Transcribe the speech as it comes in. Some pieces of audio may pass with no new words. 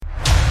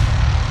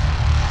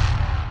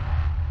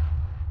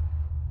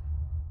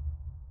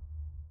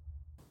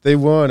They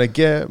want to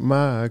get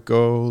my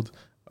gold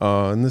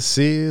on the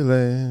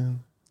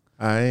ceiling.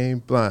 I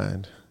ain't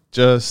blind.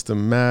 Just a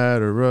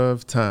matter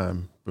of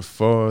time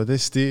before they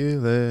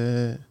steal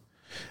it.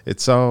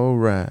 It's all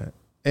right.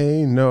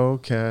 Ain't no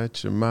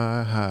catching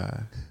my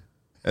high.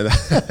 And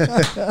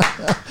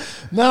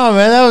No,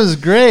 man, that was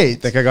great. I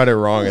think I got it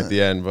wrong at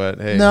the end, but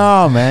hey.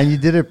 No, man, you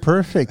did it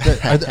perfect.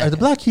 Are the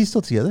Black Keys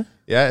still together?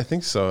 Yeah, I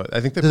think so. I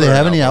think Do they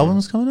have any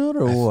albums coming out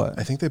or what?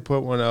 I think they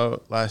put one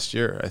out last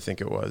year. I think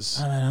it was.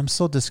 Man, I'm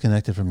so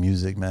disconnected from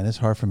music, man. It's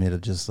hard for me to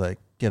just like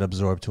get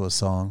absorbed to a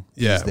song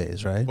these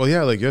days, right? Well,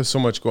 yeah, like you have so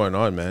much going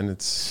on, man.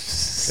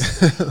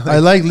 It's. I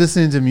like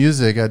listening to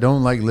music. I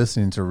don't like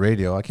listening to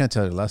radio. I can't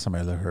tell you the last time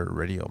I heard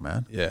radio,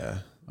 man. Yeah.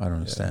 I don't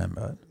understand,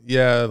 but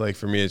yeah, like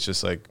for me, it's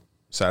just like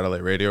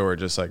satellite radio or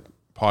just like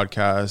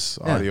podcasts,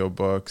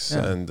 audiobooks,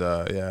 and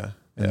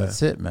And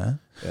that's it, man.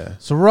 Yeah.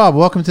 So, Rob,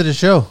 welcome to the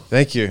show.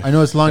 Thank you. I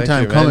know it's a long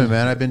time coming,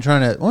 man. I've been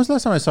trying to. When was the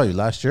last time I saw you?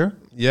 Last year?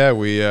 Yeah,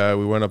 we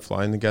went up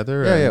flying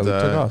together. Yeah, and, we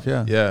took off.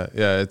 Yeah.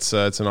 Yeah. It's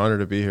an honor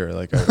to be here.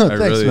 Like I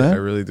Thanks, man. I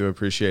really do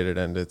appreciate it,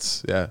 and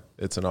it's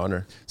an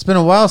honor. It's been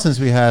a while since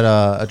we had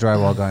a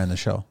drywall guy on the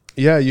show.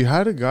 Yeah, you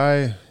had a guy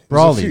it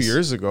was a few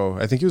years ago.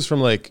 I think he was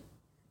from like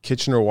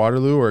Kitchener,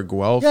 Waterloo, or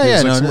Guelph.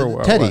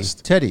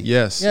 Teddy.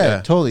 Yes.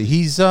 Yeah, totally.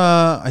 He's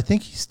I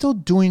think he's still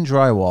doing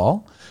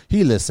drywall.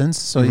 He listens,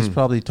 so he's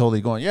probably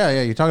totally going,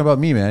 yeah, you're talking about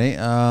me, Manny.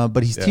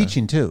 But he's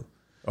teaching too.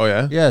 Oh,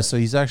 yeah? Yeah, so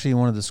he's actually in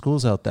one of the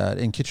schools out that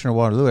in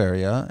Kitchener-Waterloo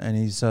area, and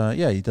he's,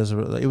 he does,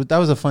 that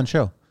was a fun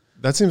show.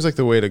 That seems like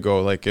the way to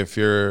go. Like if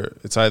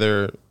it's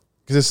either,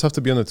 because it's tough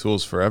to be on the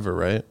tools forever,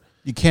 right?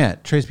 You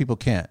can't. Tradespeople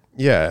can't.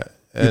 Yeah.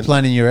 You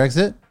planning your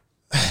exit?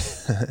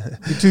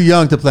 You're too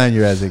young to plan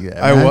your exit. Right?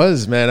 I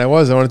was.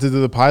 I wanted to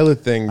do the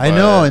pilot thing. I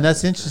know, and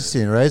that's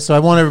interesting, right? So I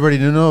want everybody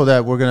to know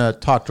that we're going to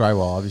talk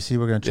drywall. Obviously,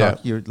 we're going to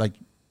talk,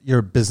 you're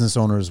a business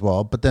owner as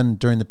well. But then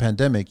during the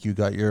pandemic, you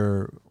got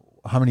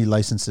how many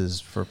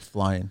licenses for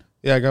flying?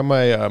 Yeah, I got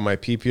my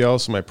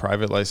PPL, so my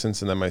private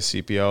license, and then my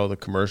CPL, the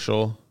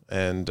commercial.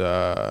 And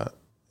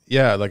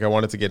like I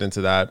wanted to get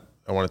into that.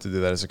 I wanted to do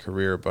that as a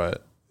career,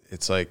 but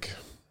it's like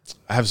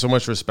I have so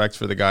much respect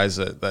for the guys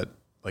that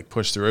like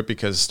push through it,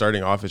 because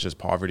starting off it's just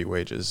poverty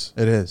wages.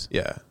 It is.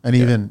 Yeah. And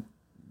even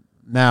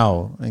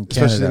now in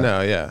Canada. Especially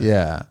now, yeah.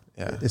 Yeah.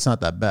 It's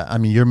not that bad. I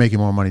mean, you're making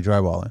more money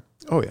drywalling.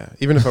 Oh, yeah.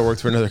 Even if I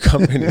worked for another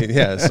company.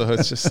 Yeah. So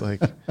it's just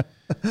like.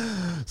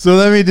 So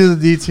let me do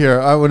the deets here.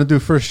 I want to do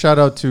first shout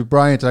out to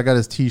Bryant. I got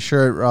his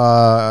T-shirt,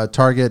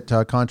 Target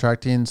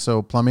Contracting,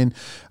 so plumbing.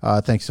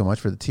 Thanks so much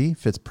for the tee.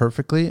 Fits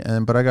perfectly.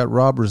 But I got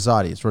Rob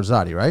Rosati. It's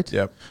Rosati, right?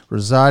 Yep.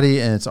 Rosati,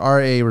 and it's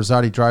RA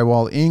Rosati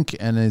Drywall Inc.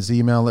 And his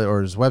email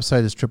or his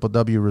website is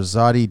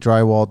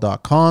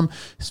www.rosatidrywall.com.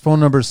 His phone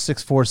number is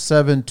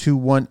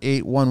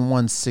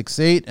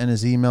 647-218-1168. And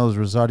his email is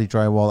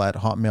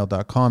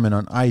rosatidrywall@hotmail.com. And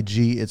on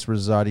IG, it's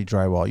Rosati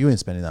Drywall. You ain't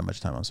spending that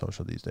much time on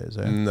social these days,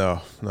 eh?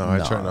 No, I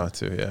try not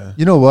to. Yeah.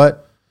 You know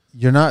what?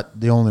 You're not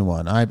the only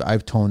one.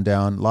 I've toned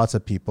down lots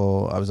of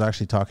people. I was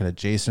actually talking to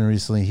Jason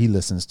recently. He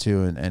listens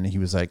too, and he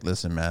was like,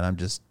 "Listen, man, I'm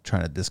just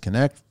trying to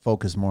disconnect,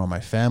 focus more on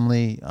my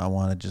family. I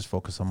want to just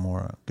focus on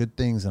more good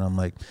things." And I'm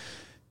like,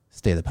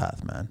 "Stay the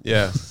path, man."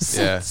 Yeah,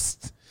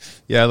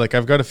 yeah. Like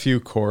I've got a few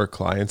core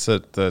clients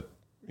that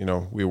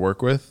we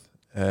work with,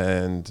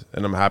 and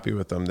I'm happy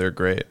with them. They're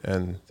great,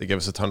 and they give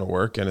us a ton of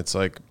work. And it's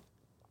like,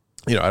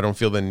 I don't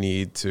feel the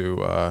need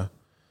to.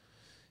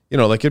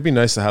 Like it'd be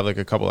nice to have like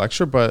a couple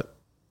extra, but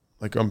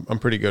like I'm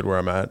pretty good where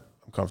I'm at.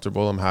 I'm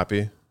comfortable. I'm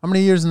happy. How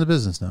many years in the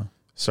business now?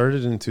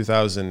 Started in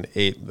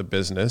 2008, the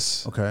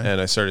business. Okay.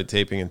 And I started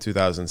taping in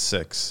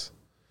 2006.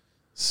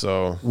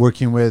 So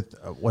working with,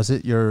 was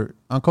it your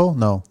uncle?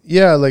 No.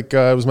 Yeah, like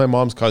it was my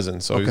mom's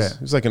cousin. So he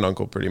was like an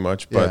uncle pretty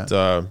much. But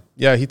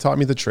he taught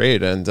me the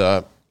trade, and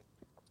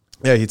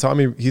he taught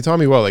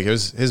me well. Like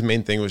his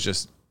main thing was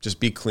just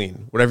be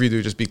clean. Whatever you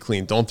do, just be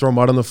clean. Don't throw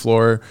mud on the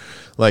floor.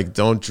 Like,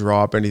 don't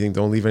drop anything.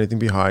 Don't leave anything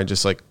behind.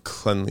 Just like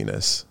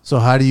cleanliness. So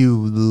how do you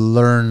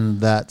learn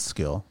that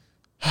skill?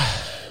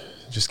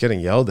 Just getting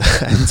yelled at.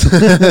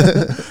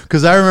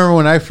 Because I remember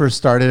when I first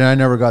started and I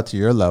never got to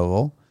your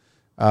level,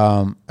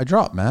 I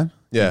dropped, man.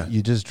 Yeah.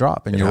 You just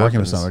drop, and you're working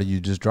with somebody, you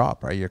just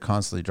drop, right? You're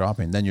constantly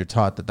dropping. Then you're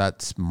taught that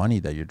that's money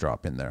that you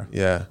drop in there.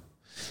 Yeah.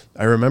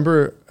 I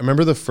remember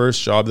the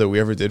first job that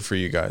we ever did for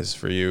you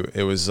guys,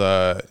 It was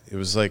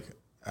like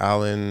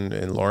Alan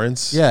and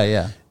Lawrence.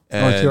 Yeah.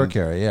 North York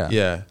area,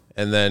 Yeah.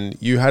 And then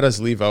you had us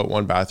leave out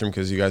one bathroom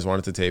because you guys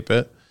wanted to tape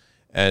it.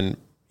 And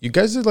you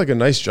guys did like a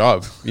nice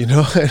job, And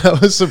I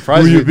was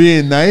surprised. Were you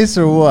being nice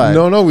or what?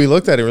 No, we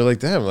looked at it. We're like,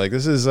 damn, like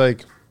this is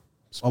like.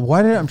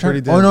 Why did I'm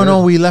trying?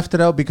 No, we left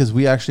it out because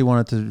we actually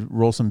wanted to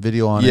roll some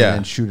video on it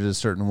and shoot it a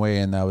certain way,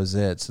 and that was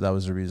it. So that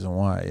was the reason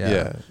why.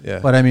 Yeah.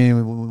 But I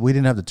mean, we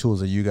didn't have the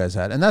tools that you guys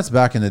had, and that's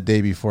back in the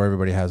day before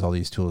everybody has all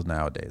these tools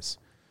nowadays.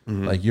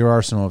 Mm-hmm. Like your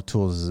arsenal of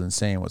tools is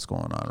insane. What's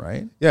going on,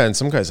 right? Yeah, and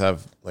some guys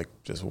have like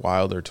just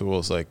wilder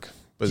tools. Like,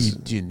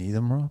 do you need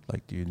them, Rob?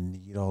 Like, do you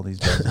need all these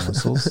bells and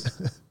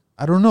whistles?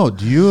 I don't know.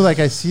 Do you? Like,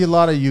 I see a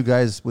lot of you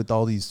guys with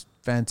all these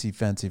fancy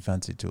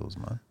tools,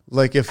 man.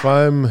 Like, if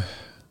I'm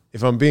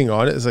if I'm being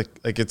honest,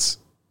 it's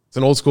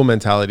an old school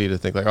mentality to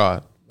think like,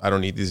 oh, I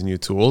don't need these new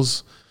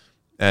tools.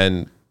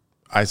 And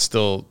I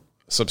still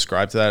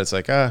subscribe to that. It's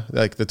like,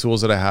 like the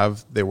tools that I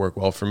have, they work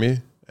well for me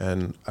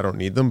and I don't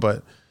need them.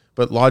 But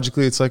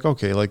logically it's like,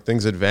 okay, like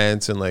things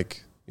advance and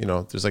like, you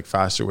know, there's like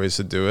faster ways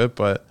to do it.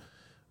 But,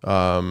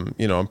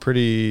 you know, I'm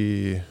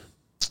pretty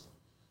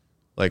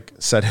like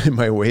set in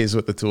my ways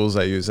with the tools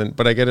I use,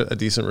 but I get a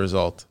decent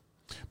result.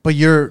 But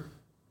you're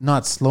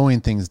not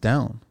slowing things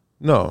down.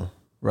 No.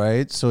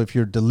 Right? So if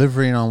you're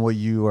delivering on what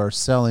you are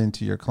selling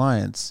to your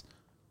clients,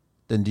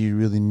 then do you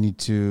really need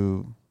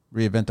to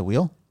reinvent the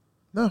wheel?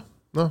 No,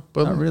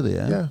 but not really.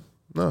 Yeah,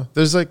 no.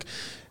 There's like,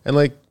 and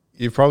like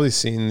you've probably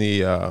seen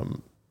the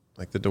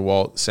like the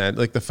DeWalt sand,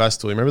 like the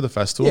Festool. You remember the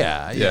Festool?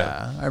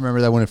 Yeah. I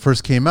remember that when it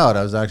first came out.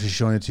 I was actually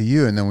showing it to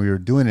you, and then we were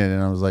doing it,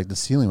 and I was like, the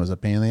ceiling was a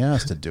pain in the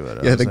ass to do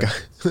it. Yeah,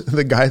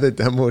 the guy that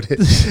demoed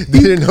it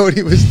didn't know what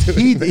he was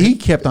doing. He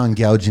kept on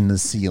gouging the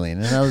ceiling,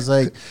 and I was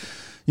like,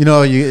 you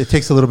know, it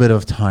takes a little bit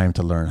of time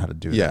to learn how to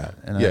do that.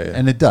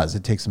 And it does.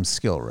 It takes some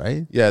skill,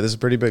 right? Yeah, there's a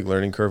pretty big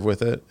learning curve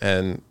with it.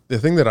 And the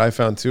thing that I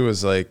found too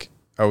is like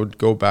I would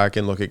go back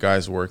and look at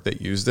guys' work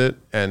that used it,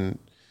 and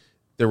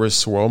there was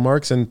swirl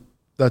marks, and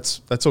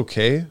that's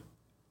okay.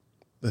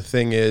 The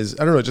thing is,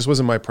 I don't know, it just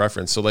wasn't my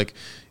preference. So like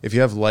if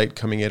you have light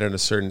coming in at a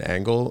certain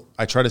angle,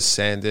 I try to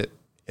sand it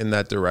in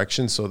that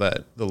direction so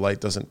that the light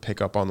doesn't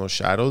pick up on those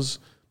shadows.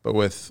 But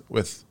with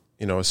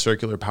you know, a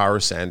circular power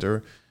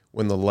sander,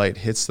 when the light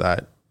hits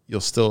that,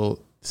 you'll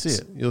still see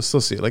it. You'll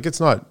still see it. Like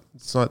it's not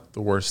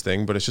the worst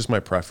thing, but it's just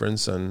my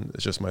preference and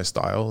it's just my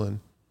style.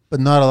 But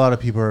not a lot of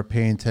people are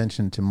paying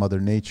attention to Mother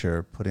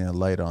Nature putting a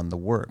light on the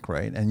work,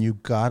 right? And you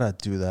gotta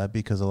do that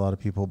because a lot of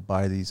people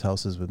buy these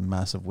houses with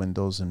massive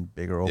windows and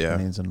bigger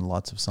openings and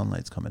lots of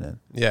sunlight's coming in.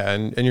 Yeah,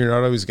 and you're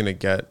not always gonna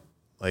get,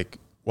 like,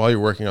 while you're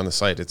working on the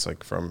site, it's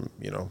like from,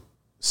 you know,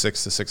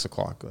 6 to 6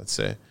 o'clock, let's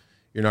say.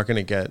 You're not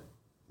gonna get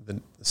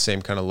the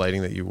same kind of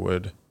lighting that you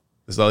would,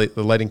 the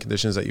lighting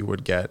conditions that you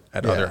would get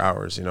at other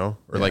hours, you know,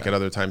 or like at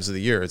other times of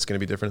the year. It's gonna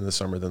be different in the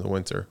summer than the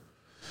winter.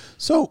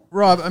 So,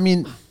 Rob, I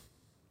mean,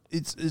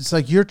 it's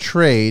like your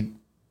trade,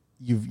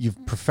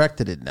 you've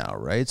perfected it now,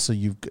 right? So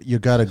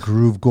you've got a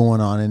groove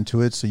going on into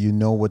it, so you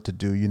know what to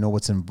do, you know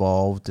what's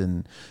involved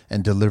and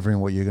delivering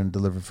what you're going to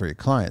deliver for your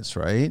clients,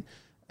 right?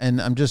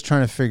 And I'm just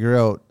trying to figure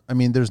out, I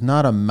mean, there's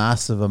not a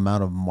massive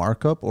amount of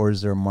markup, or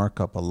is there a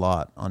markup a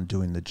lot on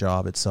doing the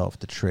job itself,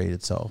 the trade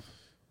itself?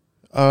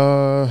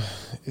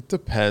 It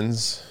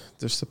depends.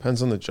 Just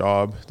depends on the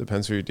job,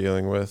 depends who you're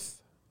dealing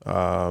with.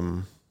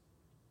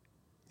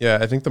 Yeah,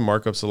 I think the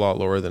markup's a lot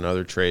lower than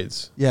other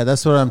trades. Yeah,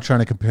 that's what I'm trying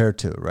to compare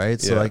to, right?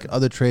 So like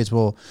other trades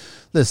will,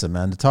 listen,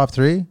 man, the top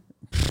three,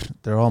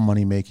 they're all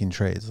money-making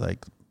trades,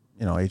 like,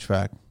 you know,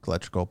 HVAC,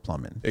 electrical,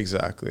 plumbing.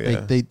 Exactly,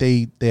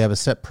 They have a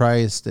set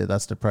price.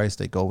 That's the price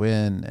they go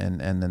in,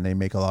 and then they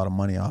make a lot of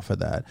money off of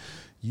that.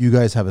 You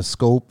guys have a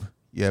scope.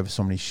 You have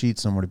so many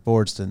sheets, so many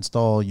boards to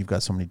install. You've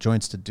got so many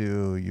joints to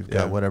do. You've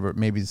got whatever.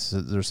 Maybe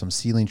there's some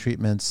ceiling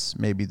treatments.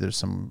 Maybe there's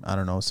some, I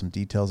don't know, some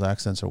details,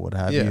 accents, or what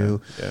have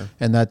you. Yeah.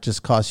 And that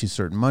just costs you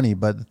certain money.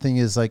 But the thing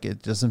is, like,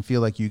 it doesn't feel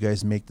like you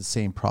guys make the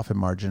same profit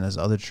margin as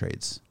other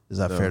trades. Is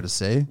that fair to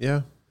say?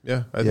 Yeah,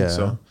 I think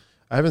so.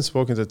 I haven't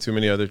spoken to too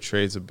many other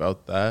trades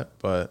about that,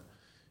 but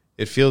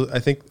it feels. I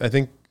think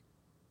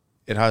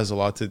it has a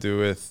lot to do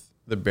with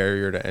the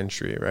barrier to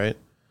entry, right?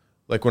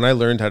 Like when I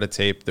learned how to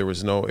tape, it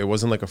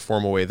wasn't like a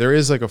formal way. There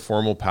is like a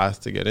formal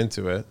path to get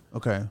into it.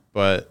 Okay.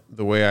 But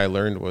the way I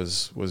learned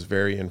was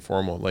very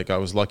informal. Like I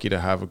was lucky to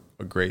have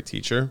a great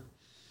teacher,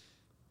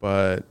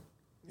 but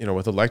you know,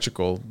 with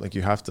electrical, like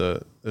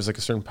there's like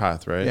a certain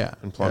path, right? Yeah.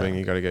 And plumbing,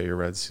 you got to get your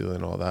red seal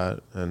and all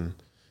that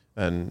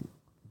and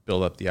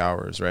build up the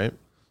hours, right?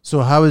 So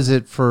how is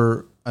it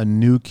for a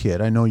new kid?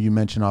 I know you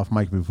mentioned off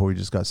mic before we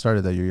just got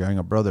started that your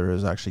younger brother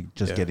is actually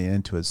just getting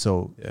into it.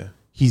 So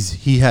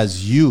he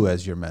has you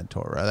as your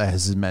mentor, right?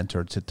 As his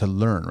mentor to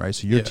learn, right?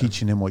 So you're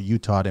teaching him what you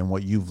taught and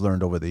what you've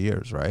learned over the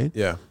years, right?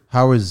 Yeah.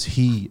 How is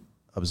he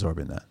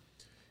absorbing that?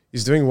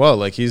 He's doing well.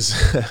 Like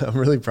I'm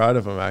really proud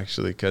of him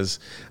actually, because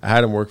I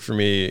had him work for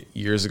me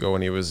years ago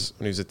when he was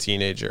a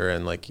teenager,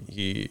 and like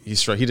he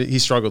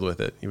struggled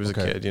with it. He was a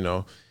kid, you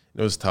know,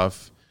 it was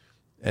tough.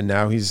 And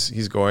now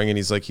he's going and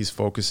he's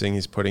focusing,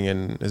 he's putting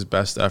in his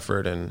best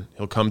effort, and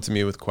he'll come to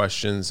me with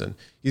questions, and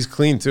he's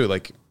clean too.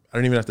 Like I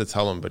don't even have to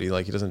tell him, but he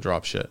doesn't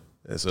drop shit.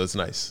 So it's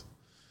nice.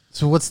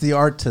 So what's the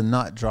art to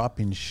not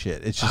dropping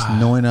shit? It's just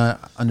knowing,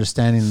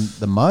 understanding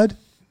the mud?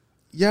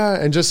 Yeah.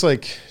 And just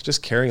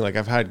caring. Like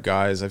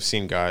I've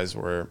seen guys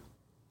where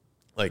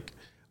like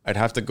I'd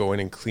have to go in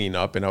and clean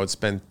up, and I would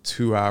spend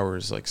 2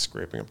 hours like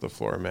scraping up the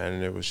floor, man.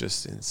 And it was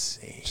just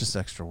insane. It's just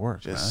extra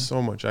work, man.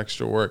 So much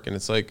extra work. And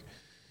it's like,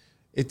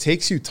 it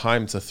takes you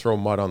time to throw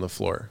mud on the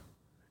floor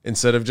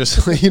instead of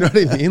just, you know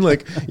what I mean?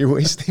 Like you're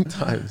wasting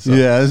time. So.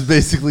 Yeah. It's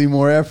basically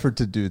more effort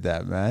to do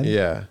that, man.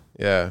 Yeah.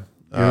 Yeah.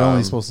 You're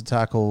only supposed to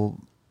tackle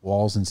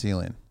walls and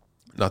ceiling.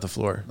 Not the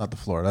floor. Not the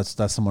floor.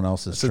 That's someone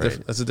else's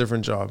trade. That's a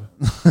different job.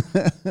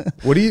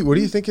 What do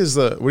you think is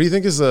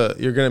the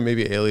you're going to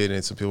maybe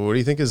alienate some people. What do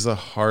you think is the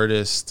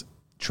hardest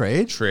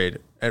Trade?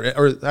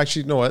 Or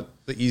actually, you know what?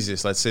 The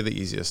easiest. Let's say the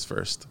easiest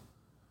first.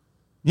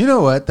 You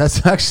know what?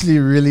 That's actually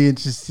really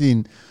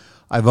interesting.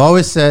 I've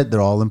always said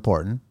they're all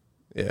important.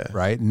 Yeah.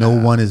 Right? No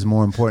one is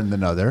more important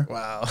than other.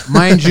 Wow.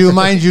 Mind you,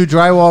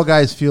 drywall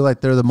guys feel like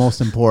they're the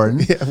most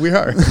important. Yeah, we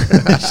are.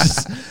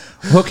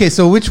 Okay,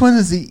 so which one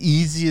is the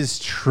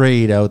easiest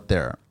trade out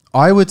there?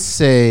 I would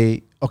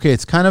say, okay,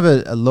 it's kind of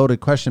a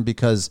loaded question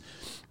because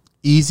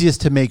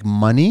easiest to make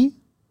money.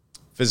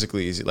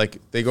 Physically easy.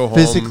 Like they go home.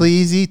 Physically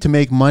easy to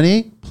make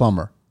money,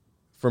 plumber.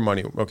 For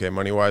money. Okay,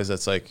 money-wise,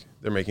 that's like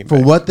they're making For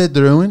bank. what they're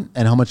doing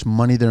and how much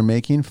money they're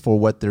making for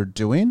what they're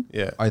doing.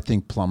 Yeah. I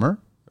think plumber.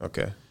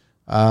 Okay.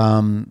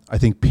 I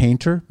think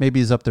painter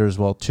maybe is up there as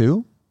well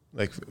too.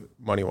 Like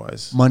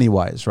money-wise.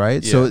 Money-wise,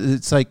 right? Yeah. So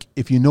it's like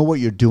if you know what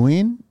you're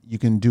doing, you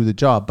can do the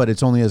job, but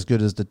it's only as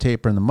good as the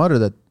taper and the mutter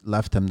that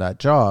left them that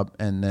job,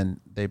 and then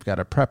they've got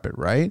to prep it,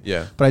 right?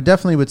 Yeah. But I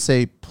definitely would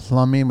say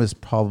plumbing was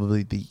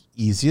probably the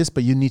easiest,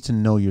 but you need to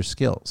know your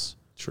skills.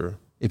 True.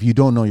 If you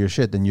don't know your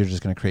shit, then you're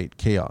just going to create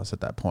chaos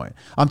at that point.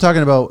 I'm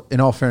talking about, in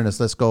all fairness,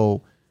 let's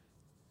go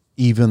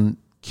even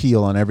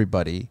keel on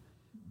everybody.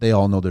 They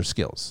all know their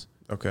skills.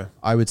 Okay.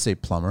 I would say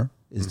plumber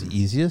is the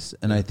easiest.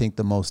 And I think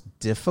the most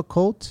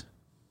difficult,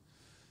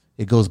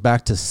 it goes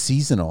back to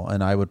seasonal.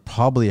 And I would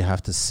probably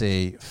have to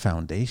say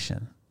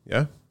foundation.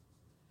 Yeah.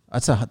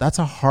 That's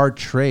a hard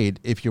trade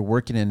if you're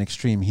working in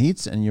extreme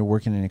heats and you're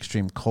working in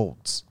extreme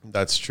colds.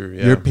 That's true.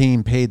 Yeah. You're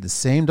being paid the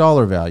same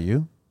dollar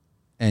value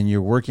and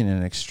you're working in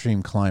an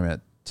extreme climate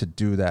to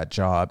do that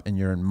job and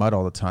you're in mud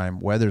all the time.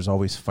 Weather's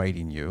always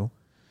fighting you.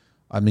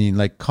 I mean,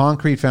 like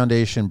concrete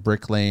foundation,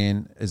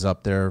 bricklaying is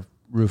up there.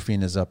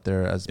 Roofing is up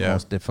there as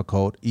most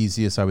difficult.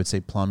 Easiest, I would say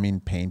plumbing,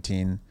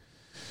 painting.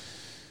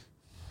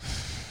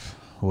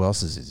 Who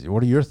else is easy?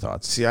 What are your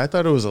thoughts? See, I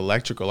thought it was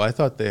electrical. I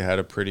thought they had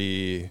a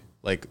pretty,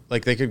 like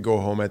they could go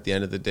home at the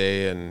end of the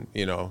day and,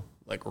 you know,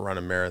 like run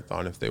a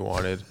marathon if they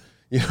wanted.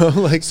 You know,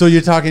 like. So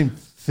you're talking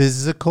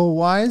physical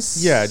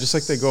wise? Yeah, just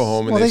like they go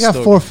home and they got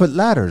 4-foot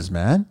ladders,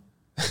 man.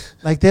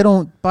 Like they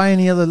don't buy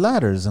any other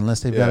ladders unless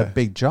they've got a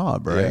big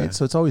job, right? Yeah.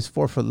 So it's always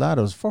 4-foot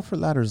ladders. 4-foot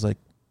ladders like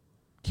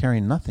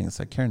carrying nothing. It's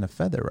like carrying a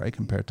feather, right?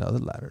 Compared to other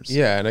ladders.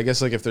 Yeah, and I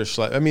guess like if they're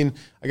I mean,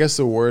 I guess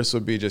the worst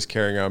would be just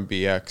carrying on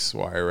BX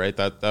wire, right?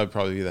 That would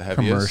probably be the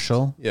heaviest.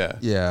 Commercial. Yeah.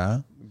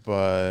 Yeah.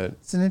 But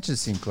it's an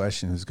interesting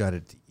question. Who's got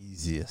it the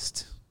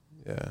easiest?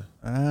 Yeah.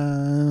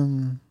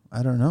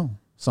 I don't know.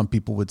 Some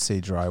people would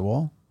say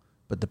drywall,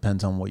 but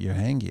depends on what you're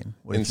hanging.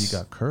 What if you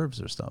got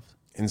curves or stuff?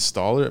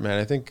 Installer, man,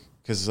 I think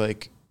because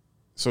like,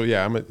 so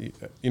yeah, I'm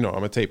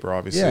a taper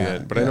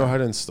obviously, but I know how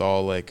to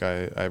install. Like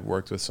I've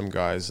worked with some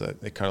guys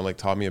that they kind of like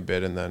taught me a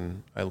bit, and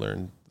then I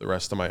learned the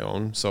rest on my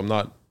own. So I'm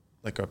not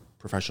like a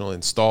professional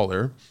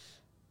installer.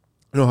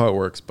 I know how it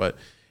works, but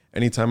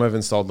anytime I've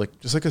installed like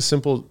just like a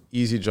simple,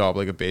 easy job,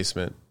 like a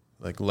basement,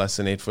 like less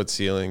than 8-foot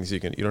ceilings, you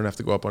don't have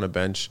to go up on a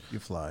bench. You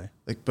fly.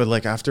 But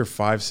like after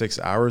 5-6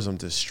 hours, I'm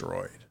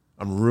destroyed.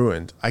 I'm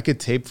ruined. I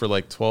could tape for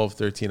like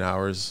 12-13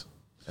 hours.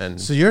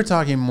 And so you're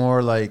talking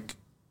more like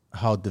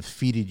how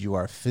defeated you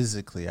are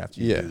physically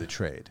after you do the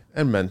trade.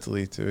 And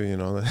mentally too, you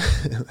know,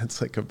 that's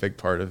like a big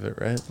part of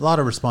it, right? A lot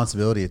of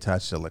responsibility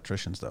attached to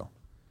electricians though.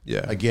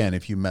 Yeah. Again,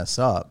 if you mess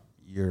up,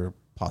 you're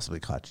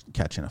possibly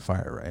catching a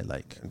fire, right?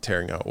 Like and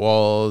tearing out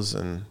walls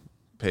and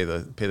pay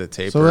the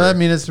taper. So I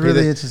mean, it's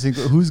really interesting.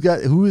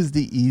 Who is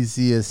the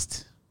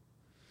easiest?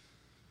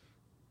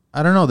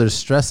 I don't know. There's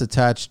stress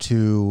attached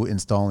to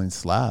installing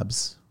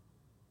slabs,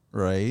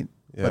 right?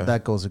 Yeah. But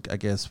that goes, I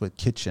guess, with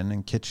kitchen,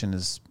 and kitchen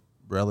is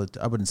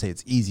relative. I wouldn't say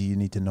it's easy. You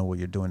need to know what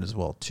you're doing as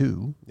well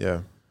too.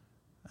 Yeah.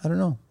 I don't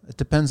know. It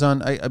depends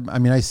on. I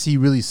mean, I see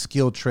really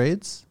skilled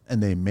trades,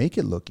 and they make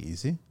it look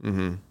easy,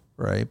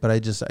 right? But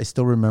I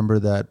still remember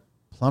that.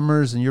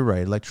 Plumbers, and you're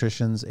right,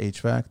 electricians,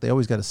 HVAC, they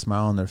always got a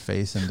smile on their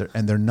face,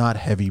 and they're not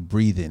heavy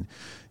breathing.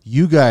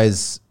 You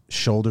guys,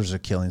 shoulders are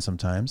killing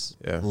sometimes.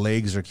 Yeah.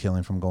 Legs are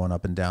killing from going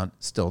up and down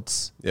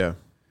stilts. Yeah.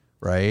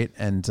 Right?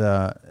 And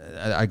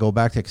I go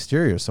back to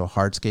exterior, so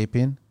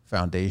hardscaping,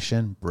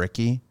 foundation,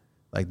 bricky,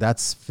 like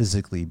that's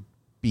physically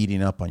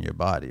beating up on your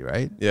body,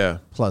 right? Yeah.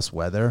 Plus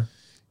weather.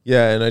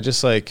 Yeah, and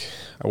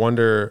I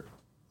wonder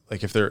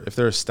like if there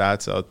are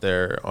stats out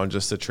there on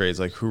just the trades,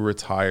 like who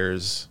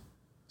retires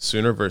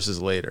sooner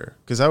versus later,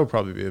 because that would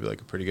probably be like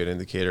a pretty good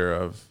indicator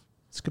of.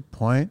 That's a good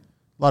point.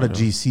 A lot of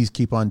GCs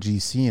keep on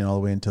GCing all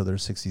the way until their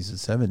 60s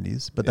and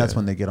 70s, but that's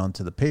when they get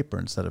onto the paper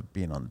instead of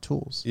being on the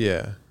tools.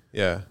 Yeah,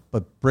 yeah.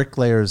 But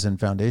bricklayers and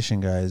foundation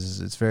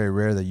guys, it's very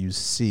rare that you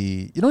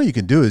see. You know what you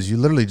can do is you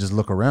literally just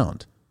look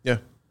around. Yeah.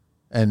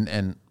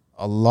 And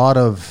a lot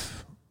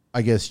of,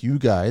 I guess you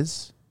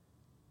guys,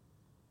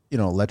 you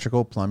know,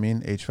 electrical,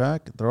 plumbing,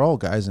 HVAC, they're all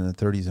guys in their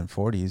 30s and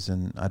 40s,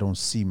 and I don't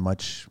see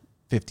much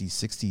 50,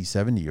 60,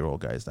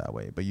 70-year-old guys that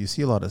way. But you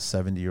see a lot of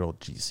 70-year-old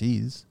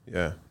GCs.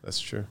 Yeah, that's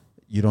true.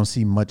 You don't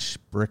see much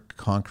brick,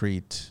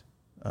 concrete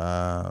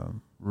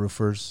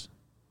roofers.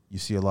 You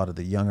see a lot of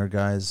the younger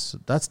guys.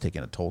 That's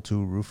taking a toll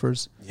too,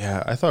 roofers.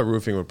 Yeah, I thought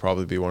roofing would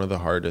probably be one of the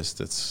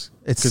hardest. It's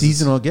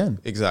seasonal again.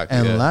 Exactly.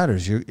 And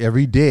ladders.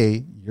 Every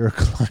day you're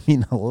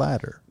climbing a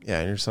ladder. Yeah,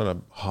 and you're just on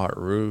a hot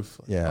roof.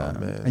 Like, Yeah, oh,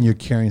 man. and you're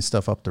carrying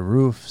stuff up the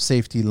roof,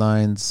 safety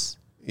lines.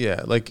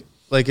 Yeah, like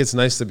it's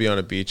nice to be on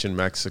a beach in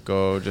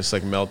Mexico, just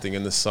like melting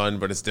in the sun,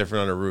 but it's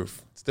different on a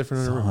roof. It's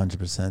different on a roof.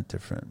 100%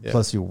 different. Yeah.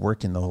 Plus, you're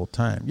working the whole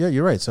time. Yeah,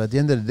 you're right. So at the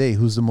end of the day,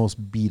 who's the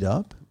most beat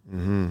up?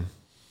 Mm-hmm.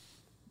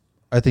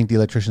 I think the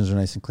electricians are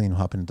nice and clean,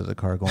 hopping into the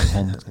car, going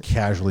home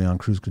casually on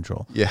cruise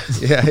control. Yeah.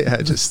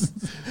 Just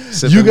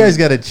you guys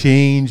got to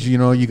change. You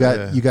know, you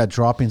got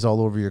droppings all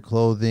over your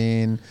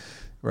clothing,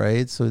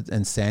 right? So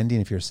and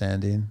sanding if you're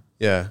sanding.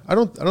 Yeah, I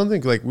don't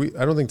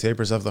think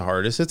tapers have the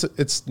hardest.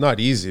 It's not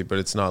easy, but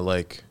it's not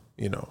like,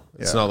 you know,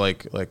 it's not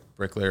like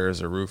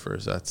bricklayers or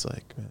roofers. That's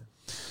like, man.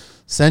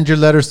 Send your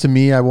letters to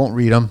me. I won't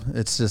read them.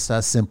 It's just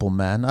that simple,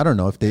 man. I don't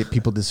know if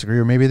people disagree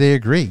or maybe they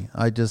agree.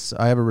 I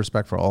have a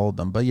respect for all of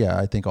them. But yeah,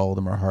 I think all of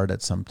them are hard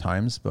at some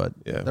times, but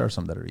there are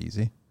some that are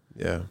easy.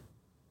 Yeah.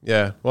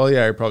 Yeah. Well,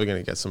 yeah, you're probably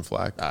going to get some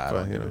flack. I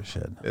don't give a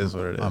shit. It is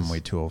what it is. I'm way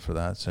too old for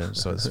that.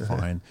 So it's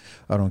fine.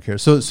 I don't care.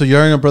 So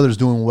your younger brother's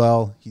doing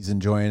well. He's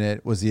enjoying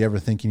it. Was he ever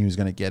thinking he was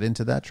going to get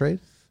into that trade?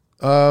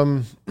 No.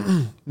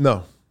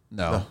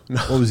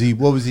 What was he?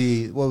 What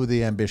were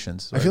the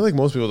ambitions? Right? I feel like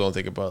most people don't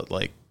think about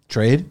like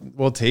trade.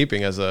 Well,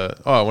 taping as I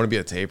want to be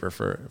a taper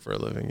for a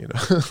living, you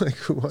know. Like,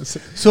 who wants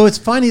it? So it's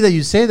funny that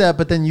you say that,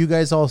 but then you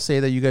guys all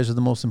say that you guys are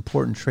the most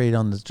important trade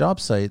on the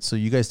job site. So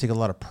you guys take a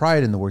lot of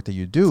pride in the work that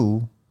you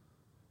do.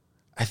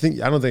 I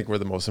don't think we're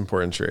the most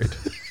important trade.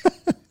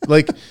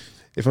 Like,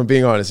 if I'm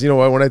being honest, you know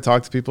what? When I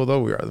talk to people,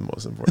 though, we are the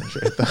most important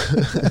trade.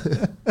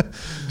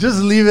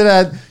 Just leave it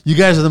at you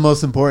guys are the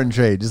most important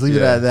trade. Just leave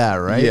it at that,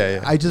 right?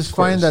 Yeah. I just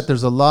find that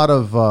there's a lot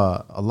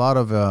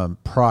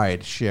of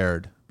pride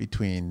shared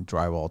between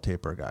drywall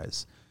taper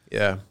guys.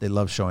 Yeah, they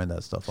love showing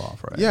that stuff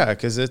off, right? Yeah,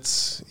 because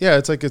it's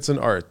an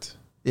art.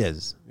 It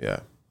is. Yeah.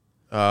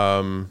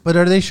 But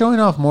are they showing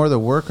off more the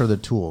work or the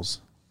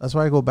tools? That's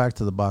why I go back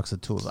to the box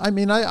of tools. I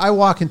mean, I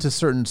walk into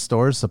certain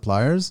stores,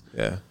 suppliers.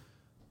 Yeah.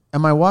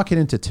 Am I walking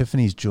into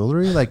Tiffany's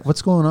jewelry? Like,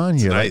 what's going on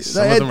here? Nice.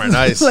 Like, some of them are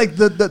nice. Like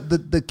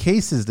the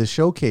cases, the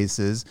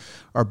showcases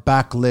are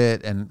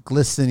backlit and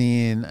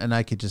glistening, and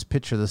I could just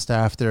picture the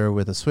staff there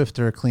with a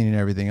Swifter cleaning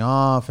everything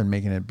off and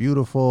making it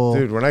beautiful.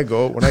 Dude, when I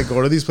go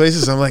to these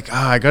places, I'm like,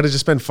 I got to just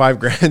spend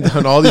 $5,000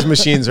 on all these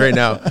machines right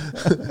now.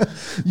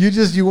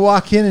 You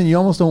walk in and you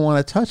almost don't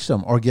want to touch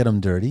them or get them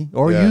dirty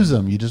or use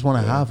them. You just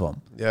want to have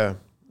them. Yeah.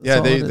 Yeah,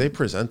 they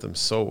present them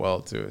so well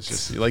too. It's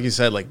just like you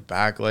said, like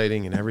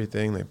backlighting and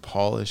everything. They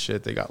polish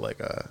it. They got like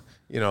a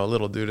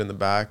little dude in the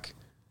back.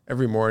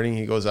 Every morning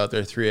he goes out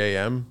there 3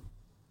 a.m.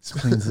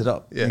 Cleans it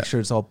up. Yeah. Make sure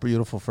it's all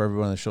beautiful for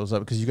everyone that shows up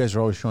because you guys are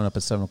always showing up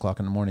at 7 o'clock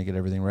in the morning to get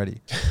everything ready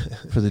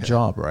for the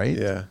job, right?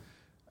 Yeah.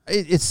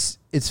 It's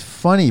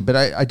funny, but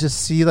I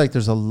just see like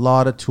there's a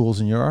lot of tools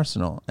in your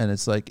arsenal, and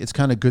it's like it's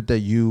kind of good that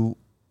you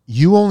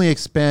only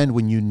expand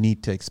when you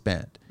need to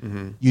expand.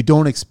 Mm-hmm. You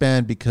don't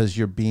expand because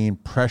you're being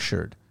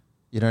pressured.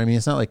 You know what I mean?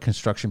 It's not like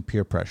construction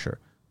peer pressure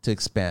to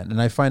expand.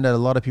 And I find that a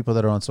lot of people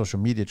that are on social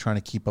media trying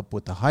to keep up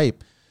with the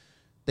hype,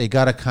 they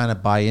got to kind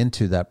of buy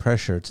into that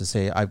pressure to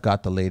say, I've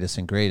got the latest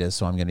and greatest,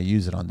 so I'm going to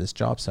use it on this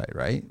job site,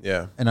 right?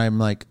 Yeah. And I'm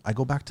like, I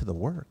go back to the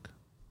work.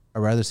 I'd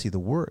rather see the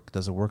work.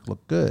 Does the work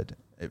look good?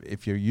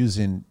 If you're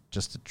using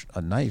just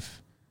a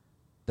knife,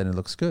 then it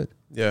looks good.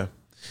 Yeah.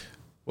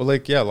 Well,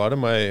 like, yeah, a lot of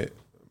my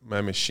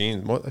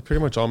machines,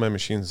 pretty much all my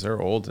machines,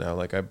 they're old now.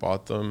 Like, I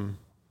bought them,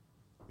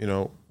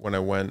 when I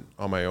went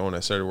on my own. I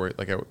started work,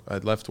 like I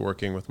left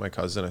working with my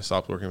cousin. I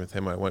stopped working with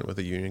him. I went with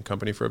a union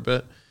company for a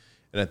bit.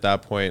 And at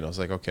that point, I was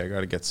like, okay, I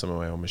got to get some of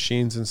my own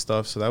machines and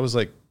stuff. So that was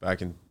like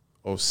back in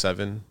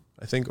 07,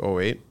 I think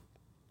 08.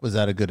 Was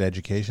that a good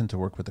education to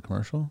work with the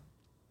commercial?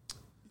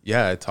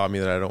 Yeah, it taught me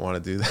that I don't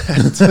want to do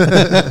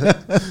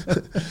that.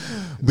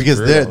 Because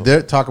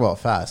they're talk about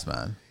fast,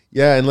 man.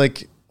 Yeah, and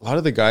like a lot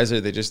of the guys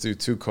they just do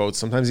 2 coats,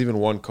 sometimes even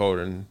 1 coat,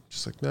 and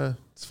just like, nah,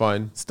 it's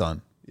fine. It's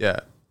done.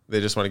 Yeah. They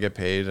just want to get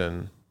paid,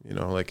 and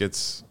like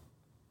it's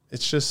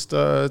just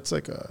it's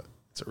a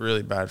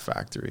really bad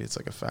factory. It's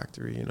like a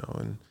factory,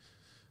 and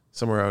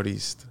somewhere out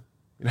east.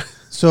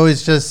 So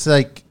it's just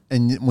like,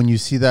 and when you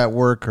see that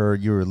work or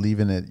you were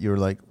leaving it, you're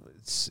like,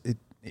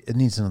 it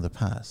needs another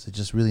pass. It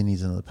just really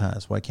needs another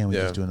pass. Why can't we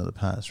just do another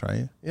pass,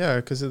 right? Yeah,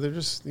 because they're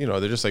just they're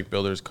just like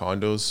builders'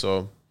 condos,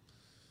 so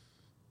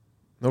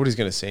nobody's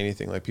gonna say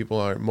anything. Like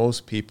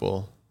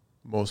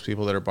most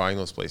people that are buying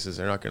those places,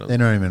 they're not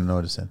even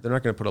noticing. They're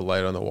not gonna put a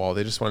light on the wall.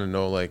 They just want to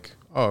know, like,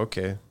 oh,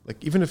 okay.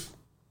 Like even if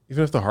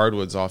the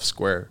hardwood's off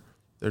square,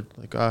 they're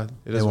like, it is what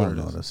it is. They won't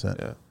notice it.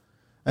 Yeah.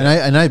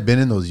 And I've been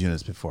in those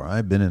units before.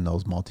 I've been in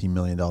those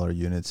multi-million-dollar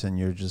units, and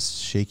you're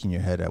just shaking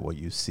your head at what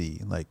you see.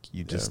 Like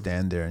you just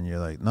stand there and you're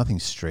like,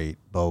 nothing's straight,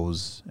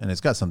 bows, and it's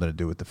got something to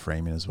do with the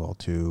framing as well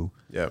too.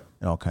 Yeah.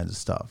 And all kinds of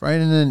stuff,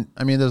 right? And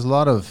then there's a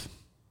lot of,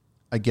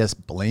 I guess,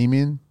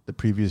 blaming the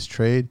previous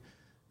trade,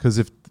 because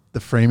if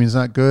the framing's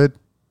not good,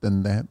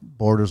 then the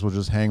borders will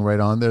just hang right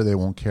on there. They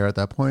won't care at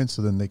that point,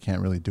 so then they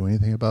can't really do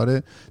anything about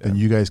it. Yeah. And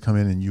you guys come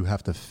in and you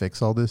have to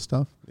fix all this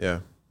stuff. Yeah.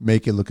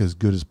 Make it look as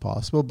good as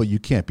possible, but you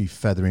can't be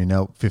feathering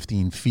out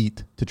 15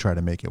 feet to try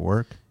to make it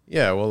work.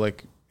 Yeah, well,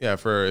 like, Yeah,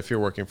 for if you're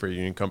working for a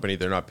union company,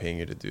 they're not paying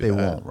you to do that. They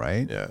won't,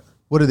 right? Yeah.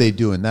 What do they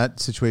do in that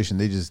situation?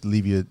 They just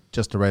leave you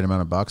just the right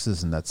amount of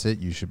boxes and that's it.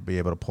 You should be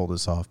able to pull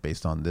this off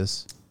based on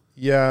this.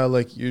 Yeah,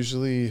 like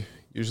usually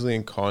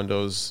in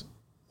condos,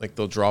 like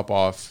they'll drop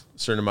off a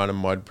certain amount of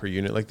mud per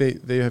unit. Like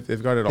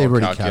they've got it all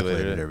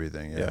calculated.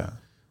 Everything.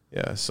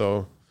 Yeah.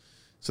 So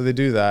they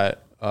do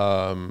that.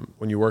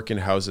 When you work in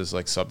houses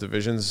like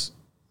subdivisions,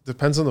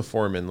 depends on the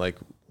foreman. Like,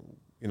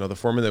 you know, the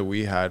foreman that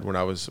we had when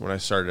I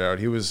started out,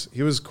 he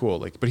was cool.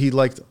 Like, but he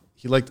liked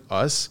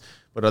us,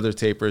 but other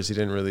tapers he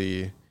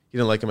didn't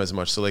like him as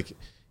much. So like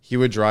he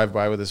would drive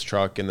by with his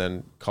truck and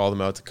then call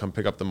them out to come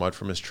pick up the mud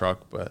from his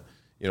truck. But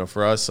you know,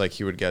 for us, like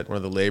he would get one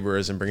of the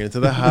laborers and bring it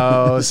into the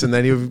house, and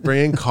then he would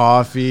bring in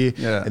coffee,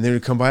 and then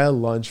we'd come by at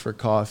lunch for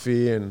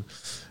coffee, and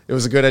it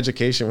was a good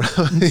education.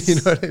 You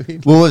know what I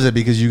mean? What was it?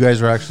 Because you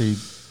guys were actually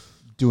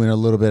doing a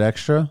little bit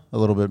extra, a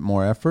little bit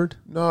more effort?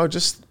 No,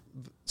 just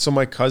so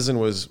my cousin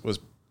was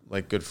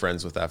like good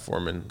friends with that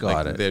foreman.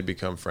 Got it. They had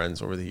become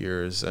friends over the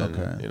years,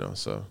 and you know,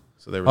 so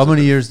they were. How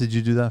many years did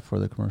you do that for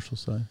the commercial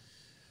side?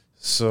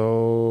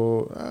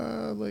 So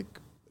like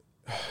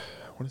I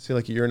want to say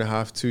like a year and a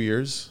half, 2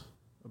 years,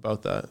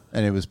 about that.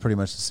 And it was pretty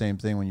much the same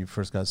thing when you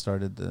first got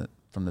started.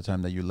 From the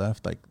time that you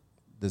left, like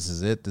this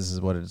is it. This is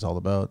what it's all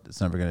about.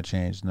 It's never going to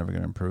change. It's never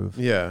going to improve.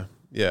 Yeah.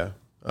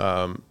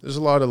 There's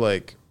a lot of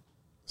like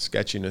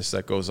sketchiness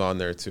that goes on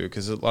there too,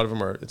 because a lot of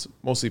them it's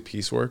mostly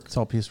piecework. It's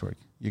all piecework.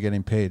 You're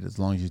getting paid as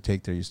long as you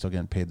take there. You're still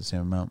getting paid the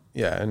same amount.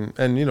 Yeah,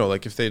 and you know,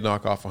 like if they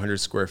knock off 100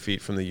 square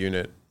feet from the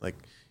unit, like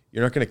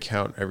you're not going to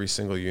count every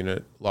single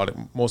unit.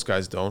 Most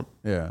guys don't.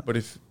 Yeah. But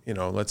if you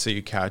know, let's say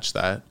you catch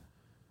that,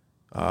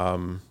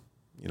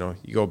 you know,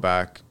 you go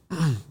back,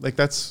 like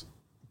that's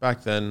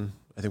back then.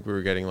 I think we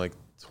were getting like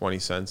 20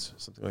 cents,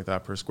 something like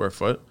that per square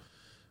foot.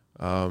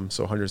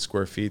 So 100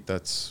 square feet,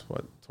 that's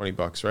what,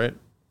 $20, right?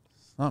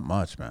 It's not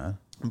much, man.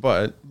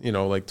 But, you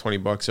know, like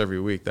 $20 every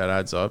week, that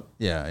adds up.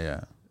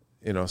 Yeah.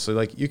 You know, so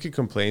like you could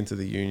complain to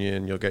the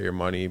union, you'll get your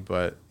money,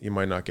 but you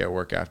might not get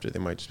work after. They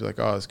might just be like,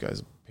 oh, this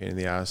guy's a pain in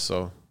the ass.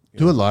 So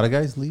do a lot of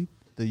guys leave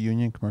the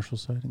union commercial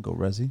side and go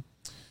resi?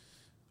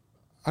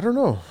 I don't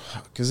know,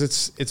 because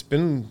it's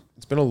been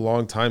a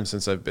long time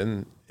since I've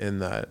been in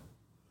that.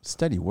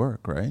 Steady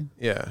work, right?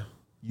 Yeah.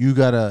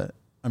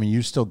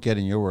 You're still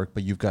getting your work,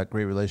 but you've got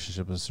great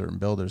relationships with certain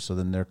builders, so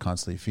then they're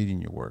constantly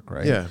feeding your work,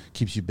 right? Yeah.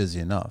 Keeps you busy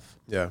enough.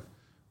 Yeah.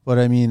 But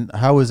I mean,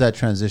 how was that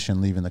transition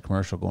leaving the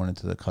commercial going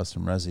into the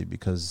custom resi?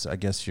 Because I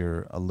guess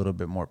they're a little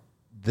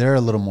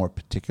more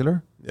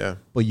particular. Yeah.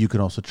 But you can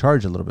also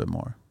charge a little bit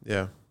more.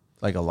 Yeah.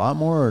 Like a lot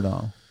more or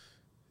no?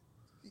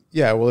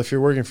 Yeah. Well, if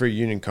you're working for a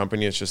union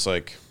company, it's just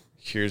like,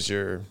 here's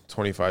your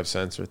 25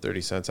 cents or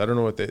 30 cents. I don't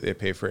know what they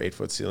pay for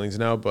 8-foot ceilings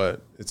now,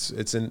 but it's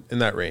in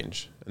that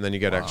range. And then you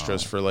get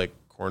extras for like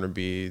corner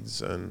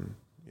beads and,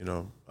 you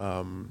know,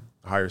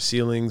 higher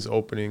ceilings,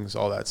 openings,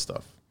 all that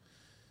stuff.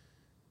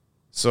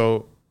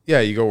 So yeah,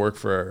 you go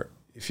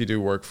if you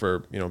do work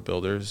for, you know,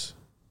 builders,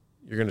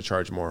 you're going to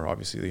charge more.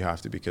 Obviously you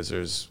have to, because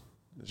there's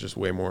just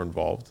way more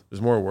involved.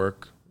 There's more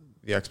work.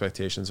 The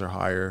expectations are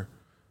higher.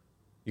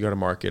 You got to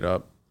mark it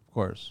up. Of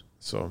course.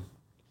 So.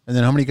 And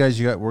then how many guys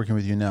you got working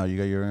with you now? You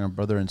got your younger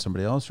brother and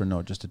somebody else, or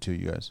no, just the two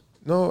of you guys?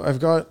 No, I've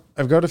got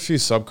a few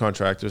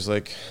subcontractors.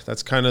 Like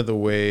that's kind of the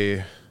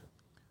way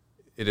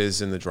it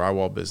is in the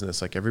drywall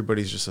business. Like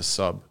everybody's just a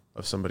sub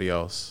of somebody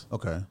else.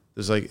 Okay.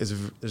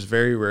 There's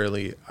very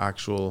rarely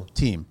actual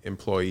team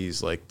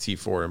employees, like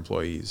T4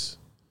 employees.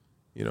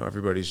 You know,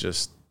 everybody's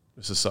just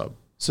a sub.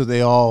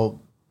 So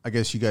I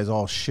guess you guys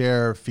all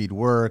share, feed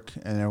work,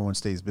 and everyone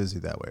stays busy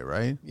that way,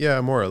 right? Yeah,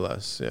 more or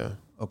less. Yeah.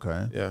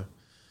 Okay. Yeah.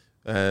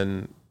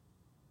 And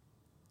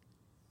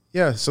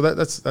yeah, so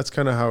that's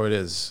kind of how it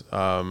is.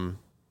 And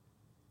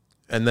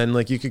then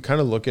like you could kind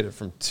of look at it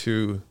from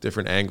two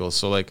different angles.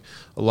 So like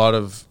a lot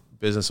of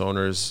business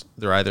owners,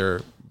 they're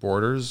either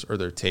boarders or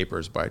they're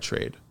tapers by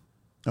trade.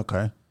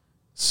 Okay.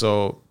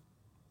 So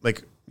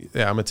like,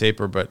 yeah, I'm a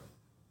taper, but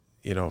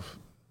you know,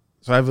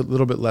 so I have a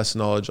little bit less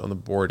knowledge on the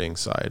boarding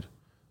side,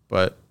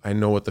 but I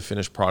know what the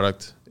finished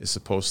product is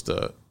supposed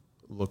to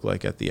look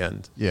like at the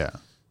end. Yeah.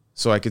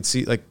 So I could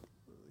see, like,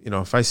 you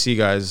know, if I see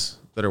guys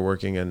that are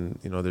working and,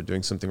 you know, they're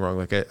doing something wrong,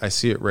 like I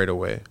see it right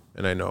away,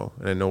 and I know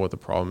what the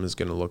problem is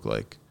going to look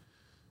like.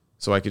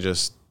 So I could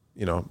just,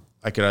 you know,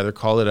 I could either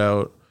call it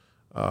out.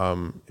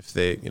 If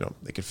they, you know,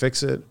 they could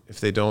fix it. If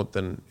they don't,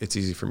 then it's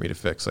easy for me to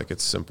fix. Like,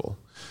 it's simple.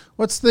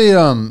 What's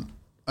the,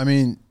 I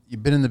mean,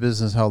 you've been in the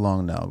business how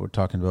long now? We're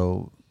talking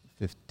about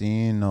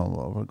 15,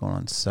 no, we're going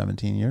on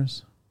 17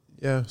 years.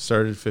 Yeah.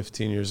 Started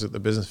 15 years at the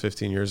business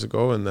 15 years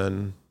ago. And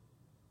then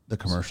the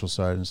commercial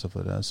side and stuff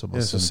like that. So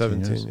about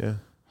 17 years. Yeah.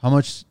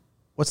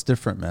 What's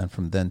different, man,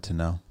 from then to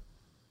now?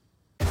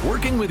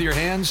 Working with your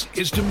hands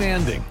is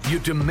demanding. You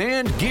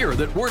demand gear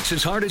that works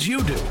as hard as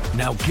you do.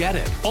 Now get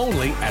it.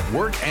 Only at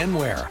Work and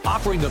Wear.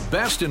 Offering the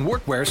best in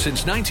workwear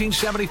since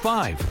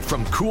 1975.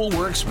 From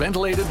Coolworks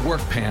ventilated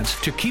work pants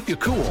to keep you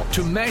cool,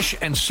 to mesh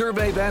and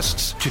survey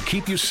vests to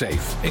keep you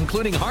safe,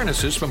 including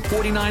harnesses from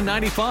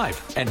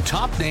 $49.95. And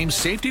top name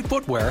safety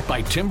footwear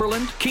by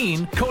Timberland,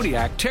 Keen,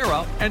 Kodiak,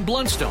 Terra, and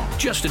Blundstone,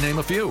 just to name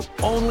a few.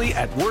 Only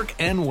at Work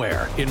and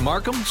Wear in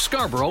Markham,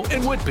 Scarborough,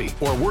 and Whitby,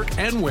 or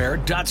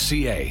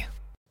workandwear.ca.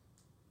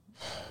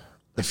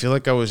 I feel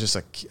like I was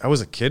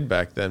a kid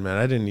back then, man.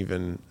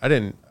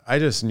 I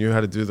just knew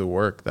how to do the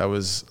work. That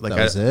was like,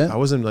 I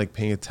wasn't like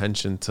paying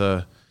attention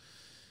to,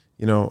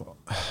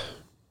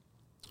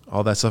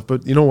 all that stuff.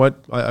 But you know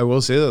what? I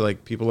will say that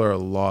like people are a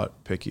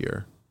lot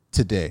pickier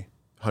today.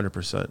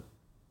 100%.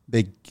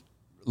 A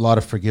lot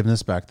of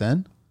forgiveness back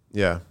then.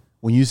 Yeah.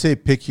 When you say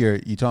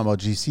pickier, you talking about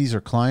GCs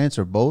or clients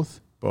or both?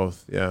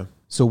 Both. Yeah.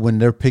 So when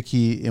they're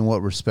picky, in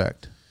what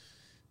respect?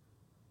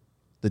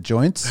 The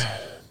joints?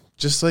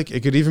 Just like,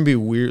 it could even be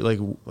weird, like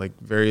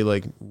very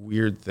like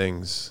weird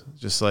things.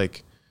 Just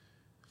like,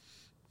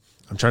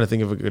 I'm trying to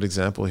think of a good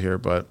example here,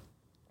 but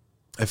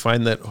I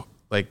find that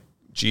like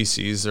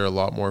GCs are a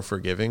lot more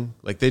forgiving.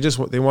 Like they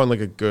want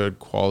like a good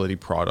quality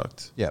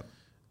product. Yeah.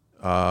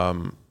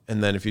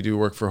 And then if you do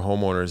work for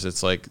homeowners,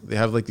 it's like they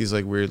have like these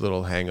like weird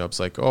little hangups,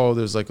 like, oh,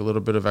 there's like a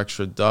little bit of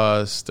extra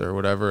dust or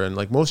whatever. And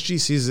like most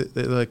GCs,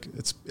 like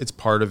it's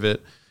part of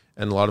it.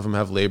 And a lot of them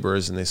have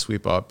laborers and they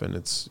sweep up, and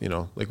it's,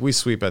 like we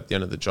sweep at the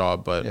end of the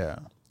job, but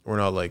we're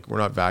not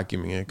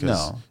vacuuming it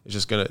because it's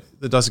just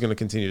the dust is going to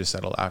continue to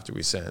settle after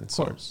we sand. Of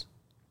course.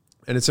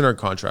 And it's in our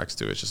contracts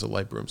too. It's just a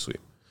light broom sweep.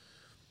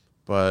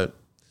 But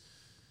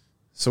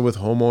so with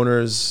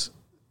homeowners,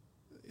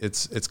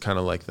 it's kind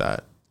of like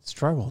that. It's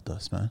drywall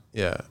dust, man.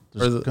 Yeah.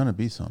 There's going to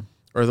be some.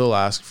 Or they'll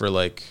ask for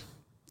like,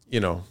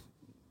 they'll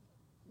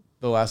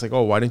ask like,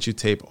 oh, why didn't you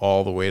tape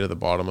all the way to the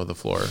bottom of the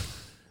floor?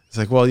 It's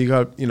like, well, you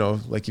got,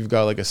 like you've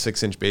got like a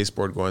 6-inch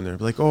baseboard going there.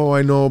 Like, oh,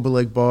 I know, but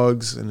like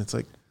bugs. And it's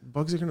like,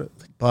 bugs are going to.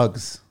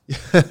 Bugs. You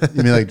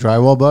mean like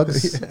drywall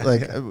bugs?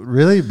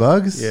 Really?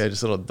 Bugs? Yeah,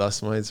 just little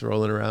dust mites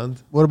rolling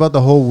around. What about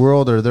the whole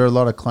world? Are there a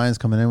lot of clients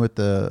coming in with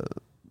the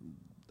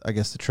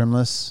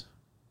trimless?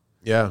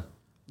 Yeah.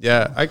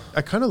 Yeah.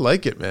 I kind of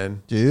like it,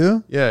 man. Do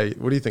you? Yeah.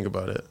 What do you think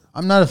about it?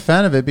 I'm not a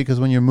fan of it because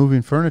when you're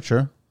moving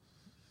furniture.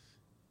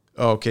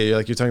 Oh, okay,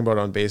 like you're talking about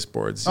on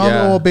baseboards. Oh,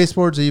 yeah. Well,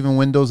 baseboards or even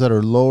windows that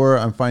are lower.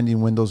 I'm finding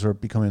windows are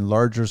becoming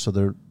larger, so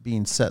they're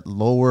being set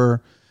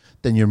lower.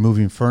 Then you're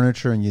moving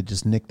furniture and you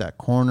just nick that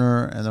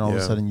corner, and then all of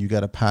a sudden you got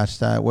to patch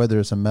that, whether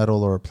it's a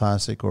metal or a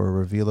plastic or a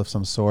reveal of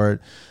some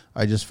sort.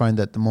 I just find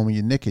that the moment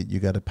you nick it, you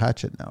got to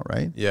patch it now,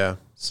 right? Yeah.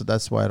 So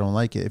that's why I don't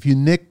like it. If you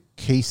nick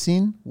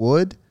casing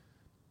wood,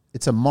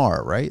 it's a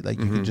mar, right? Like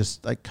you can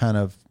just like kind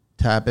of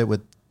tap it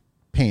with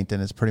paint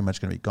and it's pretty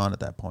much going to be gone at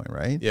that point,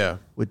 right? Yeah.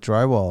 With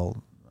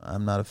drywall,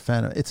 I'm not a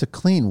fan of. It's a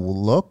clean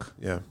look,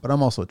 but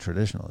I'm also a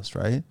traditionalist,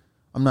 right?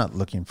 I'm not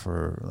looking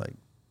for like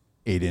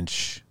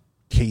 8-inch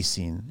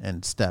casing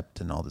and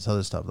stepped and all this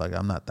other stuff. Like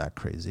I'm not that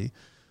crazy,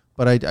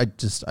 but I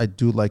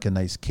do like a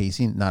nice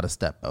casing, not a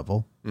step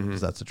bevel,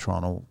 because that's a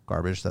Toronto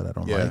garbage that I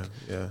don't like.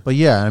 Yeah. But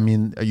yeah, I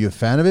mean, are you a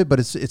fan of it? But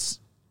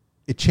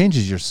it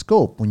changes your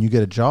scope when you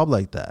get a job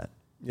like that.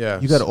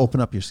 Yeah, you got to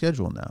open up your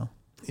schedule now.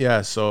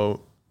 Yeah,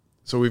 so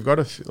we've got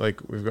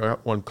we've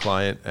got one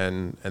client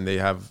and they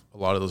have a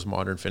lot of those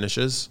modern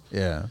finishes.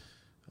 Yeah.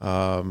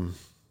 And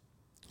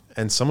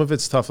some of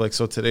it's tough. Like,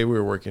 so today we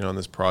were working on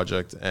this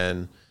project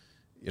and,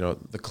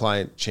 the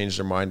client changed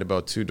their mind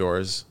about 2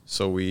 doors.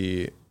 So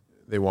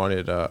they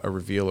wanted a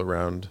reveal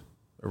around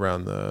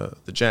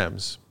the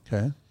jambs.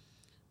 Okay.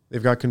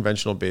 They've got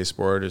conventional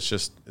baseboard.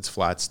 It's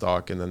flat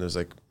stock. And then there's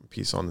like a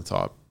piece on the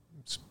top.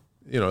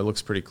 It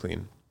looks pretty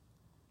clean.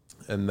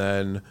 And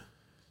then,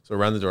 so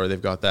around the door,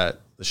 they've got the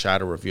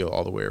shadow reveal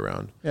all the way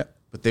around. Yeah.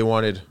 But they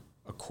wanted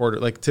a quarter,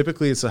 like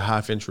typically it's a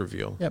 1/2-inch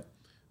reveal. Yep.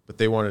 But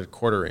they wanted a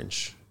 1/4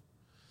 inch.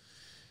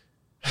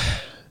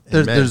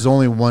 There's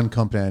only one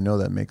company I know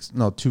that makes,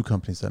 2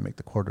 companies that make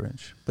the 1/4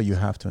 inch, but you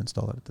have to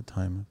install it at the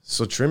time.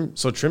 So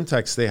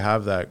Trimtex, they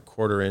have that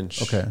 1/4 inch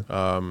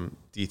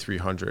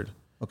D300.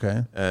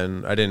 Okay.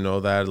 And I didn't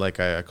know that. Like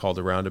I called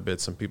around a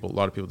bit. A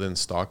lot of people didn't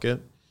stock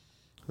it.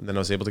 And then I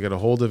was able to get a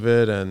hold of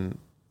it and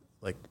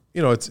like,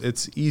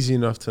 it's easy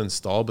enough to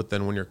install, but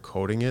then when you're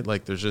coating it,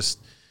 like there's just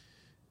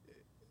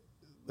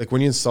like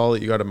when you install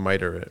it, you got to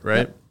miter it,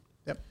 right?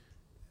 Yep.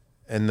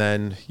 And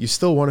then you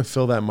still want to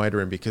fill that miter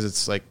in because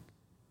it's like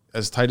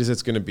as tight as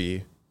it's going to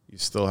be, you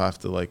still have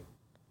to like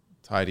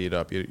tidy it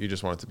up. You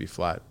just want it to be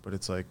flat, but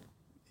it's like,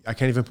 I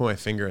can't even put my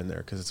finger in there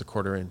because it's a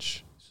 1/4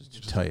 inch. It's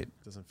just tight.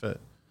 It doesn't fit.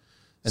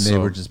 And they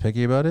were just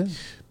picky about it?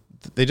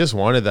 They just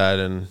wanted that.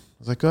 And I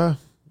was like,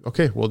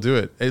 okay, we'll do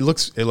it. It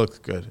looked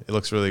good. It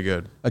looks really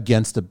good.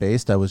 Against the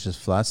base that was just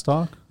flat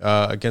stock?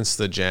 Against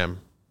the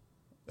jam.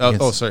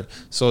 Sorry.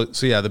 So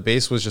yeah, the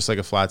base was just like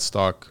a flat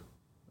stock.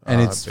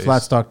 And it's base.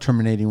 Flat stock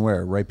terminating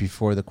where? Right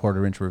before the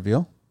 1/4 inch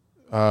reveal?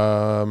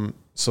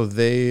 So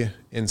they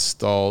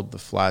installed the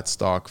flat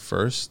stock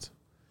first,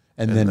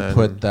 And then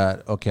put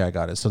that, okay, I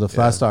got it. So the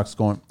flat stock's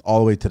going all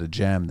the way to the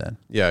jam then.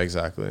 Yeah,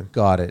 exactly.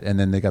 Got it. And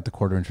then they got the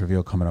 1/4 inch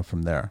reveal coming up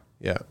from there.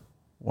 Yeah.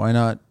 Why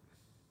not?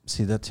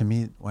 See, that to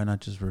me, why not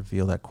just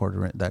reveal that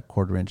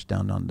 1/4 inch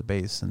down on the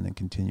base and then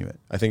continue it?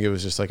 I think it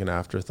was just like an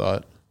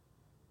afterthought.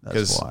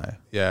 That's why.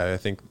 Yeah, I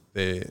think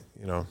they,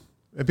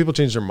 and people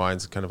change their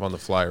minds kind of on the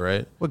fly,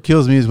 right? What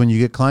kills me is when you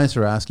get clients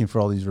who are asking for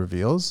all these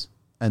reveals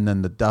and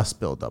then the dust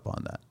build up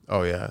on that.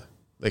 Oh yeah.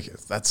 Like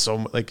that's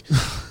so like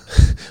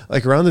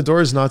like around the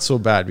door is not so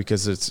bad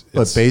because it's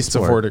a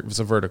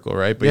vertical,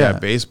 right? But yeah,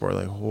 baseboard,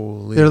 like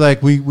holy. They're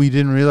like, we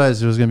didn't realize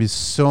there was gonna be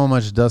so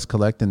much dust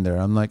collecting there.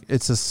 I'm like,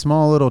 it's a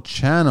small little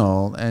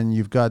channel and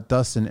you've got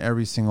dust in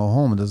every single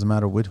home. It doesn't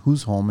matter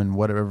whose home and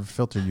whatever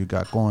filter you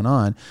got going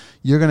on,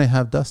 you're gonna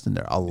have dust in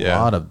there. A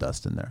lot of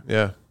dust in there.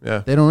 Yeah,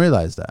 yeah. They don't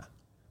realize that.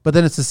 But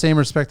then it's the same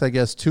respect, I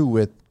guess, too,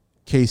 with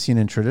casing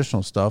and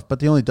traditional stuff.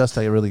 But the only dust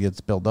that really gets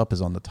built up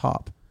is on the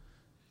top.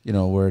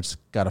 Where it's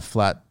got a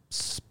flat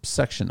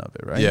section of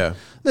it, right? Yeah.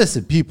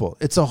 Listen, people,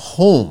 it's a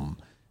home.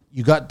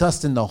 You got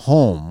dust in the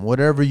home.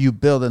 Whatever you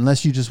build,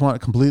 unless you just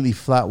want completely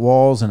flat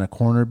walls and a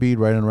corner bead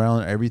right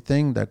around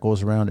everything that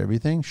goes around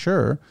everything,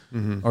 sure.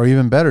 Mm-hmm. Or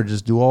even better,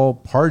 just do all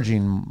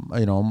parging,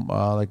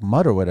 like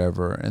mud or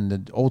whatever, and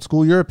the old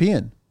school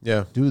European.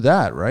 Yeah. Do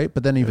that, right?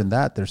 But then even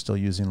that, they're still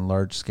using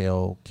large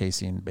scale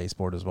casing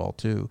baseboard as well,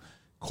 too,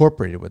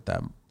 incorporated with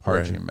that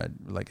parging. Right.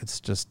 Like it's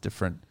just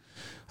different.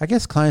 I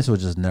guess clients will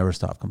just never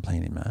stop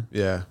complaining, man.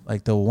 Yeah.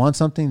 Like they'll want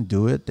something,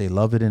 do it. They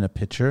love it in a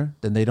picture.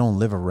 Then they don't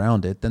live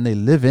around it. Then they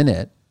live in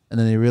it. And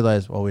then they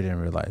realize, well, we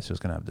didn't realize it was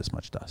going to have this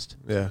much dust.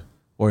 Yeah.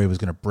 Or it was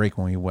going to break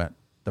when we wet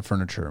the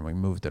furniture and we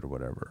moved it or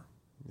whatever.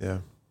 Yeah.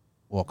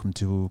 Welcome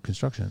to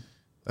construction.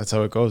 That's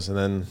how it goes. And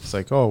then it's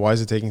like, oh, why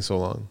is it taking so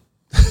long?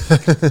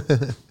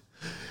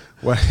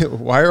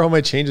 Why are all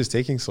my changes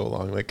taking so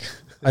long? Like,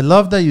 I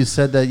love that you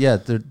said that. Yeah,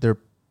 they're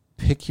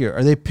pickier.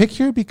 Are they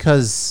pickier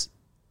because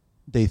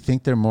they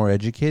think they're more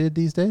educated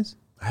these days?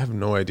 I have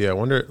no idea. I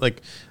wonder,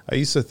 like, I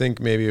used to think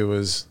maybe it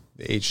was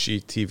the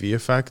HGTV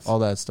effect. All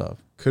that stuff.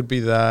 Could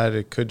be that.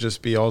 It could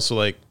just be also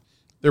like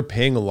they're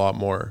paying a lot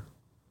more.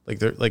 Like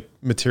they're like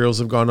materials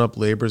have gone up,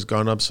 labor's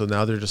gone up. So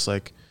now they're just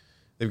like,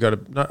 they've got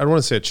I don't want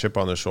to say a chip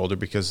on their shoulder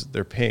because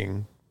they're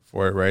paying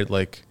for it, right?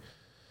 Like,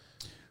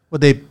 well,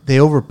 they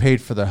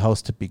overpaid for the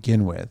house to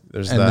begin with.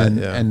 There's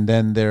And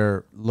then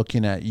they're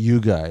looking at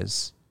you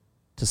guys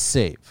to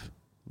save.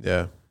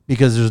 Yeah.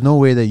 Because there's no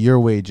way that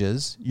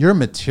your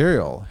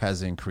material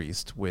has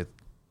increased with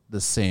the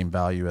same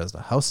value as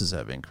the houses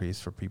have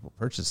increased for people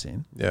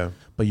purchasing. Yeah.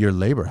 But your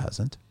labor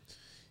hasn't.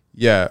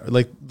 Yeah.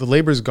 Like the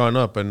labor's gone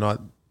up, but not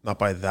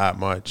by that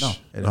much. No,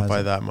 not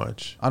by that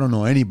much. I don't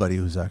know anybody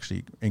who's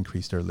actually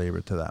increased their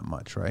labor to that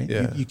much, right?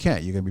 Yeah. You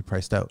can't. You're going to be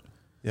priced out.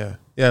 Yeah.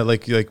 Yeah.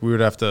 Like we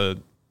would have to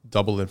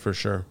double it for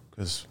sure.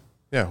 Because,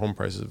 home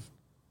prices have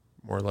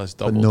more or less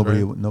doubled.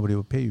 But nobody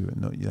will pay you.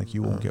 No,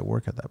 you won't get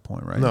work at that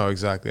point, right? No,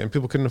 exactly. And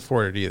people couldn't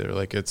afford it either.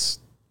 Like it's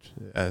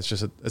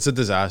just it's a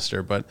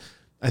disaster. But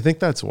I think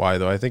that's why,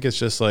 though. I think it's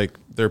just like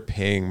they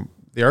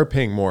are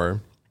paying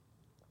more.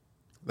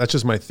 That's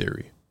just my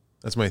theory.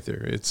 That's my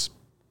theory. It's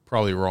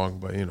probably wrong,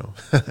 but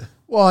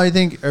Well, I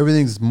think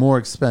everything's more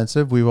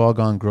expensive. We've all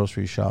gone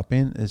grocery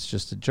shopping. It's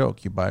just a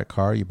joke. You buy a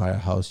car, you buy a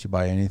house, you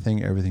buy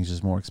anything. Everything's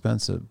just more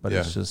expensive. But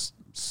it's just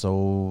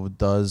so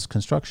does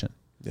construction.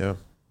 Yeah.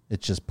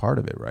 It's just part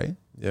of it, right?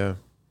 Yeah.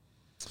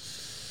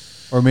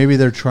 Or maybe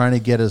they're trying to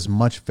get as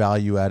much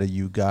value out of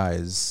you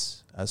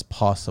guys as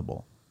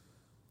possible.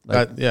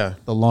 Like the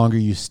longer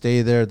you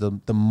stay there,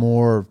 the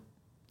more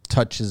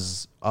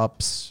touches,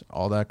 ups,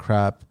 all that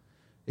crap,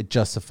 it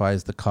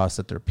justifies the cost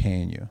that they're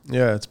paying you.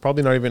 Yeah, it's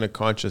probably not even a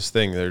conscious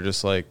thing. They're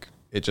just like,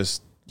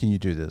 can you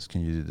do this?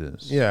 Can you do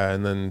this? Yeah,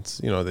 and then,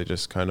 they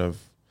just kind of,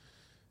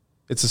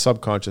 it's a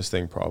subconscious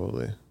thing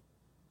probably.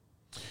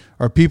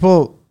 Are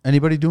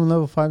anybody doing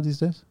level 5 these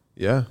days?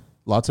 Yeah.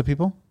 Lots of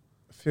people?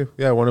 A few.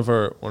 Yeah, one of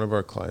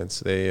our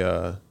clients,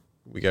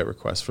 we get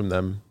requests from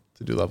them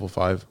to do level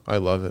 5. I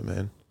love it,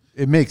 man.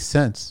 It makes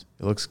sense.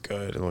 It looks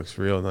good. It looks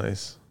real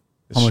nice.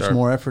 How much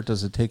more effort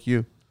does it take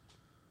you?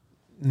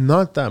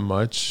 Not that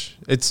much.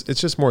 It's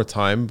just more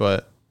time,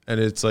 and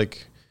it's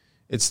like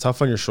it's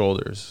tough on your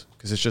shoulders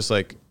because it's just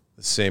like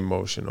the same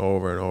motion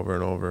over and over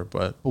and over.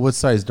 But what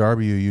size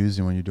Darby are you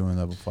using when you're doing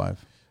level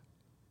 5?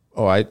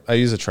 Oh, I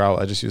use a trowel.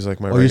 I just use like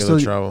my regular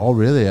trowel. Oh,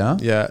 really? Yeah.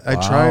 Yeah,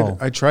 wow.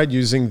 I tried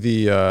using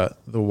the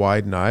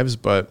wide knives,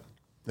 but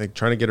like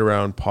trying to get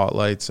around pot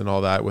lights and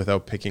all that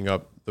without picking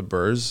up the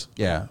burrs.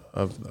 Yeah.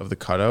 Of the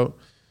cutout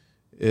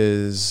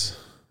it's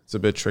a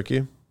bit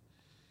tricky.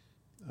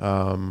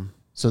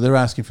 So they're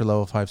asking for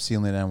level 5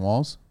 ceiling and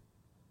walls?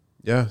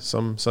 Yeah,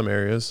 some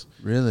areas.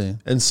 Really?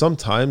 And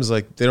sometimes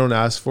like they don't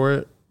ask for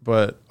it,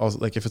 but also,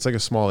 like if it's like a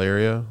small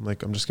area,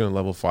 like I'm just gonna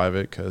level 5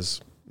 it because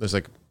there's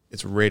like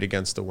it's right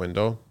against the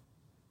window.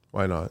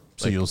 Why not?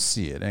 So you'll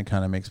see it, and it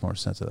kind of makes more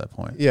sense at that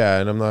point. Yeah,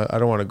 and I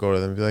don't want to go to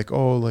them and be like,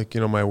 oh, like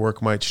my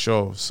work might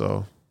show.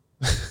 So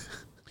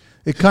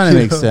it kind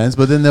of makes sense,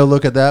 but then they'll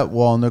look at that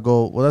wall and they'll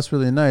go, well, that's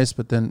really nice,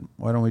 but then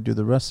why don't we do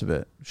the rest of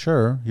it?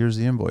 Sure, here's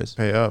the invoice.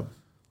 Pay up.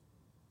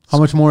 How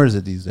much more is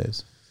it these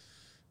days?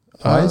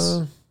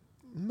 Twice?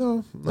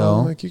 No.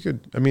 No? Like you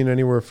could, I mean,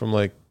 anywhere from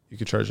like, you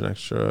could charge an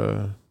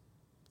extra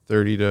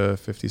 30 to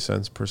 50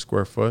 cents per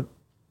square foot.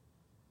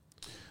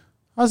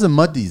 How's the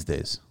mud these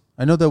days?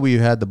 I know that we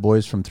had the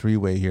boys from Three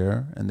Way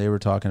here, and they were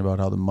talking about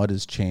how the mud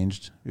has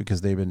changed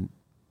because they've been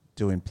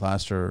doing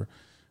plaster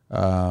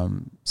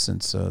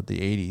since the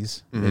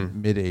 80s,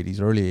 mid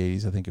 80s, early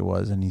 80s, I think it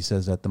was. And he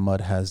says that the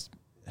mud has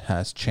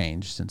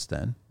changed since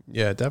then.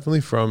 Yeah,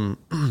 definitely from,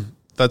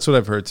 that's what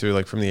I've heard too.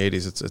 Like from the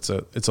 80s,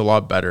 it's a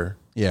lot better.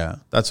 Yeah.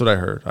 That's what I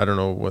heard. I don't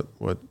know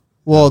what.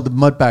 Well, the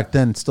mud back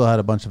then still had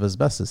a bunch of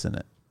asbestos in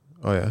it.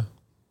 Oh yeah.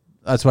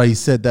 That's why he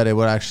said that it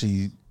would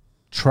actually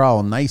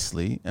trowel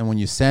nicely, and when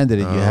you sanded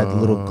it, you had a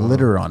little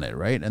glitter on it,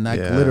 right? And that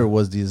glitter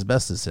was the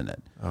asbestos in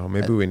it. Oh,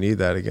 maybe we need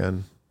that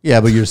again. Yeah,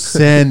 but you're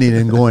sanding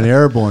and going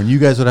airborne. You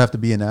guys would have to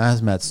be in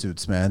hazmat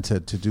suits, man, to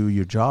do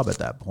your job at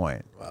that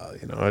point. Well,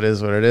 you know, it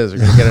is what it is. We're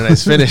going to get a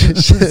nice finish.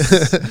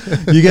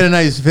 You get a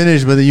nice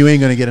finish, but you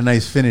ain't going to get a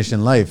nice finish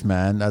in life,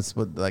 man. That's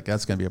going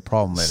to be a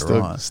problem later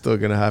on. Still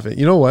going to happen.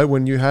 You know what?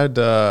 When you had,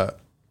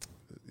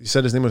 you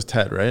said his name was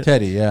Ted, right?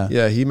 Teddy, yeah.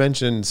 Yeah, he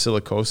mentioned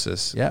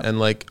silicosis. Yeah. And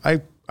like, I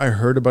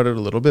heard about it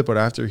a little bit, but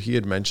after he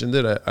had mentioned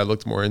it, I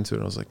looked more into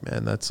it. I was like,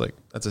 man, that's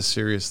a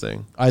serious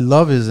thing. I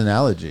love his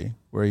analogy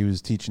where he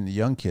was teaching the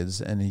young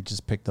kids, and he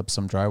just picked up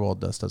some drywall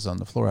dust that's on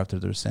the floor after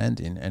they're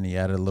sanding, and he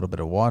added a little bit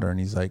of water,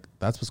 and he's like,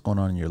 that's what's going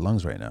on in your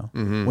lungs right now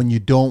when you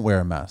don't wear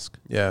a mask.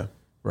 Yeah.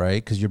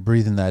 Right? Because you're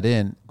breathing that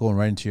in, going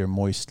right into your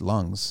moist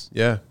lungs.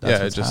 Yeah.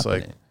 That's It just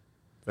happening. like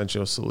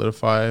eventually will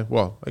solidify.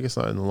 Well, I guess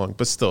not in the lung,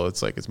 but still,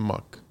 it's like it's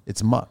muck.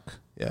 It's muck.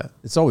 Yeah.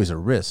 It's always a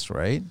risk,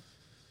 right?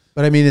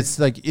 But I mean, it's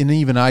like, and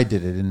even I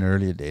did it in the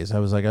earlier days. I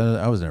was like,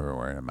 I was never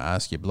wearing a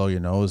mask. You blow your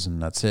nose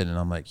and that's it. And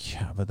I'm like,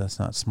 yeah, but that's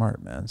not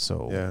smart, man.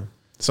 So yeah.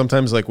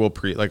 Sometimes like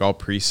I'll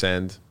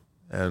pre-sand,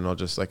 and I'll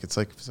just like, it's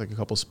like a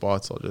couple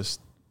spots.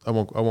 I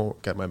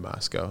won't get my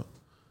mask out.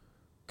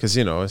 'Cause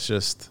you know, it's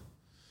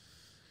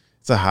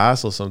a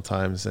hassle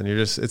sometimes, and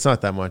it's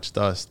not that much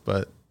dust,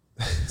 but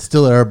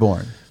still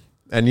airborne.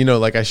 And you know,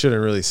 like I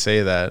shouldn't really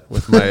say that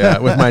with my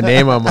with my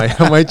name on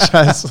my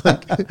chest.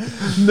 Like,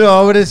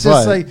 no, but it's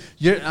just like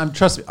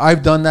trust me,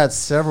 I've done that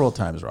several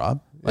times,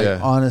 Rob.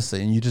 Like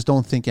honestly, and you just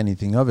don't think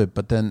anything of it.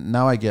 But then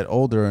now I get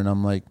older, and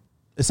I'm like,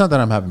 it's not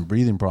that I'm having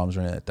breathing problems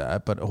or anything like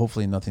that, but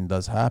hopefully nothing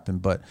does happen.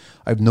 But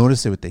I've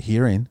noticed it with the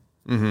hearing.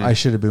 I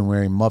should have been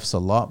wearing muffs a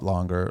lot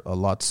longer, a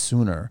lot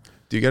sooner.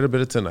 Do you get a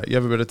bit of tinnitus? You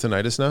have a bit of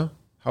tinnitus now?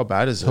 How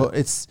bad is it? So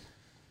it's,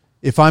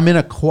 if I'm in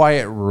a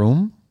quiet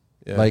room,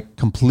 like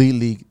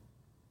completely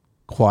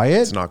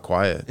quiet. It's not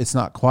quiet. It's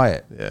not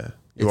quiet. Yeah.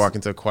 You walk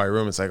into a quiet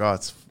room, it's like, oh,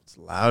 it's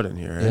loud in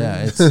here.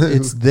 Yeah,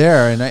 it's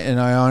there. And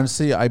I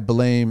honestly, I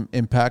blame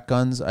impact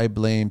guns. I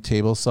blame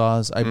table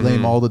saws. I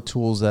blame all the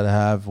tools that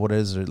have,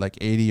 like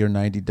 80 or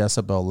 90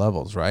 decibel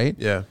levels, right?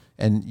 Yeah.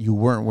 And you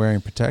weren't wearing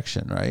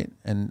protection, right?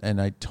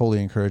 And I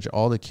totally encourage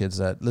all the kids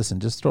that, listen,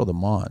 just throw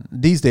them on.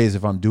 These days,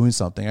 if I'm doing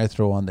something, I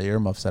throw on the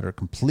earmuffs that are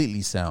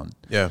completely sound.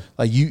 Yeah.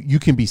 Like you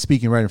can be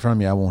speaking right in front of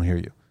me, I won't hear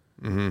you.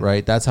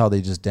 Right? That's how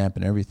they just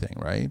dampen everything,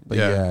 right? But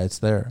yeah, it's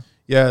there.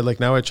 Yeah, like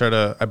now I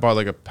bought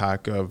like a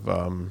pack of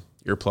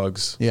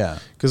earplugs. Yeah.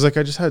 Because like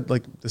I just had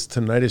like this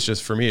tinnitus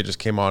just for me. It just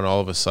came on all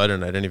of a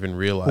sudden. I didn't even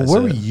realize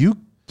where were you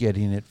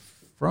getting it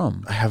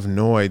from? I have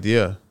no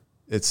idea.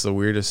 It's the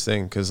weirdest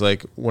thing because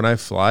like when I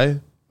fly,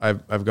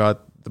 I've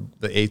got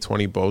the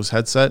A20 Bose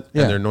headset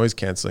and they're noise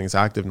canceling. It's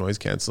active noise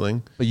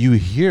canceling. But you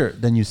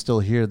still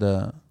hear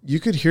the...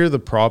 You could hear the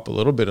prop a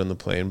little bit on the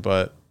plane,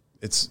 but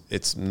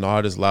it's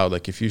not as loud.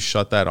 Like if you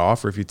shut that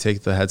off or if you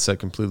take the headset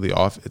completely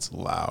off, it's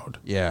loud.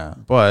 Yeah.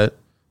 But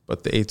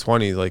the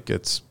A20, like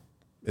it's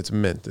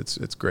mint.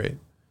 It's great.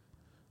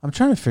 I'm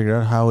trying to figure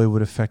out how it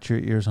would affect your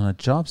ears on a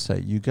job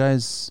site. You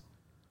guys...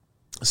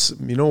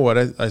 You know what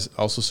I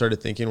also started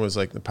thinking was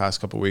like the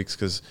past couple of weeks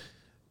because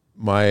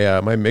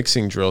my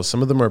mixing drills,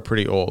 some of them are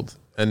pretty old,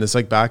 and it's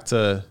like back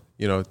to,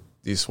 you know,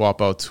 these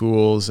swap out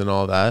tools and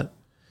all that.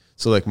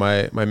 So like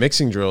my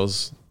mixing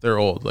drills, they're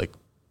old, like,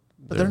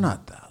 but they're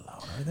not that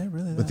loud, are they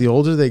really? But the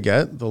older they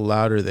get, the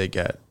louder they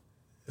get.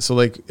 So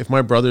like if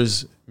my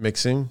brother's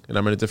mixing and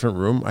I'm in a different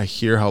room, I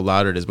hear how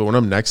loud it is. But when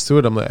I'm next to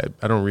it, I'm like,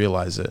 I don't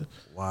realize it.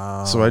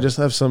 Wow. So I just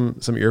have some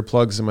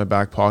earplugs in my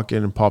back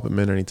pocket and pop them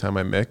in anytime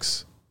I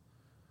mix.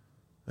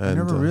 And,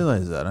 I never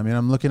realized that. I mean,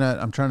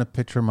 I'm trying to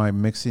picture my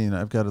mixing.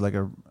 I've got like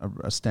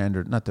a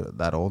standard, not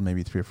that old,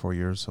 maybe 3 or 4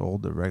 years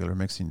old, the regular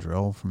mixing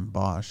drill from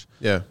Bosch.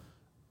 Yeah.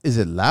 Is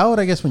it loud?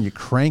 I guess when you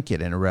crank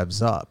it and it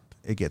revs up,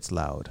 it gets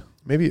loud.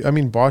 Maybe. I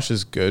mean, Bosch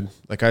is good.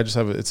 Like I just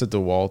have it's a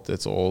DeWalt.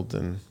 It's old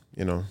and,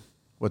 you know.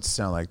 What's it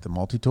sound like? The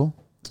multi-tool?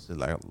 Is it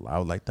like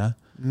loud like that?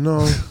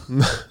 No,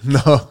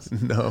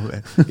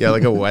 man. Yeah,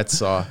 like a wet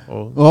saw.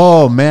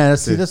 Oh man.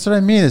 That's what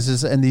I mean. It's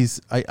just, and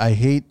these, I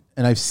hate,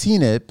 and I've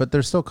seen it, but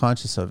they're still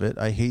conscious of it.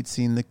 I hate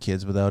seeing the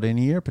kids without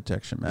any ear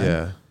protection, man.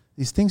 Yeah.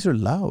 These things are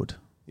loud.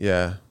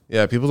 Yeah.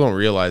 Yeah. People don't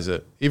realize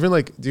it. Even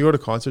like, do you go to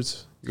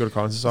concerts? You go to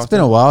concerts often? It's been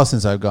a while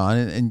since I've gone,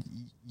 and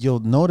you'll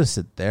notice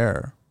it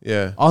there.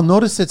 Yeah. I'll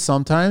notice it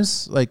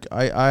sometimes. Like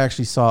I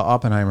actually saw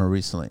Oppenheimer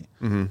recently.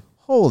 Mm-hmm.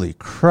 holy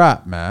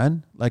crap,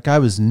 man. Like I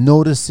was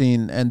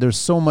noticing, and there's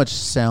so much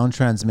sound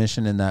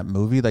transmission in that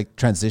movie, like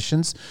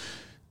transitions.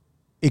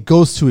 It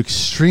goes to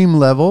extreme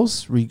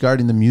levels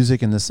regarding the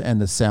music and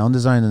the sound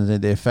design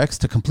and the effects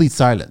to complete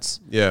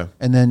silence. Yeah.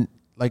 And then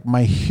like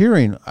my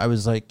hearing, I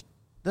was like,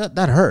 that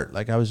hurt.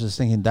 Like I was just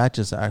thinking that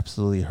just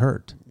absolutely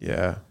hurt.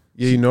 Yeah.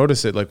 Yeah, you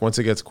notice it. Like once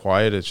it gets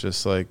quiet, it's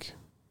just like,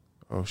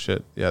 oh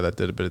shit. Yeah, that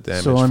did a bit of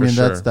damage. So I mean,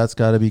 sure. that's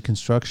got to be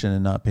construction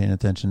and not paying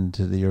attention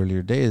to the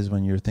earlier days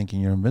when you're thinking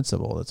you're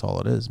invincible. That's all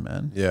it is,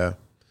 man. Yeah.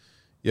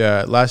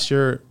 Yeah. Last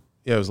year.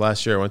 Yeah, it was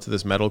last year. I went to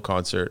this metal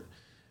concert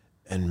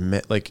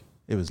and like,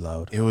 it was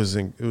loud. It was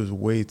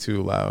way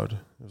too loud.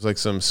 It was like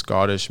some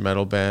Scottish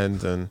metal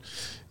band, and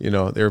you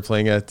know they were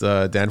playing at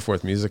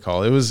Danforth Music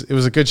Hall. It was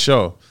a good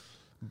show,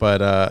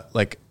 but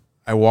like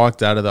I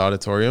walked out of the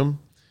auditorium,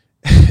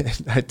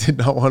 and I did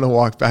not want to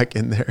walk back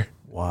in there.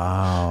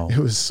 Wow, it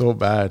was so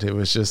bad. It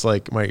was just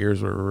like my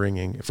ears were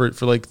ringing for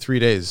like 3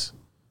 days.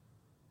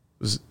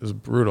 It was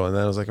brutal, and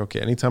then I was like, okay,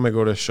 anytime I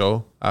go to a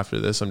show after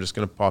this, I'm just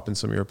gonna pop in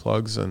some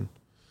earplugs and.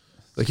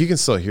 Like you can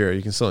still hear it,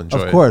 you can still enjoy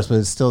it. Of course, but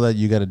it's still that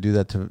you got to do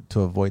that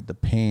to avoid the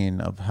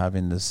pain of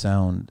having the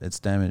sound.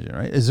 It's damaging,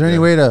 right? Is there any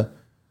way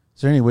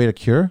to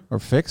cure or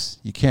fix?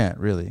 You can't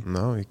really.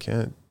 No, you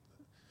can't.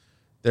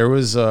 There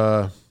was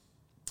oh,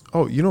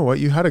 you know what?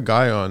 You had a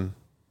guy on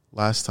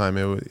last time.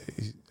 It was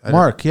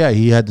Mark. Yeah,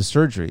 he had the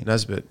surgery.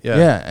 Nesbitt. Yeah,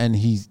 yeah, and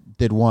he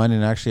did one,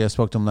 and actually I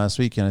spoke to him last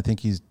week, and I think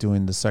he's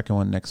doing the second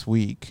one next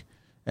week.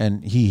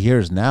 And he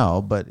hears now,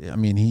 but I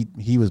mean,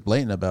 he was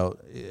blatant about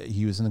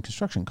he was in the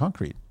construction,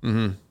 concrete,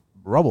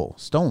 rubble,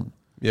 stone.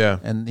 Yeah.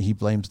 And he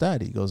blames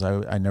that. He goes,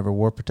 I never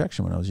wore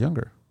protection when I was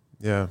younger.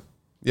 Yeah.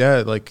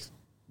 Yeah. Like,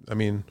 I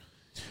mean,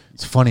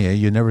 it's funny.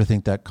 You never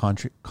think that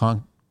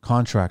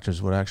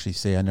contractors would actually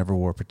say, I never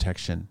wore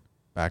protection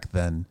back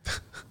then.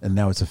 And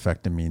now it's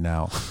affecting me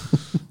now.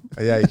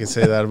 Yeah. You can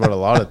say that about a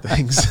lot of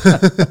things.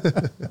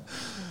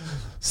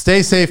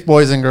 Stay safe,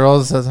 boys and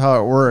girls. That's how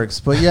it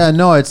works. But yeah,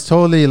 no, it's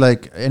totally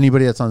like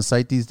anybody that's on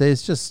site these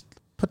days, just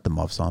put the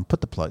muffs on,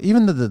 put the plug,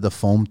 even the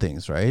foam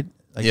things, right?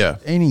 Like yeah.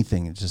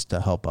 Anything just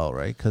to help out,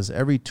 right? Because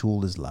every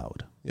tool is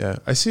loud. Yeah.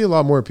 I see a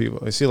lot more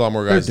people. I see a lot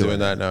more guys doing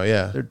that now.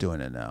 Yeah. They're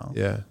doing it now.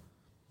 Yeah.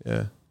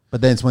 Yeah.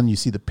 But then it's when you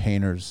see the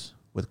painters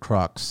with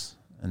Crocs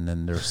and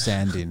then they're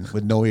sanding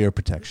with no ear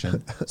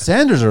protection.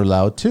 Sanders are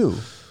loud too.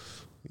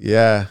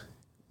 Yeah.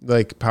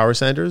 Like power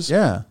sanders.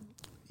 Yeah.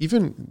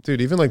 Even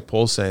like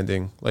pole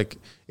sanding, like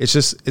it's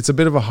a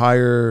bit of a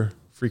higher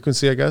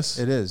frequency, I guess.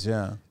 It is,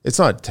 yeah. It's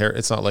not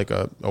like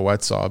a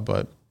wet saw,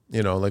 but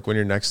you know, like when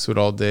you're next to it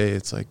all day,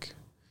 it's like,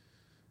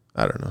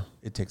 I don't know.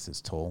 It takes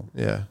its toll.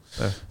 Yeah.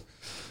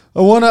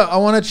 I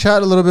wanna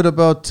chat a little bit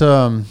about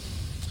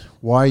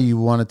why you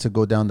wanted to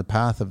go down the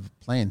path of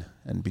plane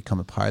and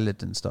become a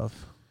pilot and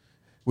stuff.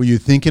 Were you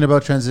thinking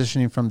about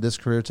transitioning from this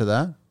career to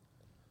that?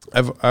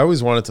 I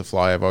always wanted to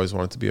fly. I've always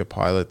wanted to be a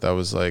pilot. That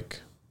was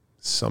like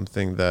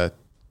something that,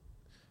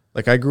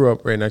 like, I grew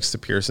up right next to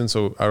Pearson,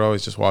 so I'd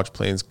always just watch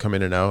planes come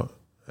in and out,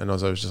 and I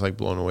was just like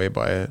blown away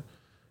by it.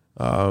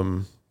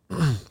 And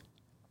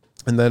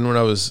then when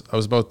I was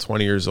about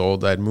 20 years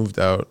old, I'd moved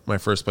out. My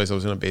first place, I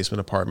was in a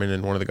basement apartment,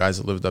 and one of the guys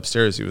that lived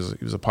upstairs, he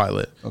was a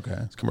pilot. Okay.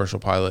 He's a commercial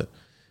pilot.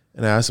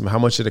 And I asked him, how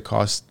much did it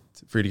cost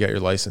for you to get your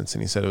license?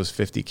 And he said it was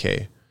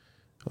 $50K. I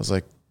was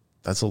like,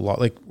 that's a lot.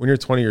 Like when you're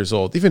 20 years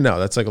old, even now,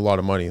 that's like a lot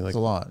of money. Like, it's a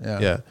lot, yeah.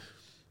 Yeah.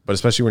 But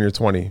especially when you're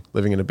 20,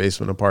 living in a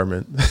basement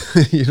apartment,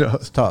 you know,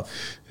 it's tough.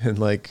 And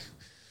like,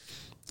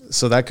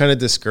 so that kind of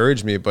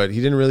discouraged me, but he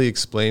didn't really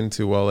explain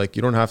too well, like,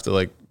 you don't have to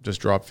like just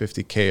drop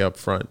 $50K up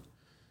front.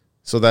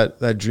 So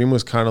that dream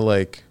was kind of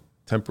like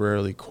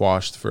temporarily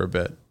quashed for a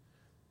bit.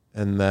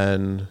 And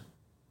then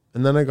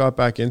I got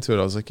back into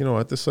it. I was like, you know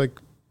what,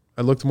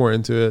 I looked more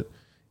into it.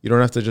 You don't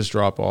have to just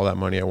drop all that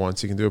money at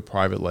once. You can do a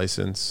private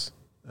license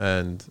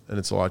and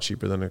it's a lot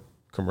cheaper than a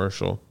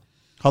commercial.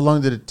 How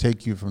long did it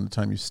take you from the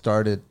time you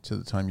started to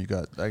the time you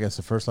got, I guess,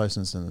 the first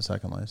license and the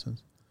second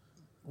license?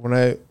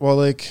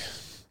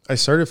 I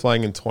started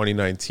flying in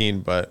 2019,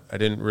 but I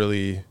didn't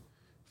really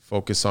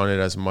focus on it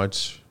as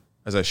much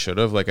as I should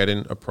have. Like, I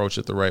didn't approach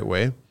it the right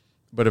way.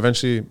 But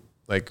eventually,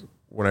 like,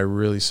 when I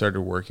really started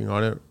working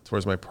on it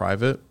towards my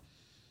private,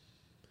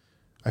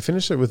 I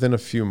finished it within a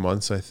few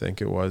months, I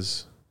think it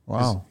was.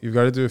 Wow. You've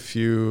got to do a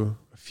few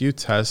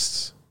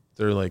tests.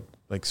 They're like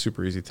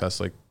super easy tests,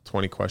 like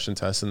 20 question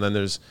tests. And then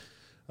there's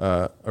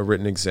a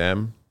written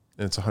exam,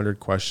 and it's 100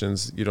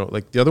 questions. You don't,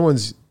 like, the other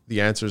ones, the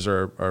answers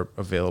are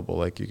available.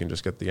 Like, you can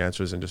just get the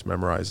answers and just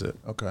memorize it.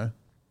 Okay.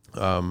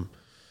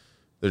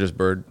 They're just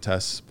bird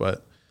tests,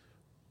 but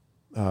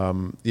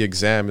the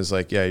exam is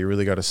like, yeah, you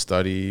really got to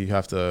study. You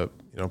have to,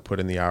 put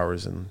in the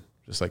hours and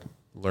just like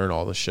learn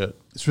all the shit.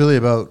 It's really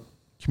about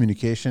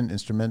communication,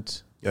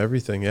 instrument.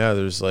 Everything. Yeah.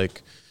 There's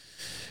like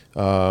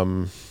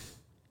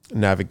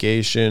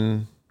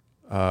navigation,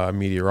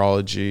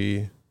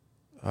 meteorology,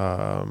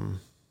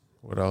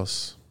 what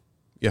else?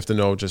 You have to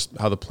know just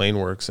how the plane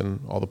works and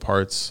all the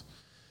parts.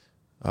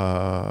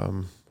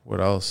 What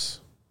else?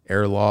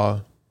 Air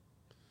law.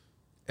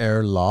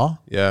 Air law?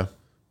 Yeah.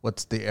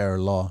 What's the air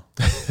law?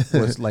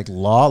 What's like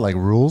law, like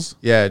rules?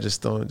 Yeah,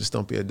 just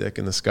don't be a dick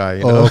in the sky.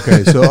 You know?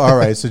 Okay. So all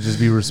right. So just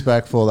be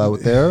respectful out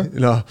there.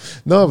 No,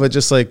 but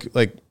just like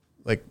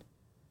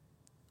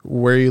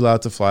where are you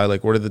allowed to fly?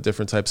 Like, what are the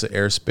different types of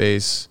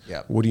airspace?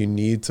 Yeah. What do you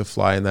need to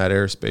fly in that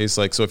airspace?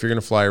 Like, so if you're going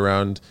to fly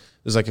around,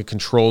 there's like a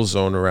control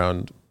zone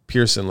around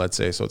Pearson, let's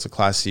say. So it's a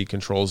Class C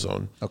control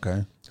zone.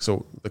 Okay.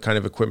 So the kind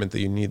of equipment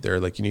that you need there,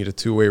 like you need a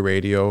two-way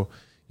radio.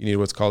 You need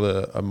what's called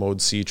a Mode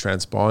C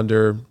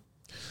transponder.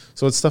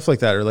 So it's stuff like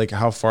that, or like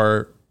how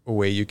far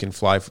away you can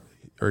fly,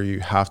 or you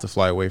have to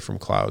fly away from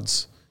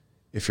clouds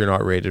if you're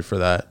not rated for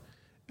that.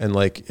 And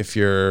like if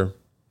you're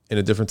in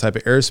a different type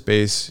of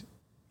airspace,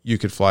 you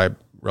could fly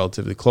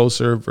relatively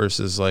closer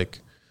versus like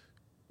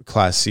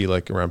Class C,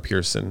 like around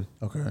Pearson.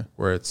 Okay.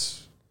 Where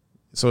it's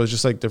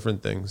just like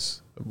different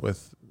things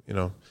with, you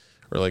know,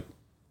 or like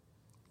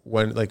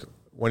when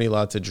you're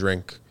allowed to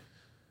drink.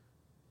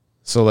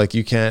 So like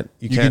you can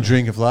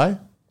drink and fly?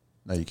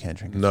 No, you can't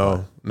drink and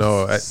fly.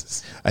 No.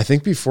 I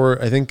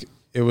think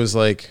it was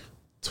like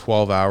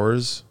 12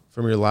 hours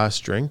from your last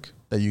drink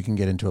that you can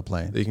get into a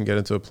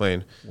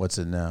plane. What's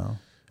it now?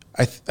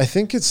 I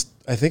think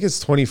it's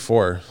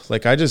 24.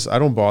 Like I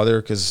don't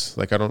bother because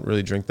like I don't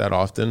really drink that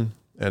often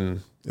and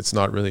it's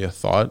not really a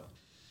thought.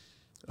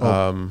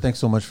 Thanks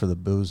so much for the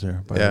booze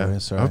there, by the way.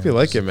 Sorry. I hope you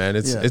like it, man.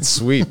 It's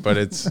sweet, but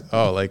it's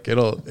like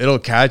it'll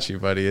catch you,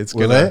 buddy. It's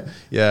good.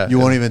 Yeah. You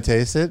won't even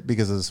taste it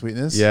because of the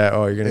sweetness? Yeah.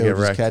 Oh, you're gonna get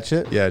wrecked. Catch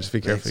it? Yeah, just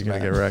be careful. You're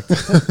gonna get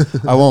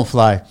wrecked. I won't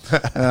fly.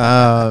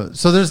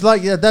 So there's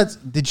like,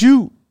 did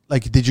you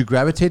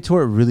gravitate to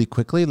it really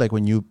quickly? Like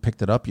when you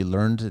picked it up, you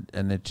learned it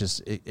and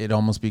it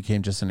almost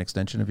became just an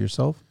extension of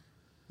yourself?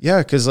 Yeah,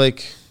 because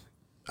like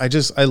I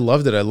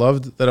loved it. I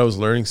loved that I was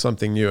learning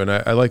something new, and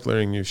I like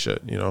learning new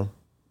shit, you know.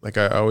 Like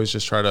I always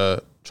just try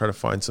to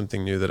find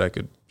something new that I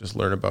could just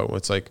learn about.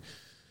 It's like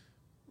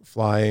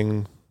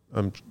flying.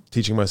 I'm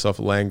teaching myself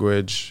a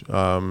language.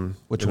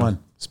 Which one?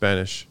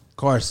 Spanish. Of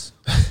course.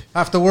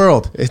 Half the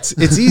world. It's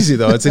easy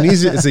though. It's the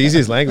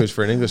easiest language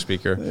for an English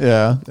speaker.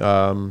 Yeah.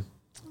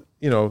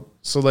 You know,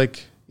 so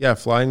like, yeah,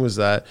 flying was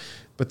that.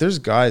 But there's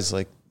guys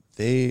like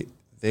they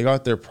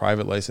got their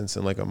private license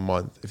in like a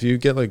month. If you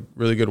get like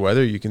really good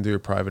weather, you can do your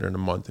private in a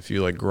month. If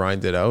you like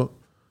grind it out,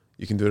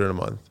 you can do it in a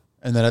month.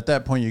 And then at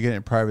that point, you're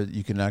getting private.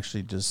 You can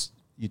actually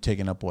you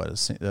taking up what,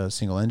 a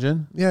single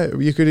engine? Yeah,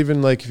 you could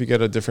even like if you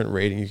get a different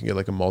rating, you can get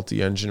like a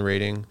multi-engine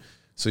rating,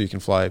 so you can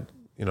fly,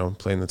 you know,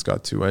 plane that's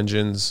got 2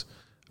 engines.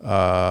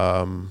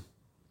 And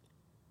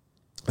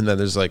then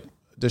there's like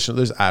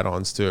there's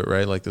add-ons to it,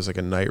 right? Like there's like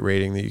a night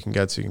rating that you can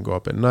get, so you can go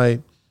up at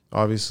night.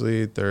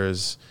 Obviously,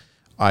 there's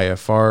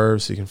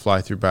IFR, so you can fly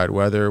through bad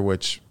weather,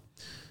 which,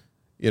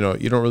 you know,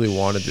 you don't really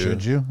want to do.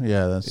 Should you?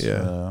 Yeah, that's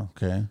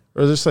okay.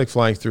 Or just like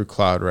flying through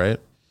cloud, right?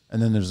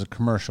 And then there's a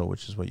commercial,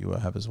 which is what you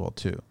have as well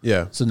too.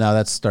 Yeah. So now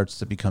that starts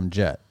to become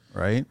jet,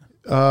 right?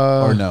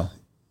 Or no?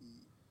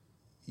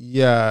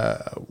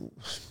 Yeah.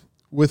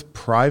 With a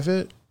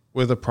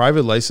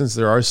private license,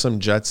 there are some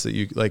jets that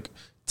you like,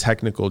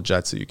 technical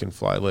jets that you can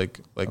fly,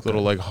 like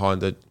little like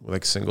Honda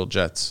like single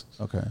jets.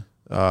 Okay.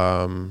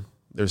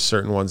 There's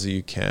certain ones that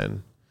you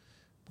can.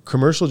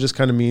 Commercial just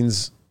kind of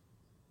means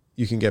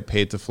you can get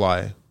paid to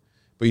fly,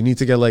 but you need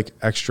to get like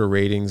extra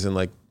ratings and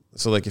like.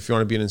 So like if you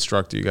want to be an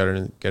instructor, you got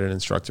to get an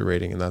instructor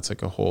rating, and that's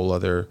like a whole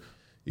other,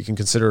 you can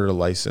consider it a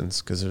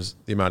license because there's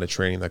the amount of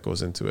training that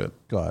goes into it.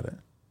 Got it.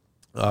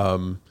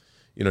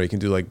 You know, you can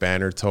do like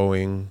banner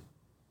towing.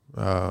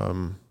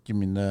 You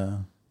mean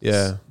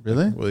yeah.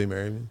 Really? Will you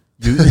marry me?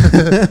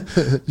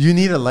 You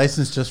need a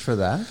license just for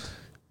that,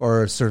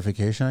 or a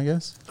certification, I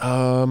guess?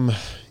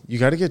 You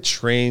got to get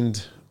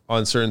trained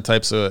on certain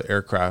types of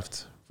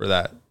aircraft for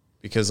that,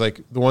 because like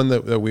the one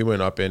that we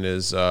went up in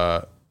is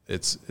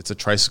it's a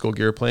tricycle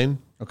gear plane.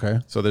 Okay.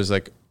 So there's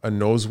like a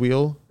nose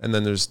wheel, and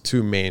then there's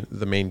the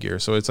main gear.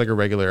 So it's like a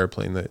regular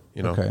airplane that,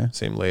 you know,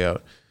 same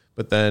layout.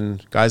 But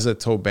then guys that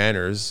tow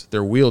banners,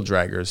 they're wheel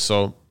draggers.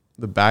 So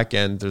the back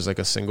end, there's like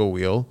a single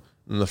wheel,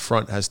 and the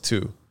front has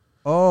 2.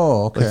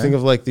 Oh, okay. Like think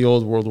of like the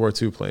old World War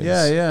II planes.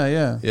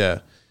 Yeah.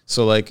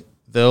 So like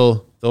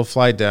they'll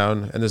fly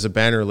down, and there's a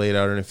banner laid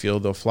out in a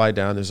field. They'll fly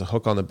down. There's a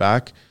hook on the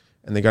back,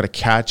 and they got to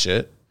catch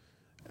it.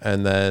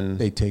 And then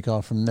they take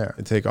off from there.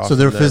 So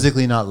they're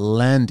physically not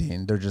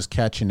landing; they're just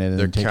catching it and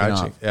they're taking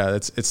off. Yeah,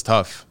 it's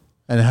tough.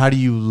 And how do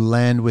you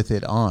land with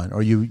it on,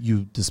 or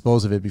you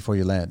dispose of it before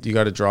you land? You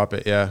got to drop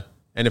it, yeah.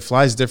 And it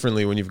flies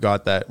differently when you've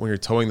got that, when you're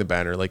towing the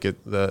banner. Like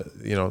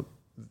the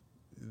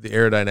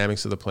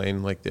aerodynamics of the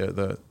plane, like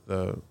the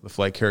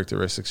flight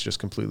characteristics just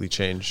completely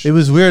change. It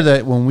was weird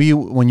that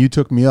when you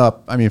took me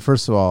up. I mean,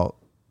 first of all,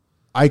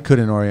 I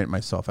couldn't orient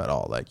myself at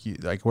all.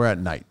 Like we're at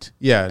night.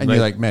 Yeah. And you're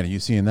like, man, are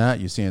you seeing that?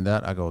 You seeing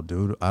that? I go,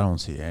 dude, I don't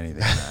see anything,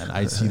 man.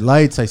 I see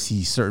lights. I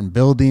see certain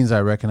buildings. I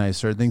recognize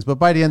certain things. But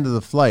by the end of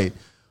the flight,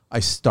 I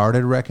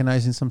started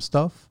recognizing some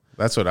stuff.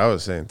 That's what I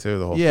was saying too.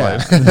 The whole Yeah,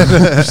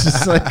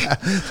 flight.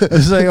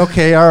 it's like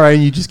okay, all right,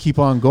 and you just keep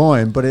on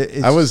going. But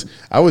it's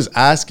I was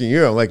asking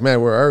you. I'm like,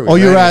 man, where are we? Oh,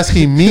 you were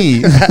asking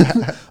me.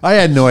 I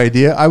had no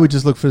idea. I would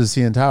just look for the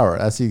CN Tower.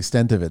 That's the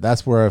extent of it.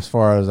 That's where, as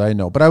far as I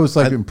know. But I was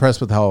like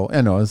impressed with how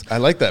I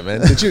like that,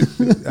 man. Did you?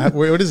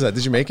 What is that?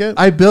 Did you make it?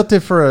 I built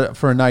it for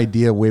an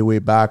idea way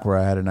back, where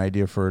I had an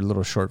idea for a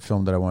little short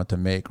film that I wanted to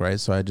make. Right,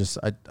 so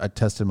I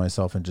tested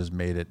myself and just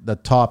made it. The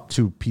top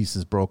two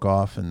pieces broke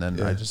off, and then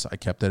I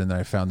kept it, and then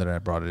I found it and I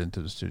brought it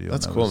into the studio.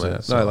 That's cool,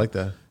 man. So, no, I like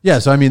that. Yeah,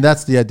 so I mean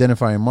that's the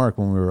identifying mark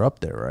when we were up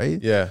there,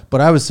 right? Yeah.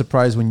 But I was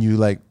surprised when you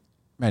like,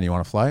 man, you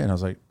want to fly? And I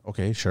was like,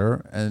 okay,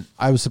 sure. And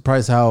I was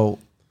surprised how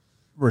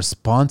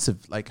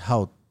responsive, like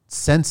how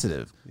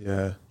sensitive.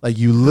 Yeah. Like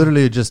you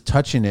literally are just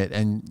touching it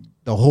and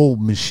the whole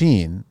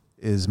machine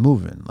is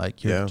moving.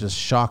 Like you're just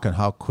shocked on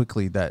how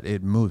quickly that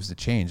it moves, the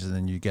change. And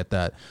then you get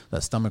that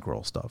stomach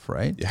roll stuff,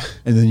 right? Yeah.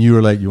 And then you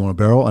were like, you want a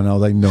barrel? And I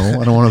was like, no,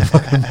 I don't want a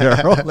fucking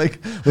barrel.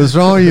 Like, what's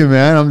wrong with you,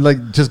 man? I'm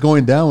like, just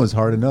going down was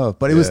hard enough.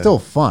 But it was still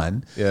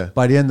fun. Yeah.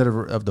 By the end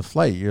of the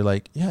flight, you're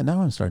like, yeah,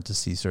 now I'm starting to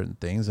see certain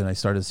things. And I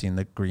started seeing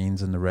the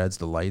greens and the reds,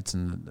 the lights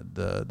and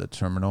the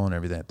terminal and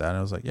everything like that. And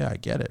I was like, yeah, I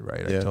get it,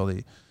 right? Yeah. I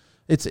totally...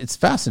 It's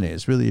fascinating.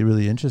 It's really,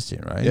 really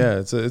interesting, right? Yeah,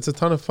 it's a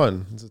ton of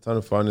fun. It's a ton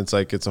of fun. It's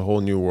like it's a whole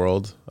new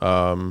world.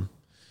 And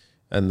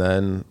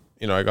then,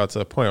 I got to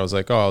the point I was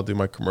like, oh, I'll do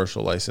my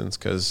commercial license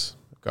because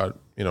I've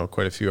got,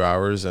 quite a few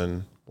hours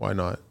and why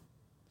not?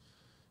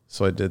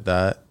 So I did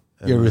that.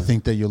 And You ever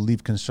think that you'll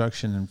leave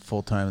construction and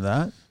full time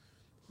that?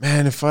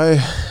 man, if I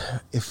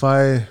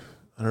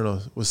don't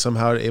know, was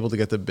somehow able to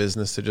get the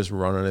business to just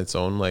run on its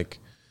own, like,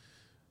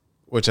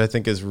 which I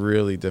think is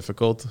really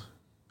difficult.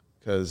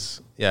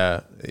 Because like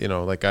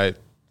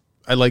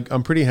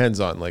I'm pretty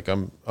hands-on. Like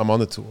I'm on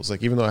the tools.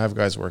 Like even though I have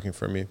guys working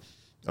for me,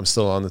 I'm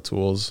still on the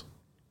tools,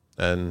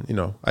 and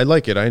I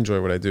like it. I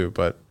enjoy what I do.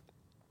 But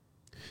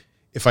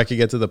if I could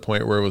get to the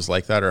point where it was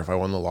like that, or if I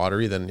won the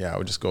lottery, then I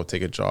would just go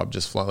take a job,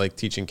 just fly, like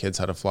teaching kids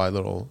how to fly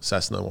little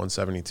Cessna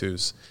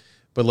 172s.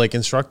 But like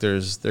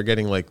instructors, they're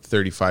getting like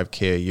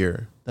 $35K a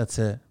year. That's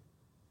it.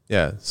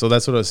 Yeah, so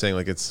that's what I was saying.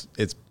 Like it's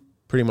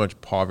pretty much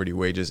poverty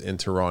wages in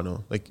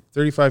Toronto, like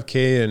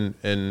 $35K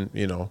and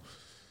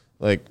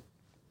like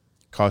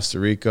Costa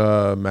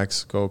Rica,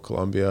 Mexico,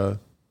 Colombia.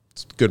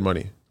 It's good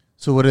money.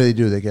 So what do?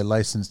 They get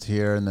licensed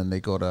here and then they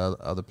go to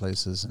other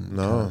places and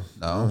No,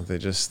 they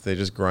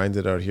just grind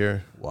it out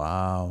here.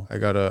 Wow. I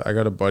got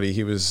a buddy.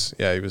 He was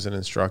an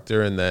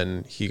instructor, and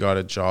then he got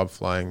a job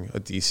flying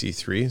a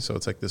DC-3. So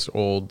it's like this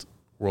old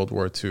World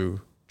War II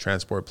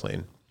transport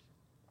plane.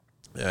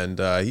 And,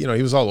 he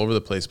was all over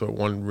the place, but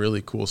one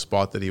really cool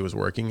spot that he was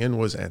working in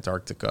was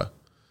Antarctica.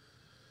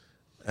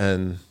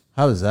 And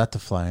how is that to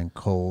fly in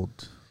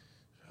cold?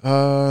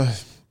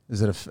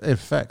 Is it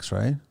affects,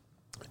 right?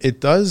 It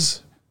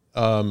does.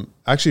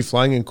 Actually,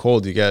 flying in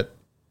cold, you get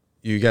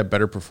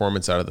better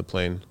performance out of the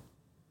plane.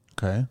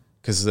 Okay.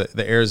 Because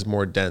the air is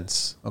more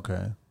dense.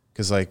 Okay.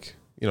 Because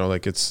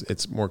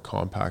it's more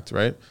compact,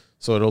 right?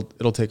 So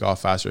it'll take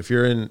off faster. If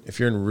you're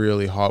in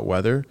really hot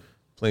weather,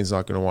 plane's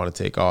not going to want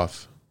to take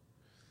off.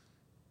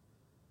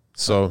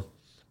 So,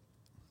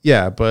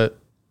 yeah, but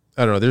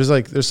I don't know.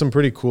 There's some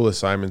pretty cool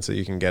assignments that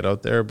you can get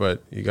out there,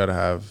 but you got to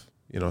have,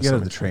 you got to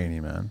have the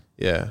training, man.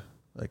 Yeah.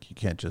 Like you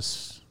can't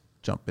just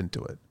jump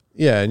into it.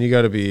 Yeah. And you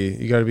got to be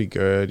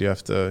good. You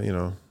have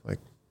to,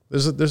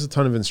 there's a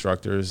ton of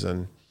instructors,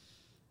 and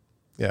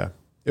yeah,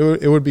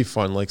 it would be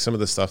fun. Like some of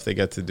the stuff they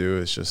get to do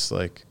is just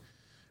like,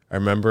 I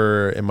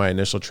remember in my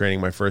initial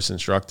training, my first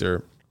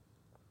instructor,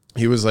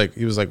 he was like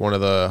one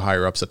of the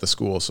higher ups at the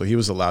school. So he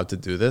was allowed to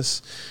do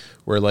this,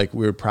 where like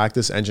we would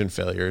practice engine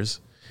failures,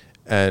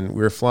 and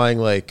we were flying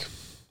like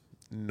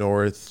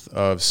north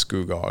of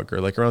Scugog, or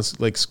like around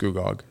Lake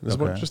Scugog.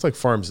 There's just like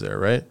farms there,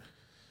 right?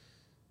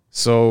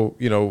 So,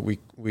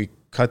 we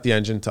cut the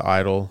engine to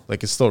idle,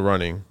 like it's still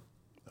running.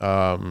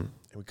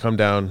 We come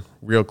down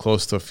real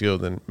close to a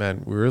field, and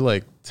man, we were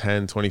like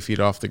 10, 20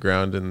 feet off the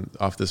ground and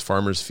off this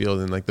farmer's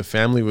field. And like the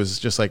family was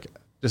just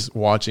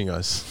watching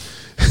us.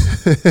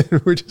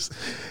 We're just,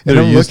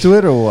 they're used to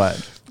it or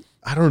what?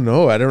 I don't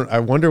know. I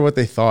wonder what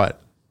they thought.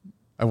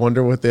 I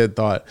wonder what they had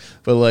thought.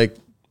 But like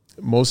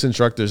most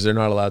instructors, they're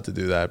not allowed to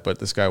do that. But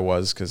this guy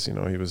was, because, he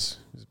was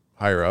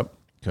higher up.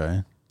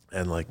 Okay.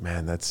 And like,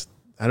 man,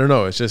 I don't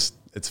know. It's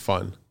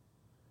fun.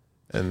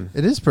 And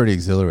it is pretty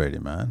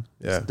exhilarating, man.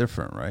 Yeah. It's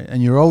different, right?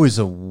 And you're always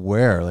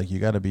aware. Like you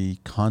got to be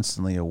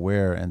constantly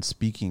aware and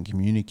speaking,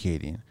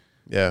 communicating.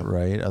 Yeah.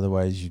 Right.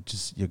 Otherwise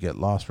you'll get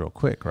lost real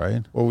quick,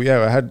 right? Well,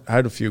 yeah, I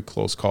had a few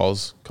close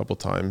calls a couple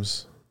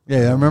times.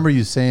 Yeah, I remember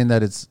you saying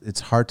that it's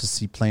hard to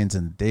see planes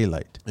in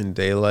daylight. In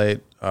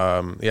daylight,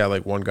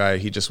 like one guy,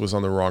 he just was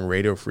on the wrong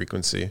radio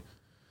frequency,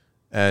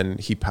 and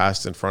he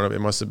passed in front of it.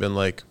 Must have been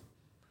like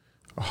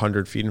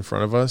 100 feet in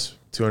front of us,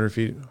 200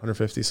 feet,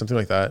 150, something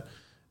like that.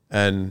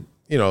 And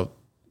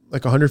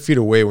like 100 feet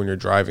away when you're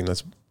driving,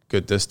 that's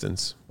good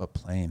distance. A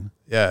plane.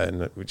 Yeah,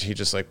 and he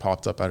just like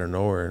popped up out of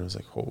nowhere, and was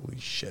like, "Holy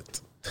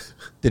shit!"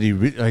 Did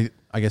he?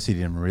 I guess he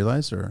didn't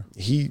realize, or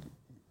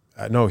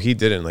No, he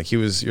didn't. Like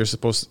you're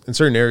supposed to, in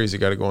certain areas, you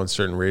got to go on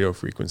certain radio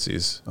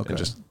frequencies and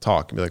just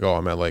talk and be like, oh,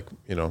 I'm at like,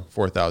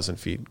 4,000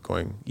 feet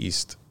going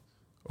east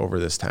over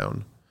this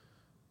town.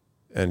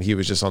 And he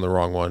was just on the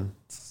wrong one.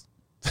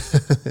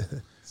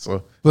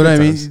 So, but I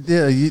mean,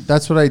 yeah,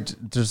 that's what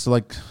there's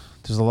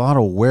a lot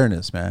of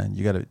awareness, man.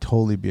 You got to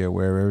totally be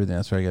aware of everything.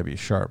 That's why you got to be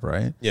sharp,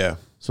 right? Yeah.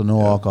 So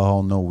no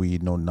alcohol, no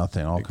weed, no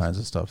nothing, all kinds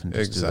of stuff, and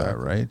just do that,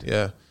 right?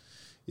 Yeah.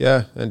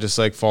 Yeah, and just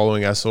like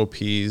following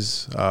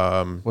SOPs.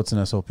 What's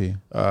an SOP?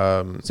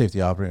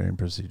 Safety operating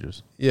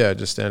procedures. Yeah,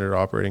 just standard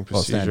operating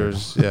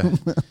procedures. Yeah.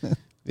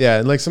 Yeah,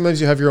 and like sometimes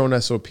you have your own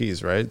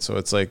SOPs, right? So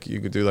it's like you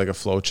could do like a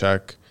flow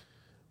check,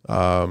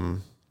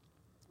 and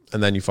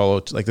then you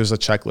follow, like there's a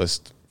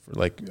checklist for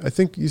like, I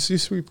think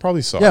we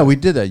probably saw. Yeah, we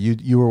did that.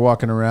 You were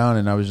walking around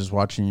and I was just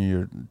watching you.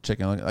 You're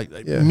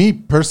checking. Me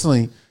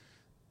personally,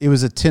 it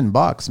was a tin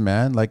box,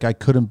 man. Like I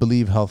couldn't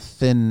believe how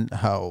thin,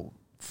 how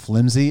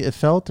flimsy it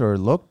felt or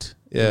looked.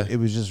 Yeah. It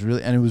was just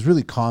really, and it was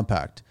really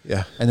compact.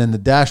 Yeah. And then the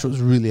dash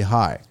was really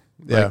high.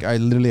 Yeah. Like I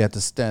literally had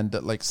to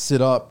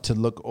sit up to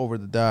look over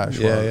the dash.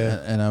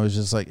 Yeah. And I was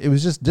just like, it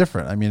was just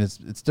different. I mean,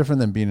 it's different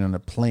than being on a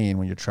plane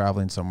when you're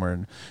traveling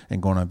somewhere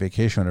and going on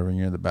vacation or whatever, and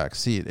you're in the back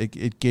seat.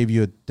 It gave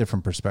you a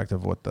different perspective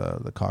of what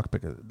the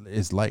cockpit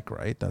is like,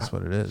 right? That's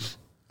what it is.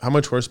 How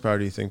much horsepower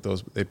do you think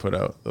they put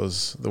out?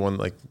 The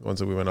ones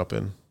that we went up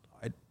in?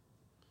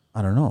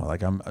 I don't know.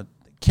 Like it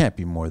can't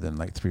be more than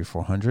like 300 or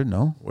 400.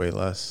 No, way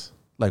less.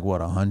 Like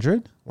what?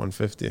 100?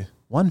 150.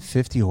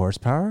 150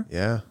 horsepower?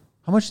 Yeah.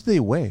 How much do they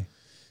weigh?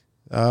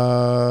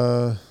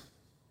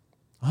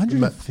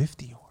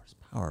 150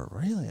 horsepower,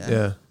 really?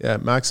 Yeah.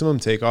 Maximum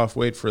takeoff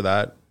weight for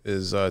that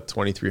is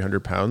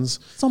 2,300 pounds.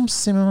 It's almost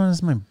the same amount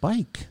as my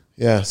bike.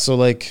 Yeah. So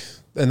like,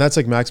 and that's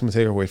like maximum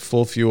takeoff weight,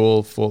 full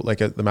fuel,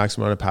 the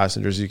maximum amount of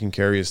passengers you can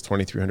carry is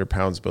 2,300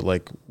 pounds. But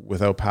like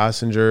without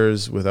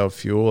passengers, without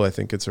fuel, I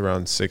think it's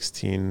around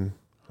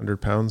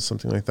 1,600 pounds,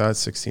 something like that.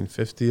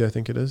 1,650, I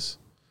think it is.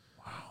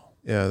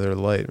 Yeah, they're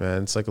light,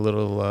 man. It's like a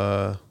little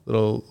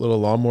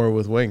lawnmower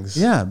with wings.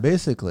 Yeah,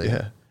 basically.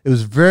 Yeah. It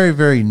was very,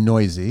 very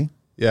noisy.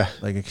 Yeah.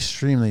 Like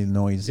extremely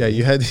noisy. Yeah,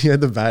 you had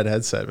the bad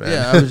headset, man.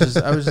 Yeah,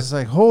 I was just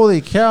like,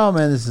 holy cow,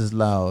 man, this is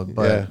loud.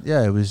 But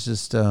yeah, it was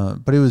just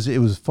but it was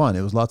fun.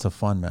 It was lots of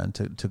fun, man,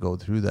 to go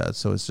through that.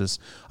 So it's just,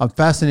 I'm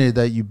fascinated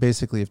that you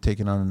basically have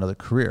taken on another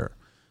career.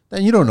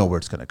 Then you don't know where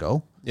it's gonna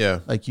go. Yeah.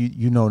 Like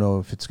you don't know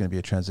if it's gonna be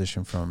a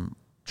transition from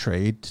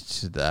trade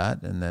to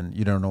that, and then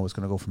you don't know what's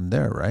going to go from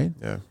there, right?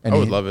 Yeah. I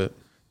would love it.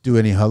 Do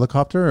any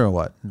helicopter or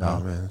what? No,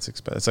 oh, man, it's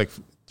expensive. It's like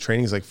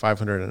training's like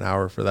 $500 an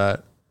hour for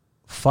that.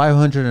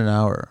 $500 an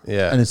hour.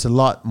 Yeah. And it's a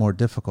lot more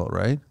difficult,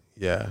 right?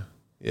 Yeah.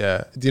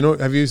 Yeah. Do you know,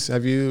 have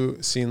you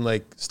seen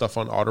like stuff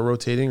on auto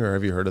rotating, or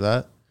have you heard of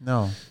that?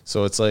 No.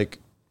 So it's like,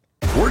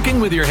 working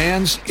with your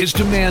hands is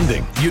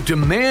demanding. You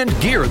demand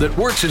gear that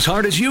works as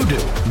hard as you do.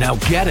 Now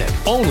get it.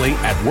 Only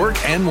at Work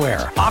and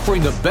Wear.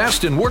 Offering the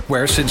best in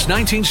workwear since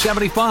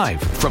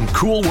 1975. From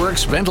Cool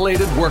Works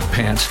ventilated work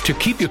pants to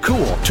keep you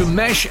cool, to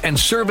mesh and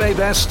survey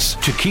vests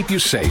to keep you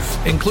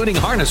safe, including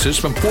harnesses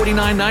from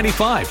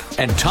 $49.95.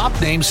 And top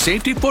name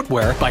safety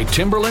footwear by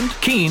Timberland,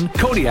 Keen,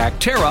 Kodiak,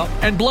 Terra,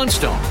 and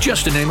Blundstone,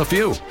 just to name a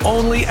few.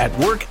 Only at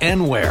Work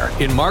and Wear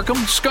in Markham,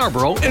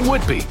 Scarborough, and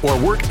Whitby, or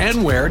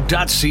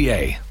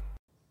workandwear.ca.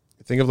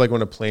 think of like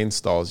when a plane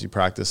stalls, you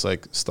practice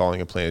like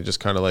stalling a plane. It just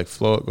kind of like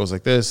float, goes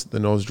like this, the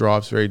nose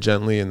drops very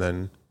gently, and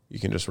then you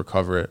can just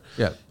recover it.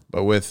 Yeah.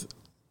 But with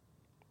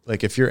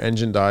like if your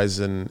engine dies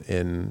in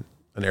an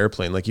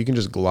airplane, like you can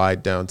just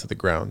glide down to the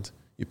ground.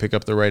 You pick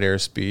up the right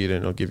airspeed and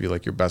it'll give you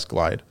like your best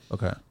glide.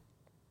 Okay.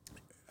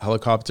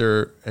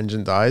 Helicopter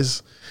engine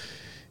dies,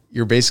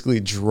 you're basically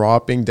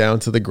dropping down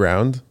to the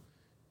ground,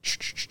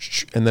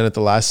 and then at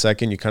the last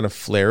second you kind of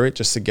flare it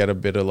just to get a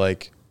bit of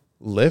like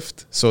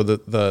lift, so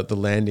that the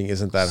landing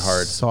isn't that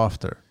hard.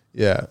 Softer.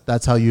 Yeah.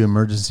 That's how you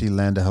emergency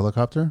land a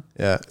helicopter?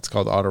 Yeah. It's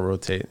called auto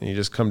rotate. And you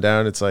just come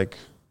down. It's like,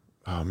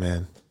 oh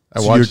man.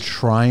 You're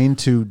trying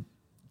to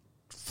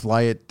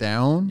fly it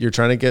down? You're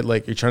trying to get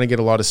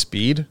a lot of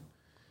speed,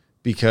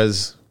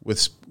 because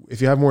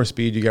if you have more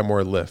speed, you get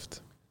more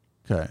lift.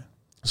 Okay.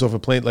 So if a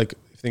plane, like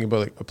think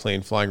about like a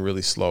plane flying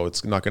really slow,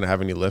 it's not going to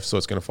have any lift, so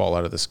it's going to fall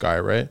out of the sky,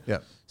 right? Yeah.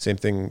 Same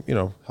thing,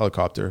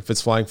 helicopter. If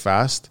it's flying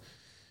fast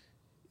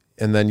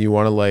and then you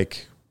want to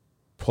like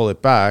pull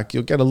it back,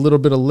 you'll get a little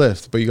bit of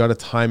lift, but you got to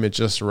time it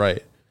just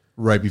right.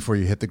 Right before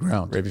you hit the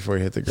ground. Right before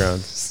you hit the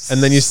ground.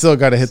 And then you still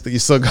got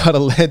to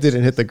land it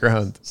and hit the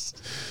ground.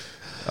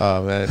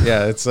 Oh man.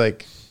 Yeah. It's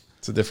like,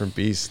 it's a different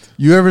beast.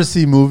 You ever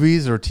see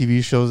movies or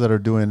TV shows that are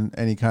doing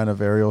any kind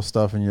of aerial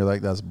stuff and you're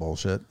like, that's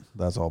bullshit.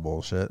 That's all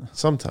bullshit.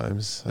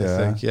 Sometimes Yeah. I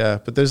think. Yeah.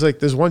 But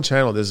there's one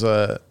channel. There's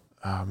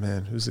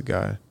who's the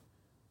guy?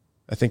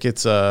 I think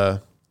it's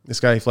this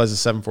guy. He flies a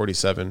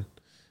 747.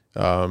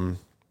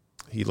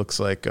 He looks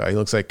like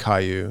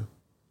Caillou.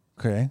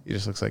 Okay. He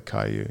just looks like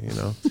Caillou,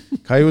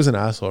 Caillou was an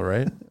asshole,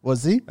 right?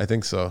 Was he? I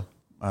think so.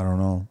 I don't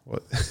know.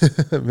 What?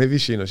 Maybe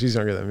she's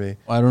younger than me.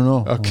 I don't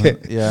know. Okay.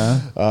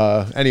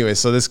 Yeah. Anyway,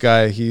 so this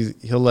guy,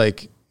 he'll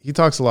like, he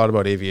talks a lot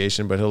about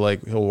aviation, but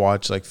he'll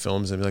watch like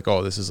films and be like,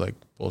 oh, this is like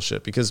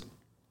bullshit, because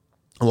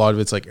a lot of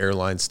it's like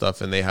airline stuff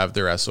and they have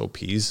their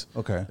SOPs.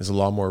 Okay. It's a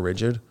lot more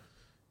rigid.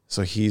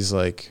 So he's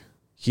like,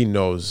 he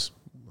knows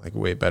like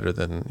way better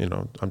than, you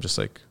know, I'm just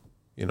like,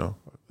 you know,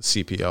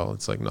 CPL.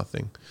 It's like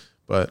nothing,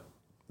 but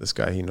this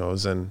guy, he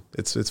knows, and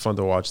it's fun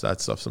to watch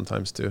that stuff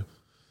sometimes too.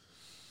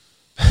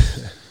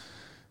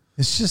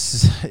 It's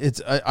just,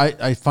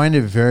 I find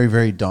it very,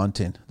 very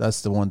daunting.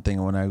 That's the one thing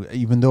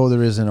even though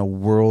there isn't a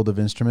world of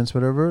instruments,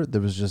 whatever,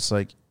 there was just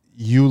like,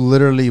 you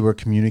literally were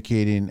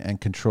communicating and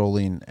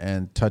controlling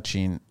and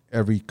touching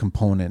every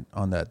component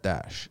on that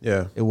dash.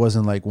 Yeah. It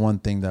wasn't like one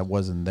thing that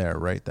wasn't there,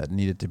 right? That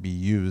needed to be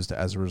used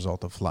as a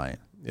result of flying.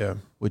 Yeah.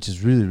 Which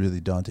is really, really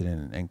daunting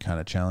and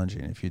kind of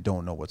challenging if you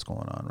don't know what's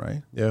going on,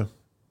 right? Yeah.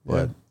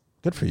 But yeah.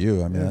 Good for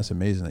you. I mean, that's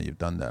amazing that you've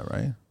done that,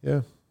 right?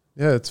 Yeah.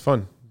 Yeah, it's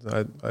fun.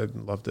 I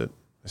loved it.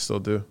 I still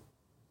do.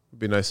 It'd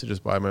be nice to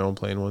just buy my own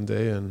plane one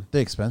day. And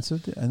they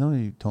expensive? I know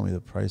you told me the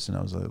price and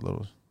I was like a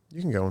little...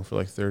 You can get one for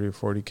like 30 or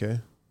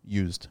 40K.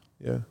 Used.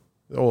 Yeah.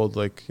 The old,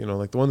 like, you know,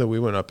 like the one that we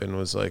went up in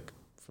was like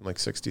from like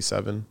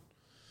 67.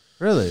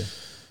 Really?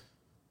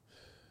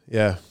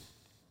 Yeah.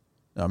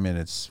 I mean,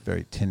 it's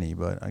very tinny,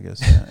 but I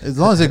guess as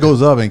long as it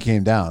goes up and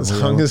came down. As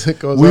long as it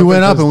goes up. We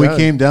went up and we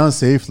came down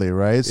safely,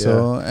 right? Yeah.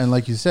 So, and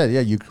like you said,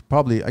 yeah, you could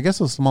probably, I guess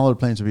those smaller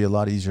planes would be a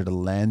lot easier to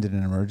land in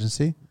an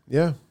emergency.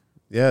 Yeah.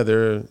 Yeah,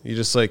 you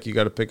just like, you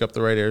got to pick up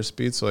the right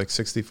airspeed. So like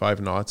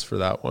 65 knots for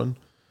that one,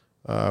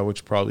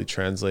 which probably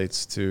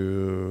translates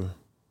to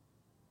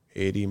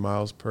 80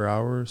 miles per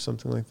hour or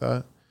something like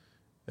that.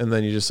 And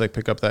then you just like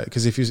pick up that,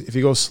 because if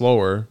you go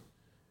slower,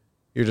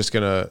 you're just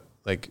gonna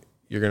like,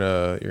 you're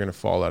gonna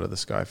fall out of the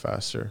sky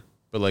faster.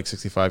 But like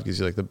 65 gives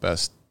you like the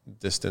best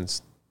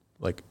distance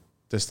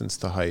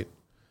to height.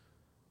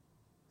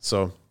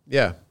 So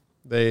yeah,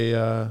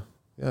 they'll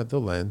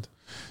land.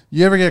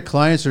 You ever get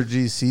clients or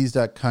GCs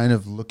that kind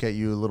of look at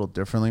you a little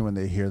differently when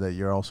they hear that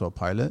you're also a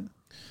pilot?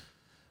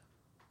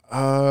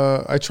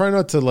 I try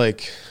not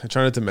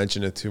to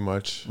mention it too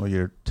much. Well,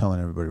 you're telling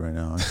everybody right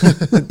now.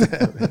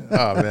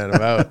 Oh man,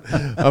 I'm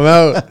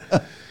out.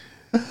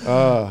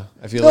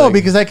 I feel no, like,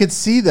 because I could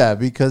see that,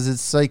 because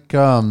it's like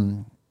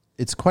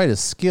it's quite a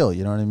skill,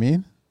 you know what I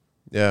mean?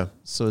 yeah,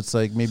 So it's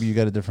like maybe you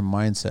got a different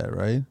mindset,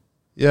 right?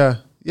 yeah.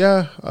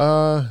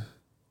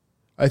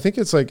 I think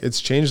it's like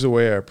it's changed the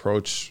way I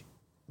approach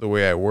the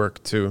way I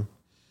work too.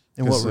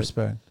 In what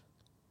respect?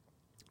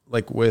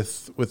 Like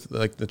with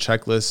like the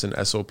checklists and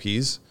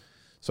SOPs.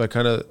 So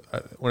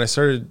when I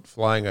started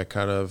flying, I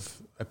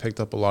picked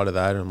up a lot of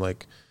that. And I'm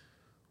like,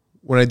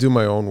 when I do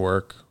my own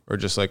work, or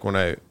just like when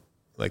I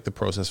like the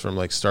process from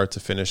like start to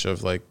finish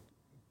of like,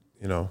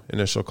 you know,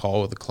 initial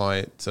call with the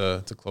client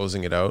to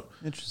closing it out.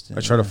 Interesting.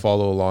 I try to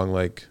follow along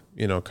like,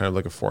 you know, kind of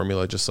like a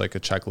formula, just like a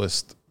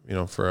checklist, you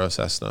know, for a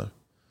Cessna.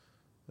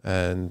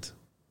 And,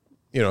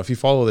 you know, if you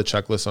follow the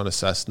checklist on a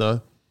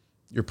Cessna,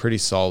 you're pretty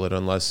solid,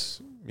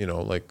 unless, you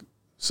know, like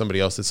somebody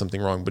else did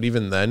something wrong. But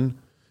even then,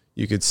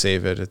 you could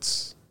save it.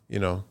 It's, you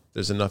know,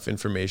 there's enough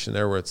information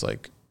there where it's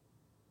like,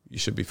 you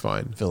should be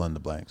fine. Fill in the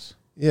blanks.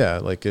 Yeah,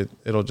 like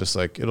it'll just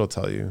like, it'll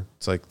tell you.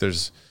 It's like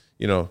there's,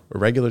 you know, a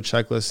regular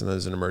checklist and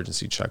there's an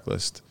emergency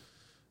checklist.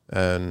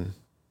 And,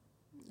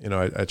 you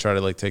know, I try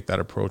to like take that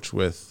approach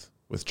with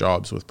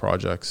jobs, with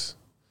projects.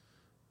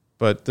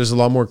 But there's a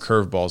lot more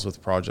curveballs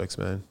with projects,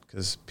 man,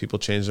 because people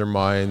change their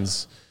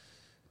minds.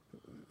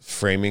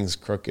 Framing's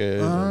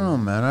crooked. I don't know,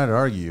 man. I'd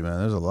argue, man.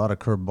 There's a lot of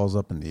curveballs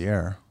up in the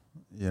air.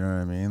 You know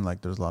what I mean?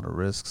 Like there's a lot of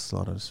risks, a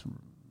lot of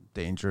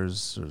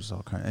dangers. There's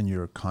all kind, and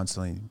you're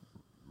constantly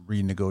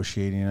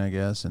renegotiating, I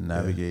guess, and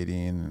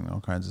navigating and all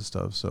kinds of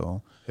stuff.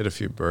 So hit a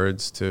few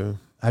birds too.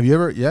 Have you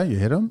ever? Yeah, you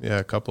hit them. Yeah,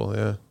 a couple.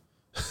 Yeah.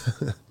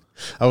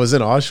 I was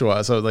in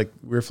Oshawa, so like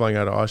we were flying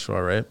out of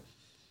Oshawa, right?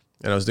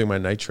 And I was doing my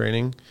night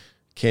training.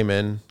 Came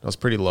in, I was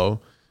pretty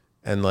low,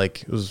 and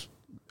like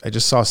I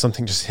just saw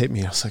something just hit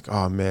me. I was like,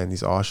 oh man,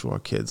 these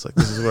Oshawa kids, like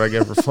this is what I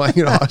get for flying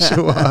in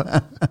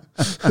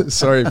Oshawa.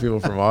 Sorry,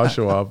 people from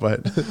Oshawa,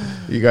 but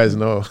you guys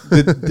know.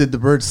 Did the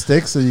bird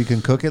stick so you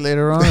can cook it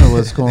later on, or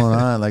what's going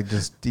on? Like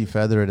just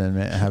defeather it and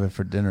have it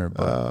for dinner.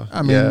 But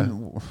I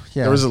mean,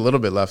 yeah, there was a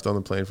little bit left on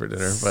the plane for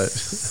dinner,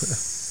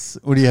 but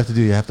what do you have to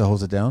do? You have to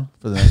hose it down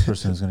for the next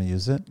person who's going to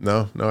use it?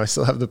 No, I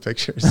still have the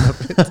pictures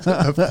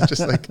of it.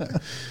 Just like,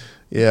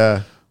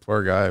 yeah.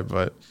 Poor guy,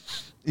 but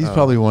he's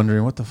probably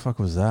wondering, what the fuck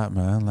was that,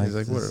 man? Like, he's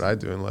like, what did I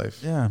do in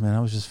life? Yeah, man, I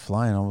was just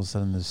flying. All of a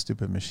sudden, this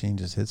stupid machine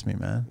just hits me,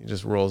 man. He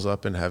just rolls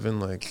up in heaven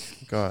like,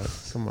 God,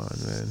 come on,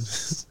 man.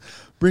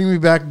 Bring me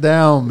back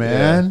down,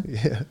 man.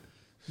 Yeah.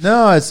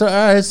 No, it's all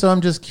right. So I'm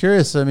just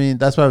curious. I mean,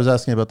 that's why I was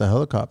asking about the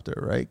helicopter,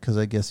 right? Because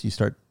I guess you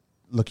start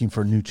looking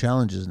for new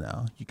challenges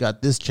now. You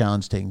got this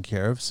challenge taken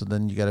care of, so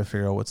then you got to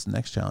figure out what's the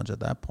next challenge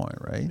at that point,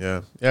 right?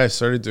 Yeah. Yeah, I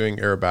started doing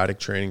aerobatic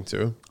training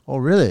too. Oh,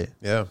 really?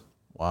 Yeah.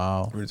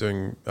 Wow. We're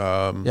doing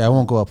yeah, I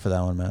won't go up for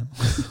that one, man.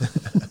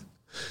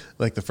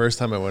 like the first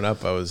time I went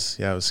up, I was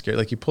scared.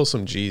 Like you pull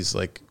some G's,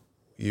 like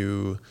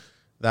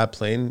that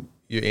plane,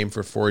 you aim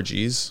for 4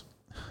 G's.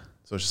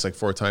 So it's just like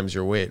 4 times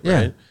your weight,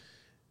 right?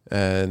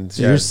 And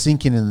so you're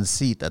sinking in the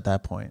seat at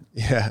that point.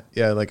 Yeah.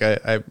 Like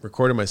I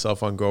recorded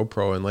myself on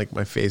GoPro, and like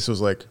my face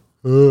was like,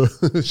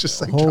 it's just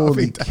like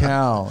holy dropping down.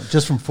 cow,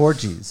 just from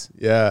 4Gs.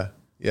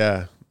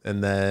 Yeah.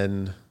 And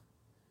then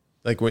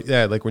like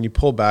when you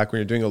pull back, when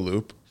you're doing a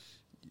loop,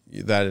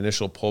 that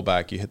initial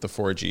pullback, you hit the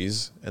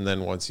 4Gs, and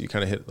then once you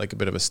kind of hit like a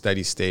bit of a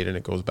steady state, and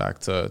it goes back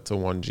to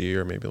 1G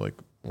or maybe like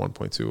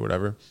 1.2 or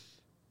whatever.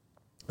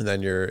 And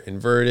then you're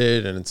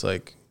inverted, and it's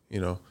like,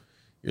 you know,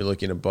 you're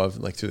looking above,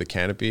 like through the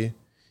canopy,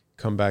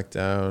 come back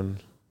down.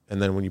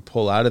 And then when you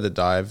pull out of the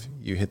dive,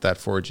 you hit that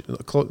 4G,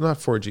 not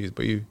 4Gs,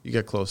 but you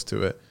get close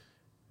to it.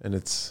 And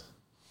it's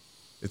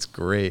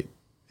great.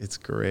 It's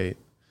great.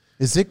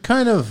 Is it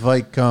kind of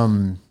like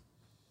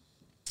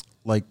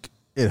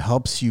it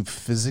helps you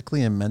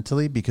physically and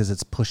mentally because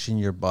it's pushing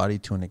your body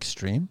to an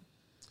extreme?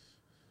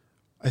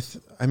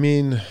 I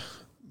mean,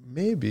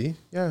 maybe,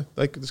 yeah.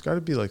 Like there's got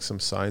to be like some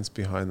science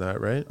behind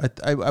that, right?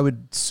 I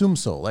would assume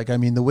so. Like, I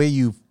mean, the way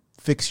you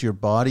fix your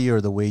body or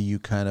the way you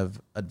kind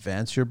of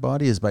advance your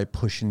body is by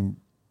pushing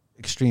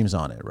extremes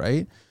on it,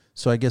 right?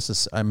 So I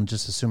guess I'm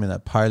just assuming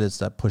that pilots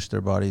that push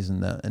their bodies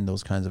in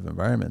those kinds of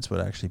environments would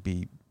actually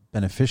be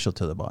beneficial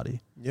to the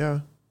body.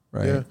 Yeah.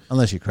 Right. Yeah.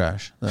 Unless you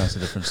crash. That's a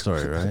different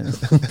story, right?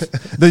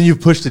 Then you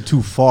pushed it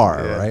too far,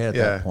 right? At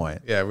that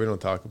point. Yeah, we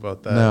don't talk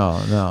about that.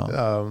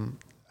 No.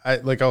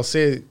 I'll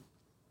say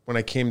when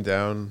I came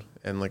down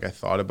and like I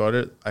thought about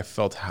it, I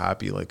felt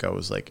happy. Like I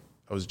was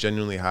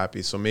genuinely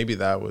happy. So maybe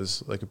that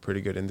was like a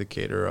pretty good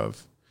indicator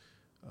of,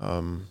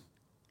 you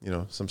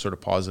know, some sort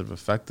of positive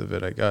effect of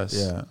it, I guess.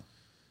 Yeah.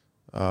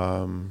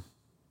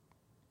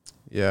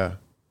 Yeah.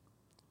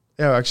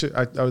 Actually,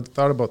 I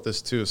thought about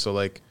this too. So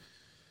like,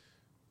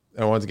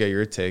 I wanted to get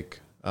your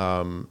take.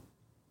 So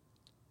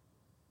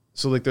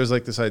like, there's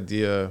like this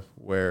idea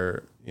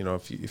where, you know,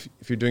 if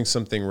you're doing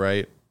something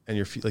right and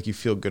you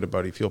feel good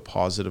about it, you feel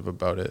positive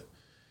about it.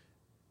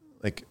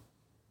 Like,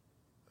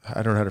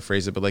 I don't know how to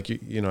phrase it, but like,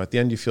 you know, at the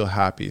end you feel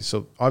happy.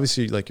 So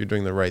obviously like you're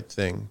doing the right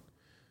thing,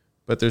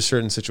 but there's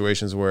certain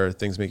situations where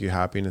things make you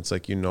happy and it's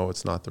like, you know,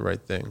 it's not the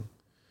right thing.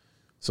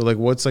 So like,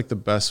 what's like the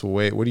best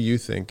way? What do you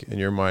think in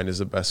your mind is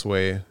the best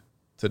way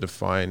to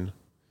define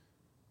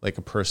like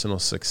a personal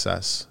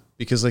success?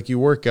 Because like you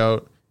work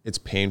out, it's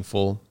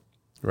painful,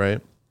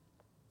 right?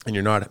 And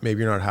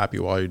maybe you're not happy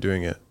while you're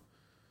doing it.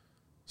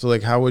 So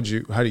like, how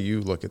do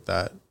you look at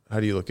that? How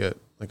do you look at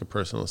like a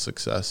personal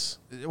success?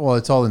 Well,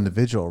 it's all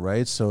individual,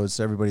 right? So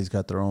everybody's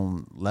got their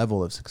own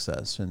level of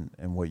success,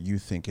 and what you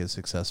think is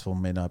successful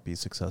may not be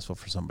successful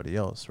for somebody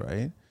else,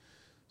 right?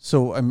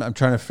 So I'm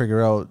trying to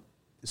figure out,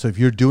 so if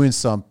you're doing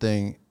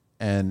something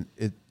and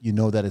you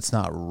know that it's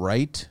not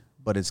right,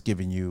 but it's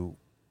giving you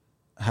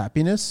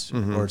happiness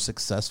or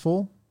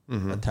successful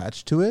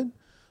attached to it,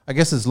 I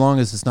guess as long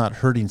as it's not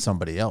hurting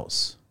somebody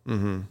else.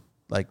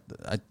 Like,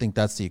 I think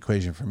that's the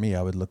equation for me.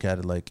 I would look at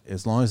it like,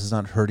 as long as it's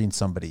not hurting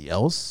somebody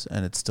else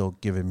and it's still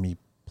giving me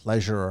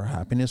pleasure or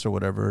happiness or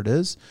whatever it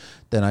is,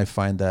 then I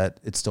find that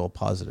it's still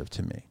positive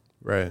to me.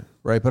 Right.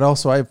 Right. But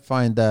also I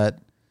find that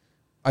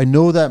I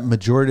know that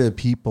majority of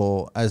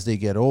people, as they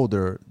get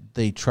older,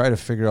 they try to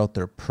figure out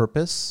their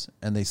purpose,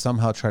 and they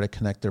somehow try to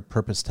connect their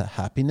purpose to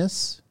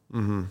happiness.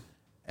 And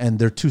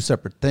they're two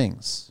separate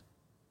things,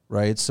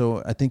 right?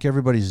 So I think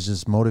everybody's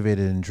just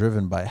motivated and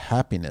driven by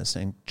happiness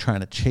and trying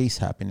to chase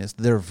happiness,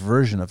 their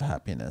version of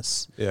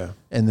happiness. Yeah.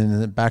 And then in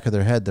the back of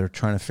their head, they're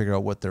trying to figure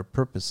out what their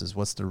purpose is,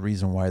 what's the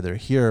reason why they're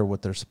here,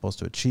 what they're supposed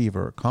to achieve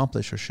or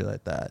accomplish or shit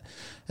like that.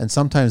 And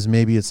sometimes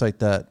maybe it's like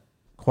that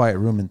quiet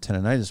room in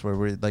tendonitis where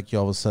we're like, you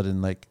all of a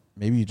sudden, like,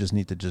 maybe you just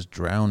need to just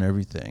drown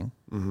everything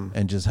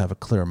and just have a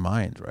clear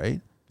mind,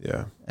 right?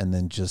 Yeah. And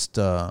then just,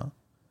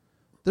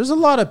 there's a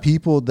lot of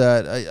people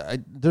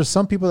that there's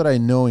some people that I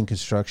know in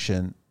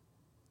construction,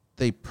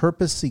 they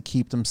purposely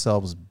keep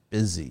themselves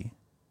busy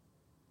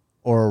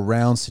or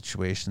around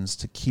situations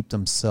to keep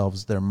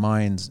themselves, their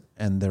minds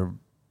and their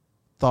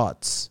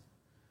thoughts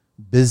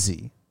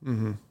busy.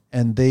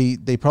 And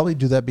they probably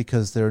do that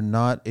because they're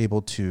not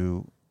able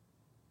to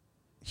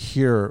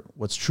hear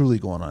what's truly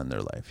going on in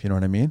their life. You know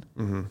what I mean?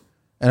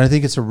 And I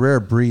think it's a rare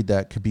breed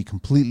that could be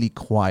completely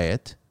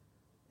quiet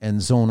and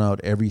zone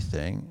out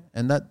everything.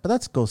 And but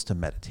that goes to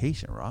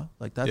meditation, Rob.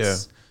 Like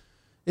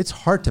it's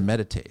hard to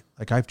meditate.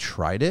 Like, I've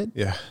tried it.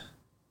 Yeah.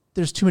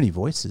 There's too many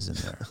voices in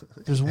there.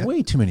 There's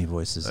way too many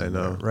voices in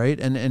there, right?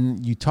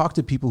 And you talk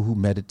to people who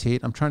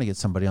meditate. I'm trying to get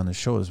somebody on the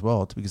show as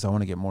well because I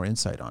want to get more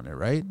insight on it,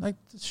 right? Like,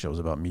 this show's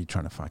about me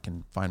trying to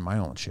fucking find my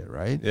own shit,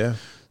 right? Yeah.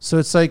 So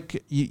it's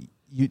like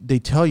they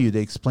tell you,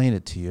 they explain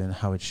it to you and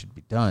how it should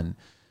be done.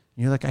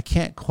 And you're like, I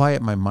can't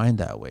quiet my mind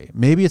that way.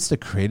 Maybe it's the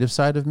creative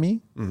side of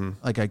me.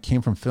 Like, I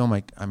came from film,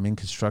 like I'm in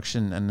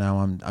construction, and now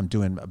I'm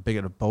doing a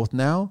bit of both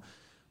now.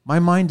 My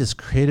mind is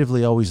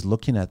creatively always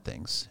looking at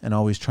things and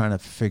always trying to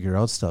figure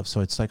out stuff.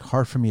 So it's like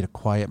hard for me to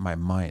quiet my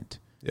mind.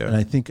 Yeah. And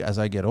I think as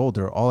I get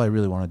older, all I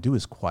really want to do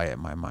is quiet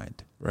my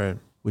mind. Right.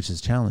 Which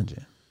is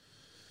challenging.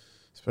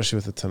 Especially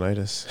with the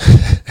tinnitus.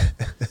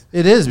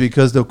 It is,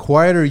 because the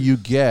quieter you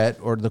get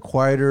or the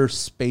quieter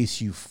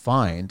space you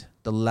find,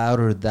 the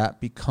louder that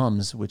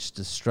becomes, which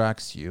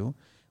distracts you,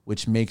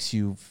 which makes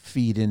you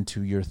feed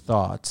into your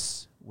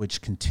thoughts,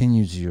 which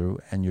continues you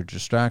and your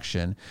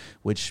distraction,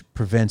 which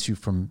prevents you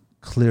from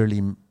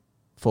clearly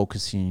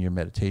focusing your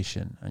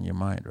meditation on your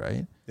mind,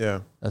 right?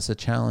 Yeah. That's a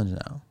challenge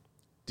now.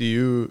 Do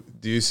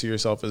you see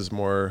yourself as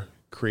more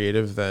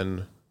creative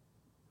than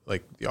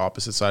like the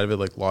opposite side of it,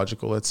 like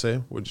logical, let's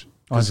say? 100%.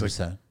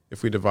 Like,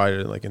 if we divide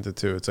it like into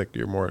two, it's like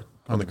you're more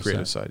on the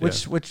creative side.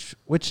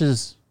 Which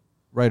is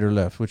right or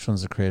left? Which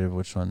one's the creative?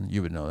 Which one?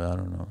 You would know. I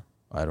don't know.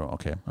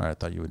 Okay. All right. I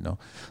thought you would know.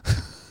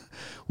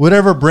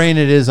 Whatever brain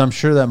it is, I'm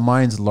sure that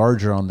mine's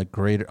larger on the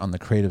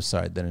creative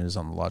side than it is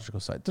on the logical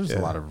side. There's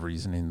a lot of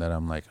reasoning that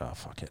I'm like, oh,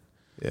 fuck it.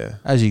 Yeah.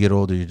 As you get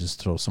older, you just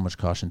throw so much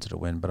caution to the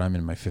wind. But I'm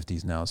in my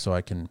 50s now, so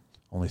I can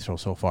only throw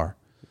so far.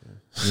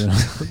 You know,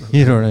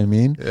 you know what I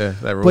mean? Yeah,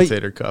 that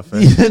rotator cuff.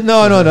 Eh?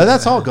 No.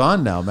 That's all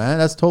gone now, man.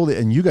 That's totally,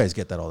 and you guys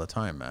get that all the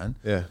time, man.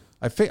 Yeah.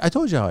 I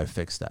told you how I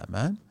fixed that,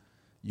 man.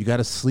 You got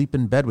to sleep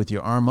in bed with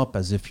your arm up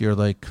as if you're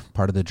like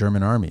part of the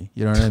German army.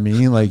 You know what I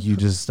mean? Like you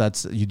do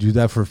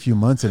that for a few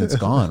months and it's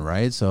gone,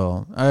 right?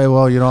 So,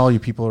 all you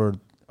people are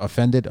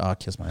offended. I'll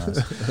kiss my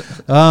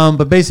ass.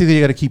 But basically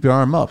you got to keep your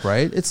arm up,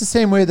 right? It's the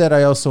same way that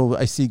I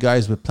see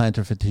guys with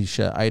plantar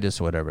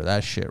fasciitis or whatever,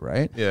 that shit,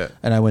 right? Yeah.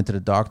 And I went to the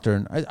doctor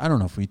and I don't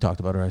know if we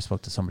talked about it or I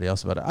spoke to somebody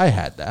else about it. I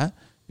had that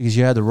because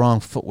you had the wrong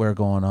footwear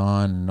going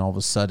on. And all of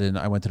a sudden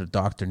I went to the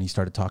doctor and he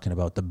started talking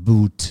about the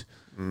boot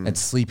and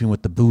sleeping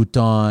with the boot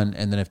on.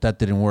 And then if that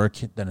didn't work,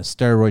 then a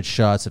steroid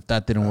shots. If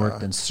that didn't work,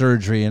 then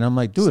surgery. And I'm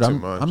like, dude,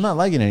 I'm not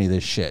liking any of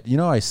this shit. You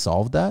know, I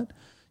solved that.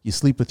 You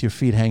sleep with your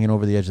feet hanging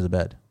over the edge of the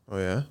bed. Oh,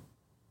 yeah?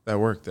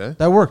 That worked, eh?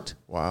 That worked.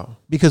 Wow.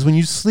 Because when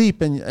you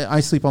sleep, and I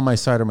sleep on my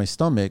side of my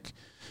stomach,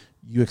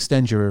 you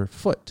extend your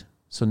foot.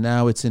 So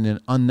now it's in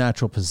an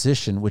unnatural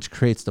position, which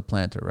creates the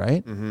plantar,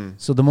 right? Mm-hmm.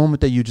 So the moment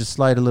that you just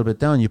slide a little bit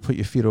down, you put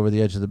your feet over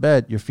the edge of the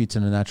bed, your feet's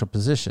in a natural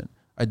position.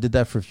 I did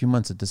that for a few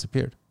months. It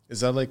disappeared. Is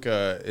that like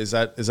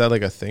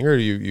a thing, or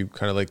you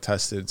kind of like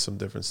tested some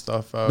different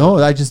stuff out? No,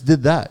 I just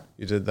did that.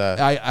 You did that.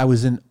 I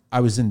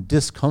was in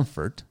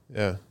discomfort.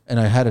 Yeah. And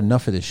I had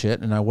enough of this shit,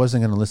 and I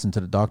wasn't going to listen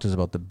to the doctors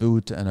about the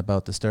boot and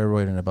about the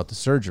steroid and about the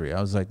surgery. I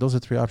was like, those are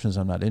three options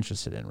I'm not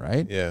interested in,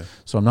 right? Yeah.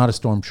 So I'm not a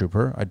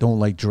stormtrooper. I don't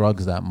like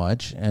drugs that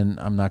much, and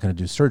I'm not going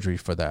to do surgery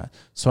for that.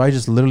 So I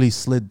just literally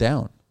slid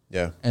down.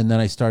 Yeah. And then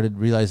I started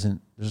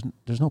realizing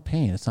there's no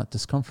pain. It's not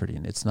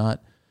discomforting. It's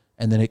not.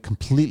 And then it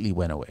completely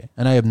went away,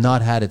 and I have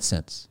not had it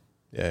since.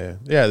 Yeah.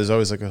 There's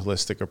always like a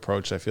holistic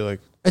approach. I feel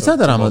like it's not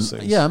that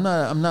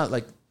I'm not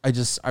like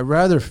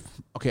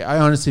I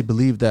honestly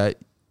believe that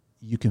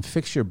you can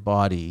fix your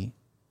body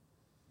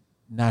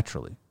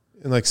naturally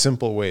in like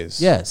simple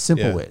ways. Yeah,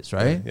 simple ways,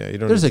 right? Yeah, you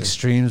don't. There's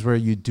extremes where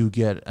you do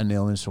get an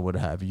illness or what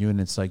have you,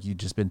 and it's like you've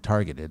just been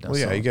targeted. Well,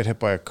 yeah, you get hit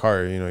by a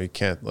car. You know, you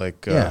can't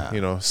like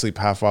sleep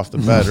half off the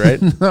bed,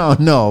 right?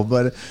 No,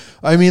 but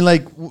I mean,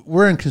 like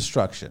we're in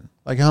construction.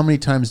 Like, how many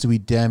times do we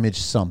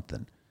damage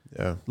something?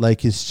 Yeah.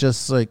 Like, it's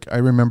just like, I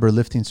remember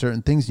lifting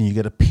certain things and you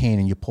get a pain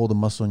and you pull the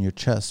muscle in your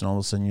chest and all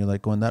of a sudden you're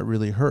like going, that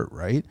really hurt,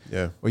 right?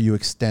 Yeah. Or you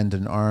extend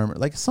an arm,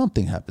 like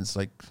something happens.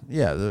 Like,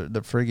 yeah,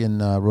 the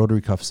friggin'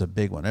 rotary cuff is a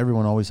big one.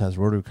 Everyone always has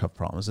rotary cuff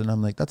problems. And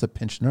I'm like, that's a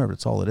pinched nerve.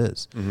 That's all it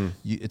is. Mm-hmm.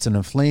 It's an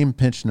inflamed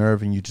pinched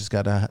nerve and you just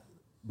got to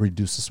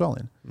reduce the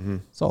swelling. Mm-hmm.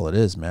 That's all it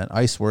is, man.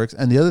 Ice works.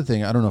 And the other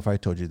thing, I don't know if I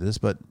told you this,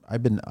 but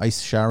I've been ice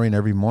showering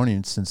every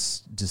morning since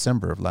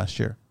December of last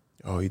year.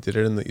 Oh, you did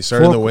it you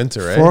started in the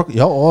winter, right?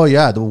 Oh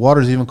yeah, the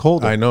water's even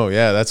colder. I know,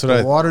 yeah, that's what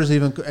the water's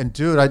even, and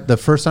dude, the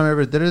first time I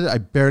ever did it, I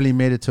barely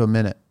made it to a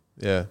minute.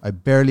 Yeah.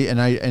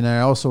 I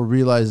also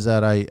realized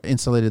that I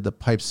insulated the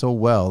pipe so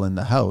well in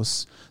the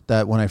house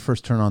that when I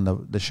first turn on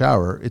the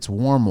shower, it's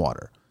warm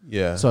water.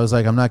 Yeah. So I was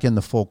like, I'm not getting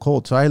the full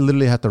cold. So I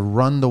literally had to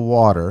run the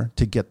water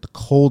to get the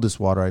coldest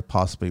water I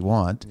possibly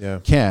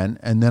and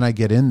then I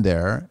get in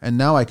there, and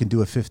now I can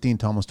do a 15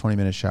 to almost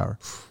 20-minute shower.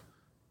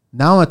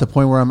 Now I'm at the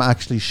point where I'm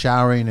actually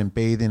showering and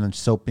bathing and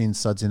soaping,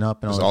 sudsing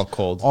up. And it's all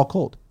cold. All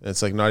cold.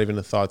 It's like not even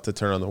a thought to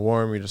turn on the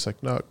warm. You're just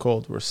like, no,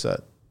 cold, we're set.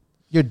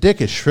 Your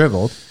dick is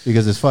shriveled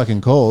because it's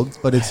fucking cold,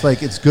 but it's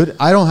like, it's good.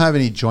 I don't have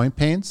any joint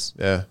pains.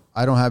 Yeah.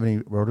 I don't have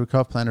any rotary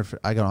cuff, plantar.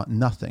 I got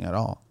nothing at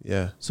all.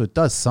 Yeah. So it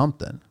does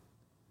something.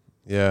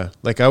 Yeah.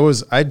 Like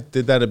I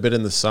did that a bit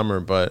in the summer,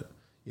 but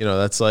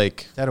that's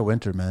like. That a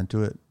winter, man.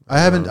 Do it.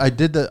 I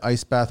did the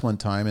ice bath one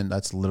time and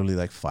that's literally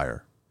like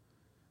fire.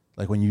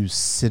 Like when you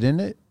sit in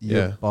it,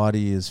 your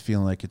body is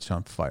feeling like it's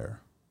on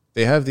fire.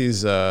 They have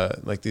these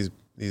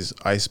these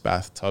ice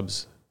bath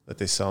tubs that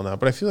they sell now,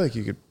 but I feel like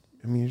you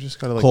just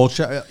gotta like cold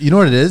shower. You know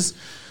what it is?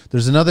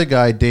 There's another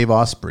guy, Dave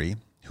Osprey,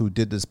 who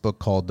did this book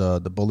called The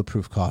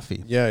Bulletproof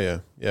Coffee. Yeah.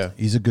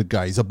 He's a good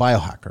guy. He's a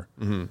biohacker.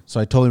 Mm-hmm. So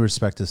I totally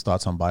respect his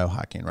thoughts on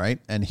biohacking, right?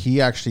 And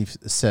he actually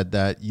said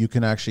that you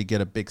can actually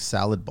get a big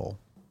salad bowl,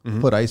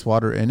 put ice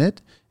water in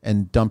it,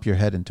 and dump your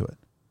head into it.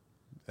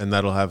 And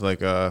that'll have like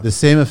the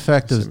same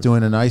effect as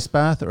doing an ice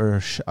bath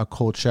or a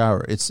cold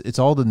shower. It's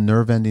all the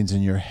nerve endings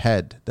in your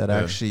head that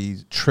actually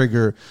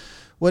trigger.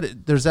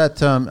 There's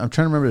that I'm trying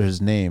to remember his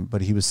name,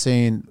 but he was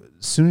saying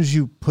as soon as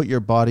you put your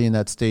body in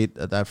that state,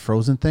 that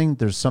frozen thing,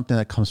 there's something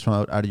that comes from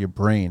out of your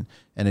brain,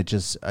 and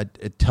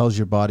it tells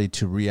your body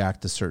to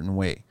react a certain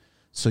way.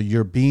 So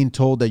you're being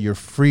told that you're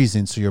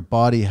freezing, so your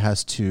body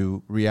has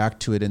to react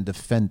to it and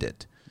defend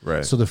it.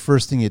 Right. So the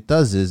first thing it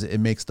does is it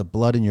makes the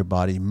blood in your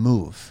body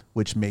move,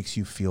 which makes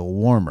you feel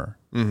warmer,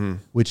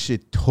 which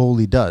it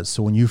totally does.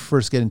 So when you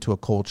first get into a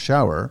cold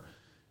shower,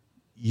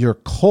 you're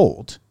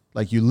cold.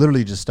 Like you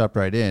literally just step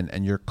right in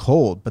and you're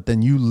cold. But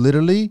then you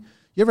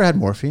ever had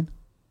morphine?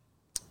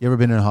 You ever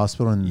been in a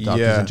hospital and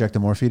doctors inject the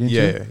morphine into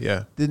you?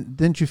 Yeah.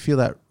 Didn't you feel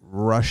that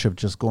rush of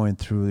just going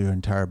through your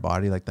entire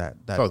body like that?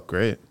 That felt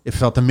great. It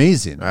felt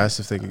amazing. I asked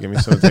if they could give me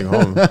something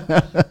home.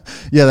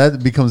 Yeah,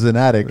 that becomes an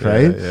addict,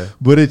 right? Yeah.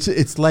 But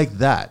it's like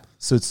that.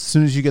 So as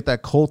soon as you get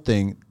that cold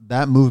thing,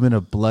 that movement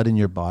of blood in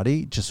your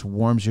body just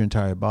warms your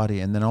entire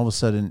body, and then all of a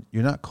sudden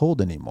you're not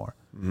cold anymore.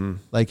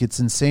 Like it's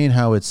insane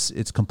how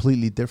it's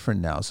completely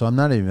different now. So I'm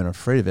not even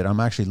afraid of it.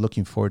 I'm actually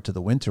looking forward to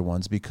the winter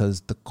ones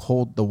because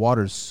the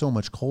water is so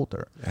much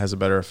colder. It has a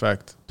better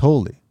effect.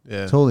 Totally.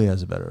 Yeah. Totally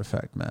has a better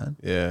effect, man.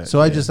 Yeah.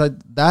 So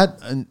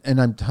and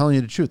I'm telling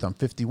you the truth. I'm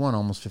 51,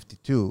 almost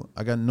 52.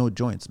 I got no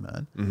joints,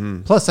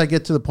 man. Plus I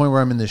get to the point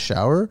where I'm in the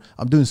shower,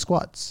 I'm doing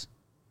squats.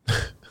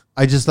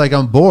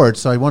 I'm bored,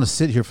 so I want to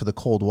sit here for the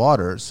cold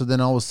water. So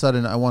then all of a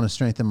sudden I want to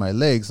strengthen my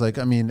legs. Like,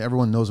 I mean,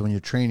 everyone knows when you're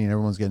training,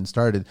 everyone's getting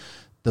started.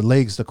 The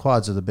legs, the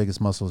quads are the biggest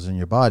muscles in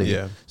your body.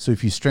 Yeah. So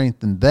if you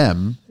strengthen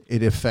them,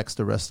 it affects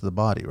the rest of the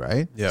body,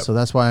 right? Yeah. So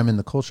that's why I'm in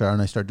the cold shower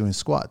and I start doing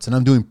squats. And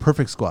I'm doing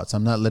perfect squats.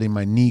 I'm not letting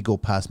my knee go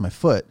past my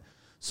foot.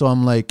 So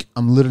I'm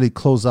literally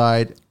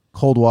close-eyed,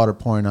 cold water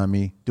pouring on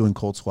me, doing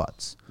cold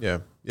squats. Yeah.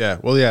 Yeah.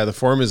 Well, yeah, the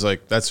form is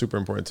like, that's super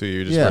important too.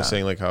 You just were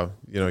saying like how,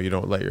 you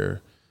don't let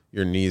your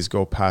knees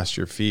go past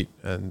your feet.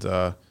 And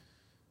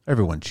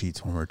everyone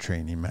cheats when we're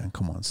training, man.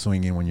 Come on,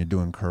 swinging when you're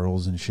doing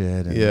curls and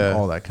shit and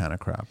all that kind of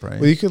crap,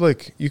 right? Well,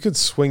 you could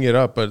swing it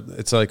up, but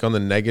it's like on the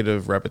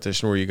negative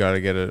repetition where you got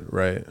to get it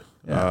right.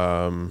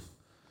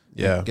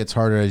 Yeah. It gets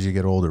harder as you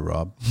get older,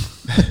 Rob.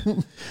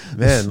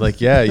 Man,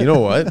 you know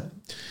what?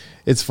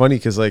 It's funny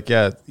because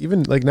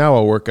even like now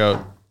I'll work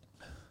out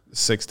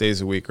 6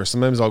 days a week, or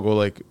sometimes I'll go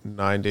like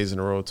 9 days in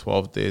a row,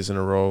 12 days in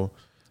a row.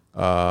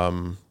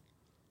 And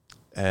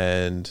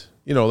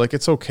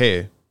it's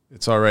okay.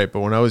 It's all right.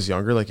 But when I was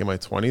younger, like in my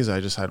 20s, I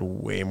just had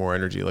way more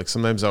energy. Like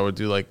sometimes I would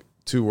do like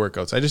 2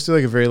 workouts. I just do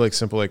like a very like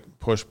simple, like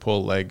push,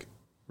 pull, leg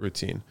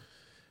routine.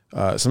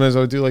 Sometimes I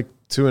would do like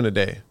 2 in a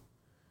day,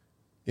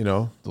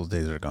 Those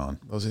days are gone.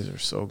 Those days are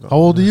so gone. How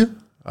old are you?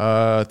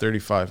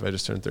 35. I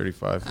just turned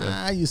 35.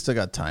 Yeah. You still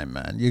got time,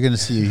 man. You're going to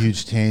see a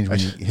huge change when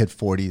you hit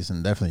 40s,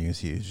 and definitely you're going to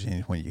see a huge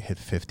change when you hit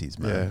 50s,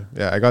 man.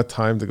 Yeah. I got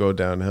time to go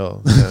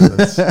downhill.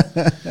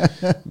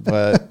 Yeah,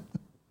 but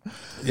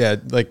yeah,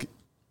 like,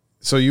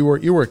 so you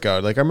work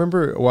out. Like I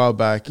remember a while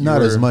back.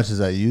 Not as much as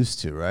I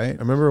used to, right? I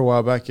remember a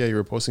while back. Yeah, you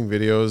were posting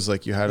videos.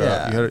 Like you had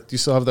do you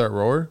still have that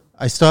rower?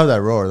 I still have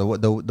that rower.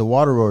 The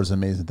water rower is an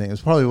amazing thing. It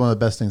was probably one of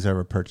the best things I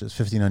ever purchased.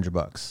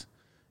 $1,500.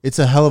 It's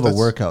a hell of a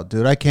workout,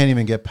 dude. I can't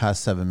even get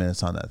past 7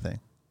 minutes on that thing.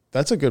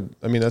 That's a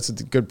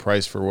good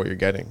price for what you're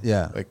getting.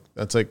 Yeah. Like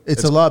that's like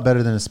it's a lot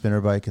better than a spinner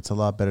bike. It's a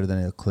lot better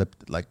than a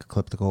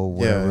elliptical,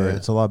 whatever. Yeah.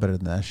 It's a lot better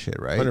than that shit,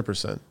 right?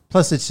 100%.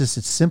 Plus it's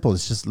simple.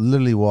 It's just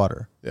literally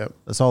water. Yep.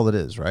 That's all it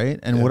is, right?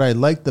 And what I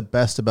like the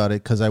best about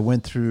it, because I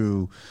went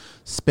through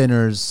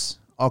spinners,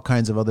 all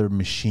kinds of other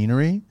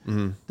machinery,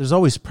 there's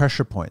always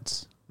pressure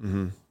points.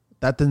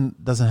 That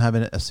doesn't have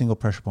a single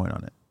pressure point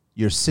on it.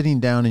 You're sitting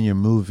down and you're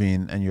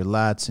moving and your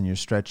lats and you're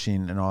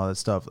stretching and all that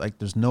stuff. Like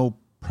there's no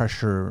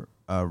pressure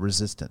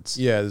resistance.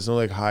 Yeah, there's no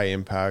like high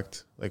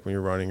impact like when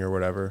you're running or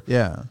whatever.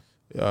 Yeah.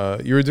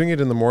 You were doing it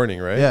in the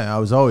morning, right? Yeah, I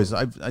was always.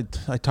 I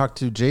talked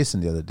to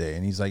Jason the other day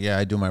and he's like, yeah,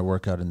 I do my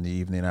workout in the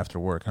evening after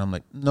work. And I'm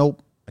like,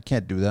 nope, I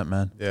can't do that,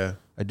 man. Yeah.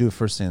 I do it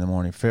first thing in the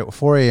morning.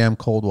 4 a.m.,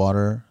 cold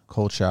water,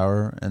 cold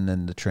shower, and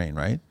then the train,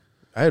 right?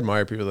 I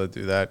admire people that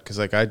do that because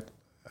like I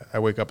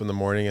wake up in the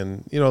morning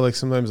and like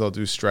sometimes I'll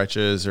do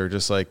stretches or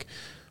just certain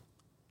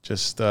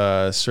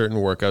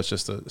workouts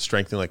just to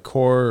strengthen like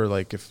core, or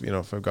like if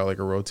I've got like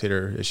a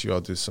rotator issue,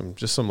 I'll do some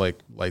like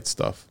light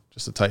stuff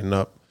just to tighten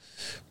up.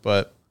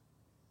 But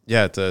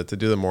yeah, to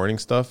do the morning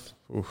stuff.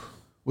 Oof.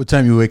 What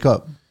time you wake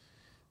up?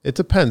 It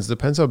depends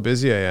how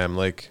busy I am.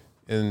 Like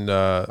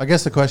I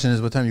guess the question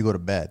is what time you go to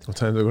bed. What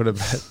time do I go to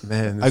bed?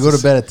 Man, I go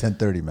to bed at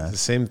 10:30, man. The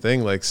same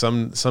thing. Like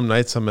some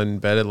nights I'm in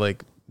bed at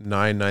like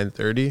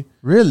 9:30.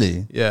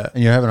 Really? Yeah.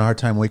 And you're having a hard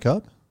time wake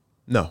up?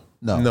 No.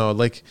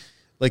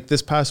 Like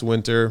this past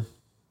winter,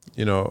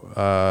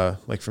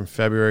 like from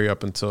February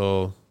up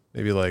until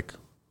maybe like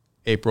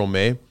April,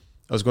 May, I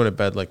was going to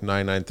bed like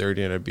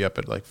 9:30 and I'd be up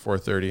at like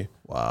 4:30.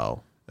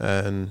 Wow.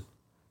 And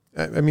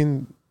I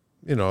mean,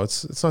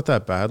 it's not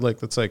that bad. Like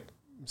that's like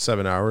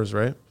 7 hours,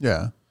 right?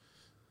 Yeah.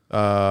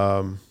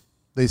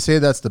 They say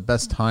that's the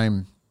best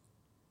time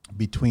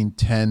between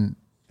 10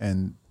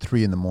 and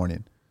 3 in the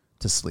morning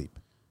to sleep.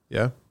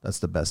 Yeah. That's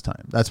the best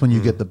time. That's when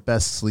you get the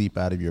best sleep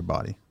out of your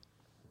body.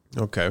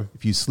 Okay.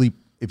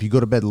 If you go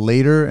to bed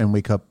later and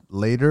wake up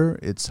later,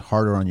 it's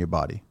harder on your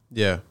body.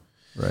 Yeah.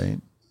 Right.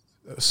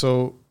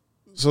 So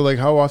So like,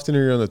 how often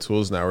are you on the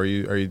tools now? Are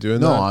you doing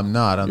that? No, I'm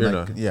not. You're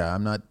not. Yeah,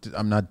 I'm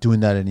not doing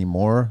that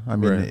anymore. I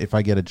mean, Right. if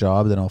I get a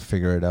job, then I'll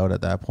figure it out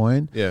at that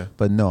point. Yeah.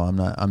 But no, I'm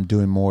not. I'm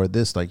doing more of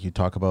this. Like you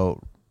talk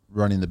about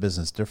running the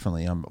business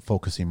differently. I'm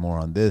focusing more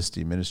on this,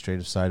 the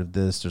administrative side of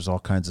this. There's all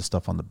kinds of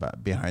stuff on the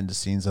behind the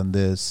scenes on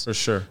this. For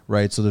sure.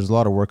 Right. So there's a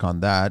lot of work on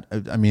that.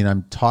 I mean,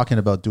 I'm talking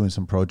about doing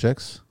some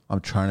projects. I'm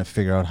trying to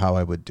figure out how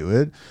I would do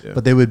it,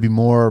 but they would be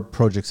more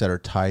projects that are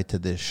tied to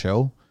this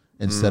show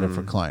instead of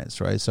for clients,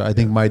 right? So I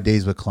think my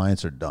days with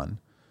clients are done.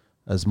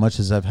 As much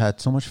as I've had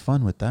so much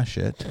fun with that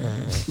shit.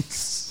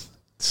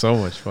 So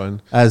much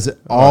fun. As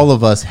all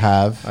of us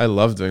have. I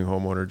love doing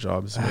homeowner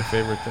jobs. It's my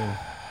favorite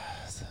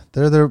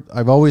thing.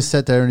 I've always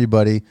said to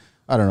everybody,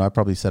 I don't know, I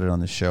probably said it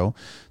on the show,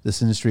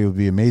 this industry would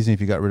be amazing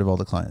if you got rid of all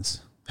the clients.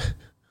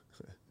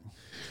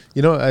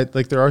 You know,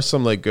 there are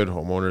some like good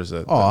homeowners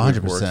that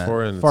 100%. work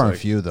for, and far it's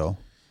and few though.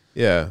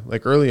 Yeah,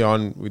 like early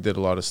on, we did a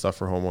lot of stuff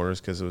for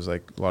homeowners because it was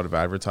like a lot of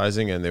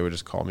advertising, and they would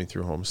just call me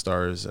through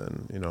HomeStars,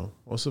 and you know,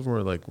 most of them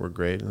were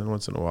great, and then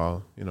once in a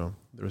while, you know,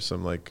 there were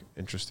some like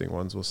interesting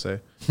ones, we'll say.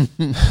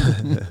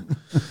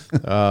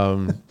 But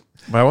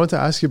I wanted to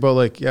ask you about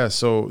like,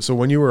 so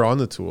when you were on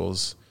the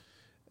tools,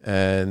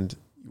 and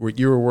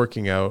you were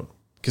working out,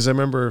 because I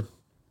remember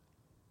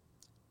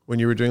when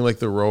you were doing like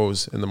the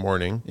rows in the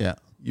morning,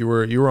 you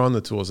were on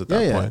the tools at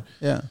that point.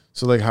 Yeah.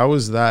 So like, how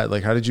was that?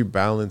 Like, how did you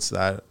balance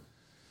that?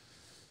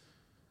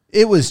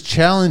 It was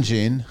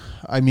challenging.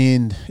 I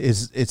mean,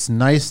 it's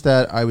nice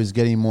that I was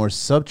getting more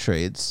sub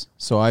trades.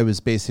 So I was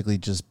basically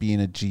just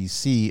being a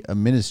GC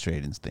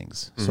administrating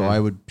things. So I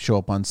would show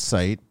up on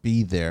site,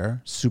 be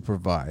there,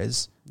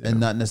 supervise, and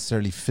not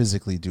necessarily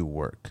physically do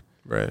work.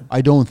 Right.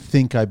 I don't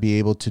think I'd be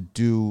able to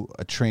do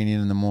a training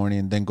in the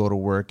morning, then go to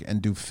work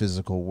and do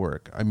physical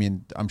work. I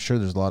mean, I'm sure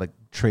there's a lot of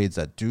trades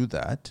that do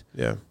that.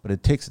 Yeah. But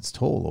it takes its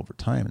toll over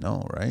time,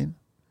 no, right?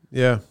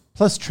 Yeah.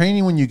 Plus,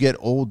 training when you get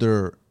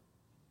older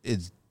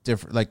is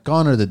different. Like,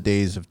 gone are the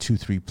days of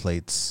 2-3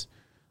 plates.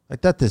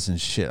 Like, that isn't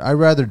shit. I'd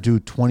rather do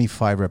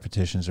 25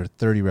 repetitions or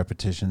 30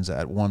 repetitions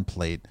at one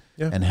plate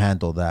and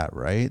handle that,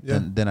 right? Yeah.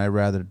 Then I'd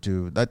rather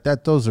do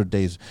that. Those are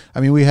days. I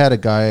mean, we had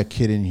a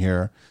kid in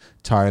here,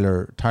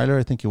 Tyler,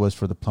 I think it was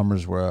for the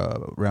plumbers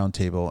round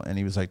table, and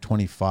he was like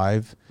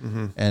 25.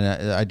 And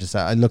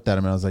I looked at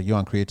him and I was like, "You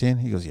on creatine?"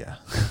 He goes, "Yeah."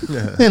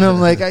 And I'm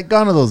like, I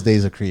gone to those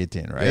days of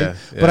creatine, right? Yeah.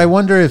 But I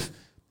wonder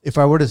if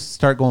I were to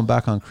start going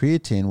back on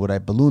creatine, would I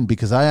balloon?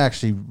 Because I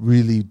actually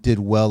really did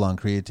well on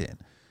creatine.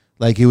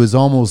 Like, it was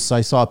almost,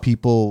 I saw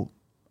people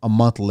a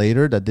month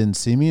later that didn't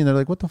see me, and they're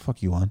like, "What the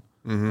fuck you on?"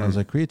 I was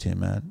like, "Creatine,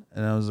 man."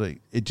 And I was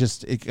like, it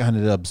kind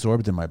of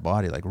absorbed in my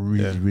body like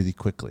really, really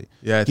quickly.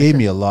 Yeah, it gave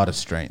me a lot of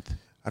strength.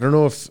 I don't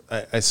know if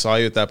I saw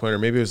you at that point, or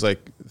maybe it was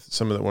like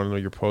one of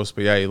your posts,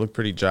 but yeah, you looked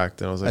pretty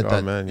jacked, and I was like,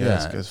 "Oh man,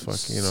 this guy's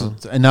fucking, you know."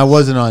 And I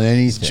wasn't on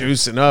anything.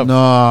 Juicing up. No,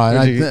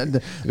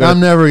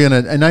 I'm never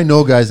gonna. And I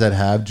know guys that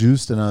have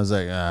juiced, and I was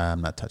like, I'm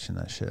not touching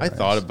that shit. I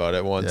thought about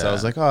it once. I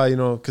was like, you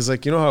know, because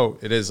like, you know how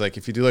it is, like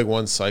if you do like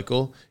one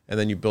cycle and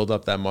then you build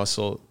up that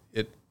muscle,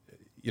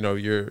 you know,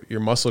 your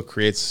muscle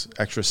creates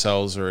extra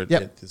cells, or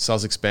the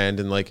cells expand,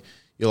 and like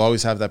you'll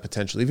always have that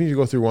potential, even if you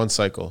go through one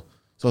cycle.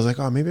 So I was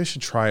like, maybe I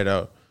should try it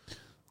out.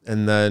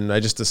 And then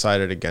I just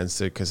decided against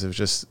it because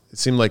it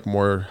seemed like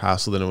more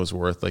hassle than it was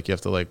worth. Like, you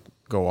have to like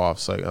go off,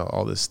 so like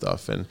all this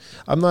stuff. And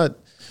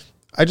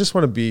I just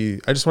want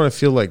to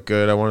feel like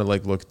good. I want to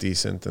like look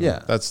decent. And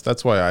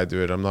that's why I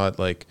do it. I'm not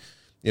like,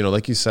 you know,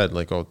 like you said,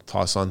 like,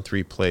 toss on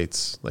 3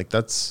 plates. Like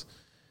that's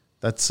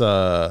your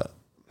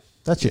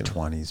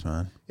 20s,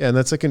 man. Yeah. And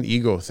that's like an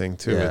ego thing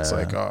too. Yeah. It's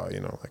like,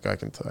 you know, like I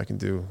can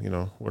do, you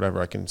know,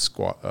 whatever. I can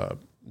squat,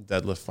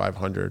 deadlift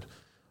 500.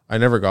 I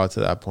never got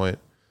to that point.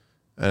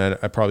 And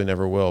I probably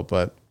never will,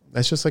 but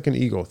that's just like an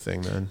ego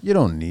thing, man. You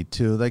don't need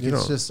to. Like,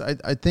 it's just,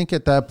 I think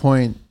at that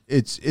point,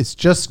 it's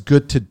just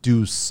good to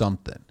do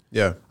something.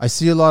 Yeah. I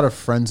see a lot of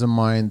friends of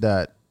mine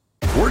that.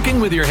 Working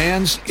with your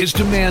hands is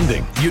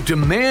demanding. You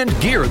demand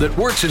gear that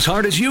works as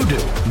hard as you do.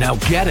 Now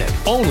get it.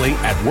 Only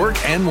at Work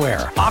and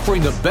Wear.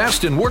 Offering the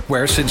best in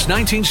workwear since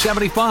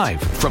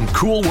 1975. From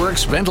Cool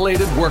Works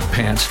ventilated work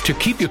pants to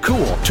keep you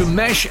cool, to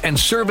mesh and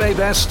survey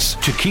vests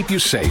to keep you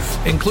safe,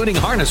 including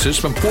harnesses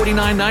from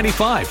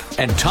 $49.95.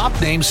 And top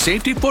name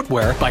safety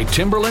footwear by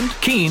Timberland,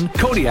 Keen,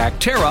 Kodiak,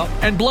 Terra,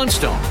 and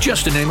Blundstone,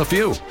 just to name a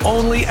few.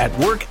 Only at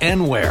Work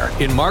and Wear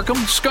in Markham,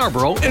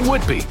 Scarborough, and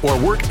Whitby, or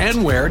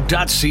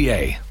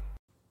workandwear.ca.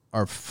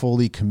 Are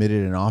fully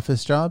committed in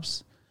office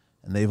jobs,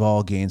 and they've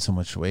all gained so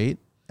much weight,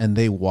 and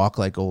they walk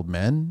like old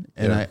men.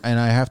 And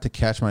I have to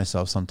catch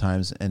myself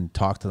sometimes and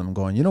talk to them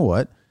going, you know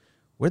what?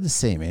 We're the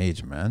same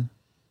age, man.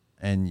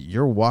 And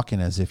you're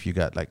walking as if you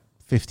got like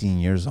 15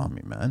 years on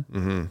me, man.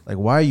 Mm-hmm. Like,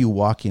 why are you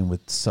walking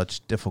with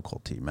such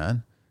difficulty,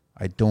 man?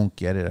 I don't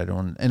get it. I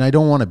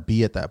don't want to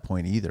be at that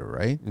point either,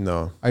 right?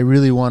 No. I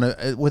really want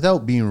to,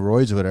 without being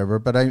roids or whatever,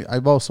 but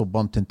I've also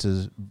bumped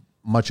into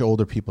much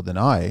older people than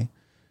I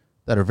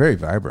that are very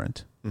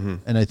vibrant. Mm-hmm.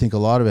 And I think a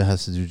lot of it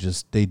has to do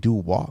they do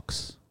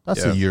walks.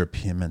 That's a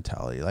European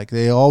mentality. Like,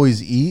 they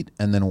always eat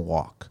and then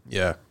walk.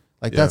 Yeah.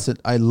 Like that's it.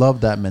 I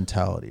love that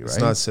mentality, right? It's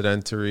not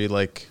sedentary.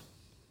 Like,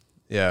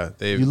 yeah,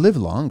 you live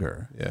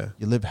longer. Yeah.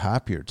 You live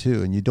happier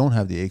too. And you don't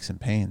have the aches and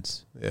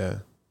pains. Yeah.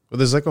 Well,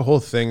 there's like a whole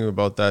thing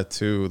about that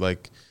too.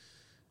 Like,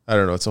 I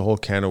don't know. It's a whole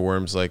can of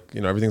worms. Like,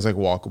 everything's like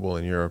walkable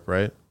in Europe,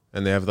 right?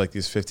 And they have like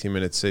these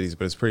 15-minute cities,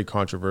 but it's pretty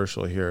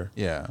controversial here.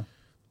 Yeah.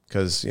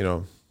 Because,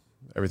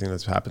 everything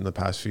that's happened the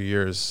past few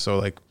years. So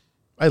like,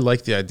 I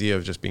like the idea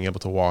of just being able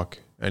to walk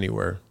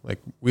anywhere. Like,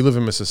 we live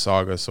in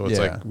Mississauga, so it's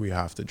like we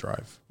have to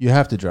drive. You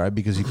have to drive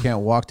because you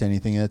can't walk to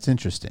anything that's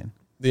interesting.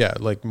 Yeah.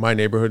 Like my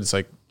neighborhood, it's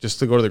like just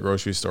to go to the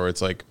grocery store,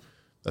 it's like,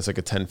 that's like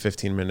a 10,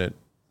 15 minute,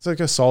 it's like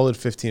a solid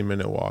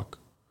 15-minute walk.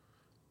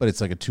 But it's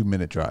like a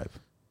 2-minute drive.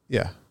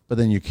 Yeah. But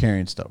then you're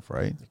carrying stuff,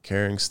 right?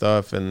 Carrying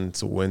stuff, and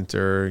it's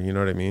winter, you know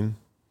what I mean?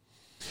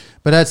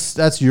 But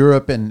that's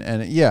Europe,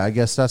 and yeah, I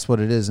guess that's what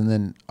it is. And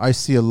then I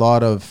see a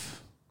lot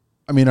of,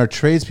 are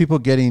tradespeople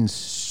getting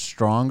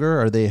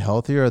stronger? Are they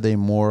healthier? Are they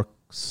more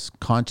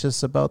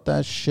conscious about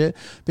that shit?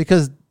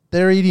 Because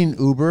they're eating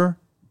Uber,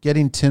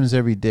 getting Tim's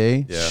every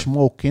day,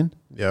 smoking,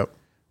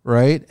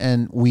 right,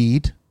 and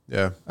weed.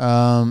 Yeah.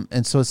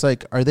 And so it's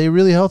like, are they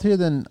really healthier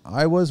than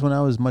I was when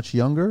I was much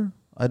younger?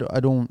 I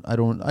don't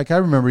like, I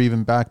remember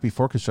even back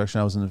before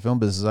construction, I was in the film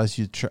business.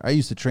 I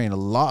used to train a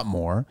lot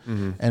more,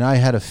 and I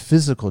had a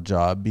physical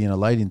job being a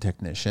lighting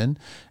technician,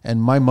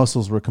 and my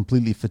muscles were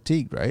completely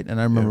fatigued, right? And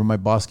I remember my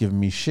boss giving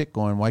me shit,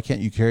 going, "Why can't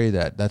you carry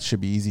that? That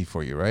should be easy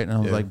for you, right?" And I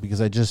was like,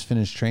 "Because I just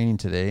finished training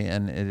today,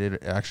 and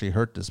it actually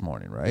hurt this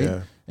morning, right?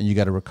 Yeah. And you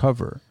got to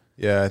recover."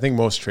 Yeah, I think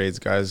most trades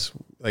guys,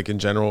 like in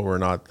general, we're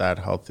not that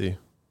healthy.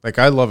 Like,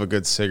 I love a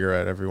good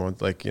cigarette every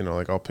once, like,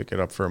 like I'll pick it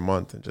up for a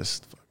month and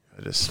just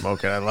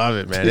smoke it. I love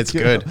it, man. It's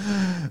good.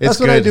 That's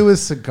what I do with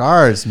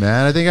cigars,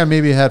 man. I think I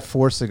maybe had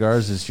 4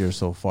 cigars this year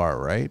so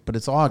far, right? But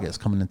it's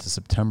August coming into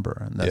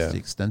September, and that's the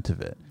extent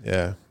of it.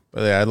 Yeah.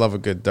 But yeah, I love a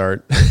good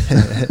dart.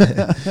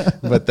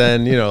 But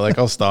then, like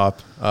I'll stop.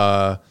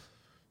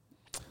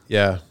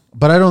 Yeah.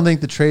 But I don't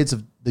think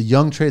the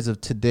young trades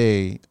of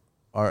today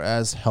are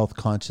as health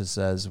conscious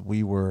as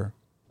we were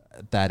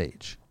at that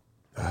age.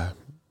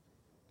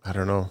 I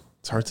don't know.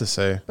 It's hard to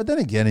say. But then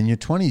again, in your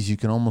 20s, you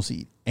can almost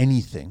eat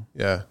anything.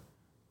 Yeah.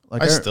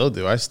 Like I still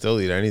do. I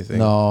still eat anything.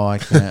 No, I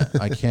can't.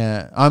 I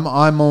can't. I'm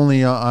on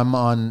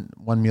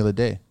 1 meal a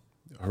day.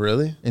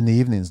 Really? In the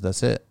evenings.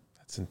 That's it.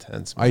 That's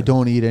intense, man. I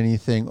don't eat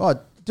anything. Oh,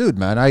 dude,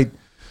 man.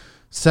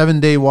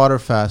 7-day water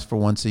fast for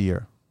once a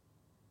year.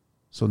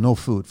 So no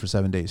food for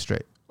 7 days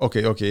straight.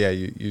 Okay. Yeah.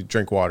 You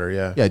drink water.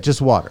 Yeah. Yeah. Just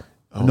water.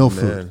 Oh, no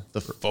food. The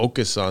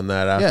focus on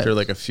that after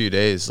like a few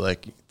days,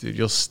 like, dude,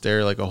 you'll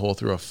stare like a hole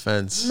through a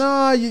fence.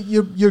 No,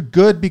 you're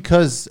good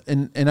because,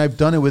 and I've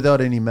done it without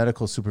any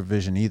medical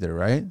supervision either,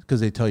 right? Because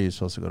they tell you you're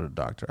supposed to go to the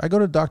doctor. I go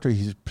to the doctor,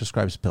 he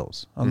prescribes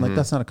pills. I'm like,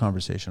 that's not a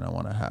conversation I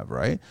want to have,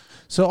 right?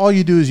 So all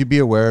you do is you be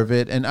aware of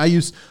it. And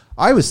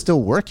I was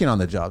still working on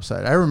the job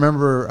site. I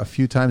remember a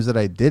few times that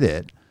I did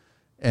it,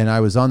 and I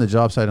was on the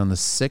job site on the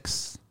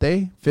 6th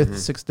day, 5th,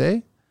 6th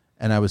day,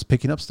 and I was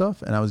picking up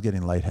stuff, and I was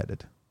getting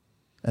lightheaded.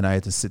 And I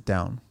had to sit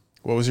down.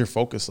 What was your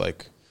focus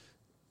like?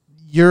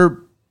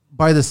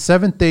 By the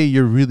 7th day,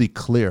 you're really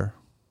clear.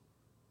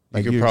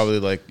 You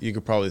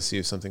could probably see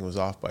if something was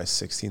off by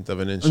 1/16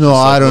 of an inch. No,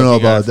 I don't know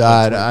about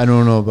that. I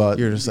don't know about.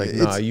 You're just like,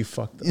 nah, you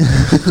fucked up.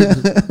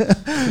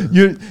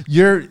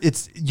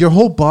 Your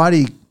whole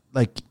body,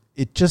 like,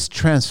 it just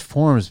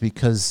transforms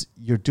because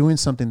you're doing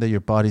something that your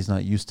body's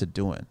not used to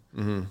doing.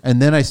 And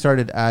then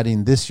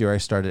this year I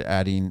started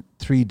adding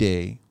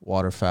 3-day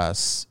water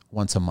fasts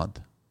once a month.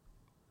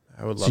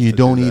 I would love so you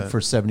don't eat for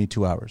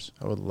 72 hours.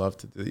 I would love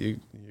to do.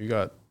 You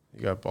got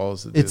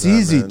balls to do. It's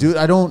easy, man. Dude.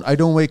 I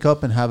don't wake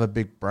up and have a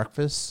big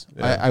breakfast.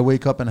 Yeah. I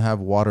wake up and have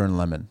water and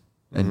lemon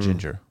and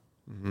ginger.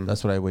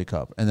 That's what I wake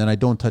up, and then I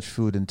don't touch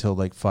food until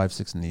like 5,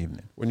 6 in the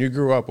evening. When you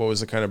grew up, what was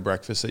the kind of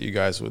breakfast that you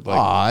guys would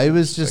like? It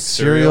was just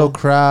like cereal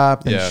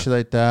crap and shit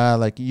like that.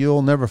 Like,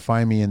 you'll never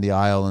find me in the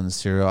aisle, in the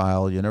cereal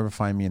aisle. You'll never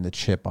find me in the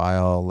chip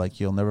aisle. Like,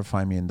 you'll never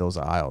find me in those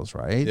aisles,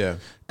 right? Yeah.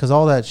 Because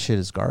all that shit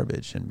is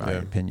garbage, in my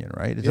opinion,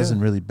 right? It doesn't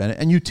really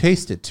benefit, and you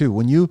taste it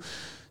too.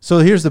 So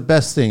here's the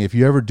best thing. If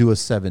you ever do a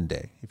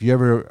 7-day, if you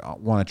ever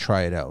want to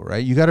try it out, right,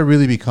 you got to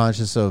really be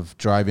conscious of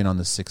driving on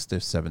the 6th or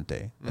 7th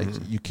day. Like,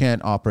 you can't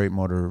operate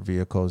motor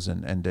vehicles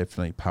and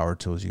definitely power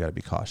tools. You got to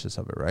be cautious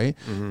of it, right?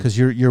 Because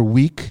you're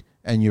weak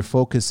and your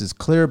focus is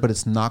clear, but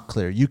it's not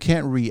clear. You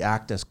can't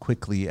react as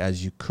quickly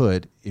as you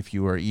could if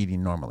you were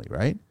eating normally,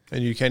 right?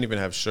 And you can't even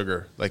have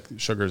sugar. Like,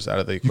 sugar's out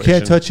of the equation. You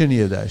can't touch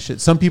any of that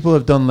shit. Some people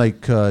have done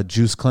like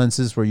juice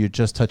cleanses where you're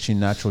just touching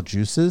natural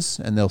juices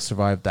and they'll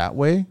survive that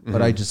way.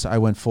 But I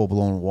went full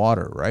blown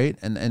water, right?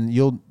 And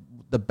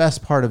the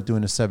best part of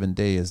doing a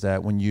 7-day is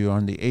that when you're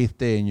on the 8th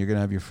day and you're gonna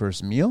have your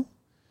first meal,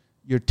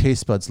 your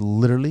taste buds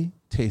literally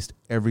taste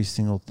every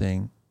single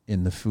thing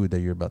in the food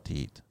that you're about to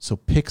eat. So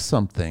pick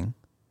something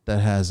that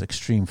has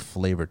extreme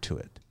flavor to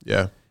it.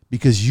 Yeah.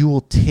 Because you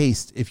will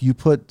taste, if you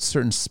put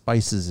certain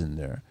spices in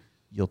there,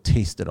 you'll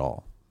taste it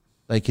all.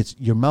 Like,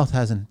 your mouth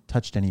hasn't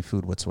touched any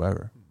food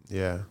whatsoever.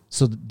 Yeah.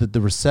 So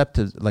the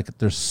receptors, like,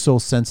 they're so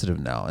sensitive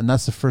now. And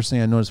that's the first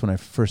thing I noticed when I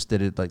first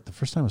did it. Like, the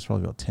first time was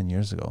probably about 10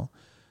 years ago.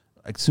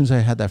 Like, as soon as I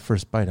had that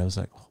first bite, I was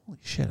like, holy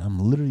shit, I'm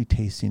literally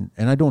tasting,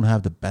 and I don't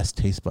have the best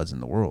taste buds in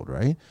the world,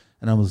 right?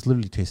 And I was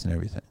literally tasting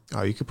everything.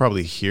 Oh, you could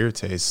probably hear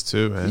taste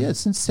too, man. Yeah,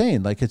 it's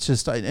insane. Like, it's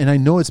just, and I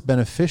know it's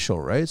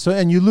beneficial, right? So,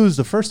 and you lose.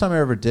 The first time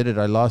I ever did it,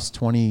 I lost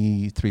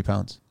 23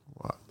 pounds.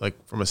 Wow.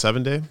 Like from a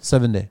 7-day?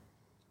 7-day.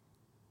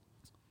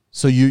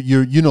 So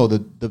you know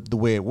the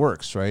way it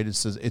works, right? It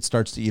says it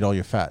starts to eat all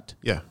your fat.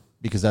 Yeah.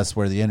 Because that's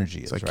where the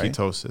energy is, like right?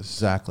 ketosis.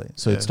 Exactly.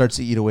 So it starts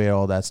to eat away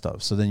all that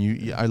stuff. So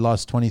then I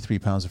lost 23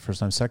 pounds the first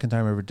time. Second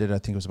time I ever did it, I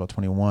think it was about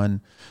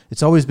 21.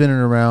 It's always been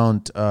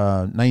around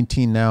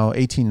 19 now,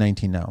 18,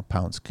 19 now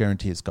pounds.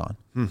 Guarantee it's gone.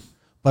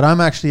 But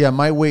I'm actually at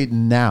my weight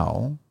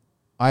now.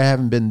 I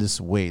haven't been this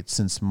weight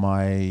since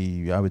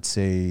my, I would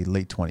say,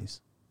 late 20s.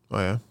 Oh,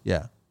 yeah?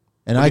 Yeah.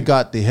 And I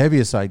got, the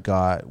heaviest I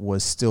got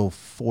was still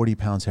 40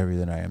 pounds heavier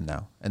than I am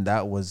now. And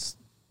that was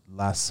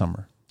last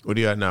summer. What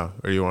do you at now?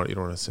 Or you don't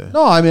want to say?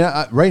 No, I mean,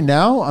 right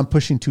now I'm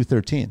pushing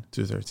 213.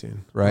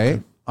 213. Right?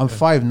 Okay. I'm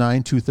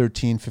 5'9",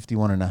 213,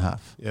 51 and a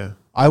half. Yeah.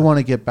 I want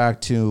to get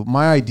back to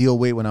my ideal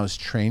weight when I was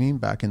training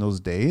back in those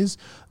days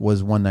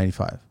was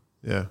 195.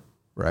 Yeah.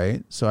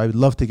 Right? So I would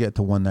love to get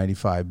to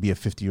 195, be a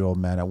 50-year-old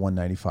man at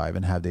 195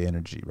 and have the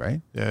energy,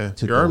 right? Yeah.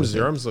 Your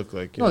arms look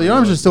like... No, the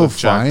arms are still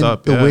fine.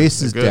 Up. The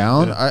waist is good.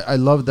 down. Yeah. I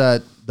love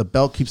that the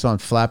belt keeps on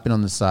flapping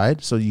on the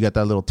side. So you got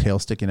that little tail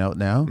sticking out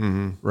now,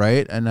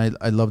 right? And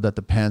I love that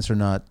the pants are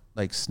not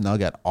like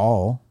snug at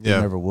all. They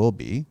never will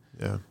be.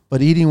 Yeah.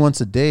 But eating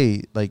once a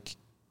day, like,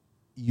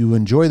 you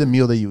enjoy the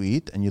meal that you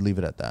eat and you leave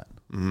it at that.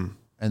 And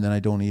then I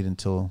don't eat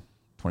until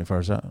 24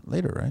 hours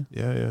later, right?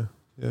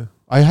 Yeah.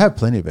 I have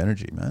plenty of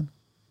energy, man.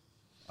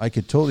 I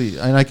could totally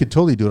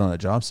do it on a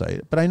job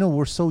site. But I know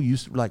we're so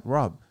used to, like,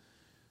 Rob,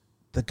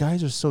 the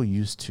guys are so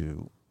used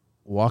to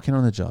walking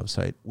on the job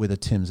site with a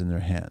Tim's in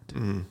their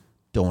hand,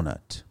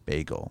 donut,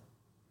 bagel,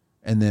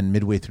 and then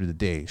midway through the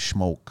day,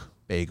 schmoke,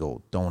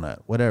 bagel,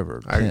 donut,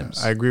 whatever.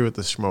 Tim's. I agree with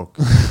the smoke.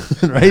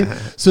 Right?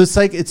 So it's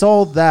like, it's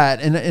all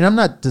that. And I'm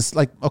not just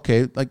like,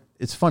 okay, like,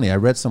 it's funny. I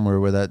read somewhere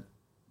where that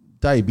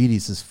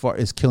diabetes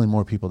is killing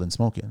more people than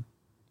smoking.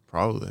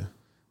 Probably.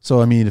 So,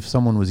 I mean, if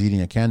someone was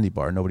eating a candy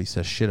bar, nobody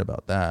says shit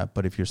about that.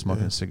 But if you're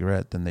smoking a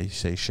cigarette, then they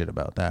say shit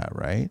about that,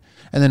 right?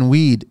 And then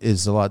weed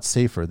is a lot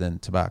safer than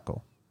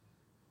tobacco.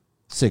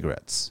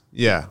 Cigarettes.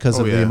 Yeah. Because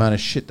of the amount of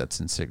shit that's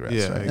in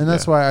cigarettes, right? And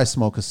that's why I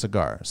smoke a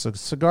cigar. So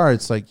cigar,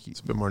 it's like... It's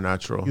a bit more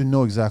natural. You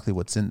know exactly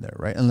what's in there,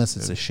 right? Unless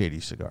it's a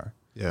shady cigar.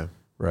 Yeah.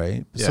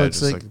 Right? Yeah, so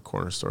it's just like a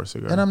corner store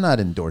cigar. And I'm not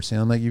endorsing.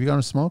 I'm like, if you're going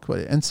to smoke,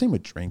 and same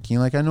with drinking.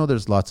 Like, I know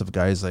there's lots of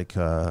guys like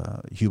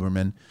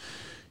Huberman,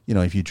 you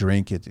know, if you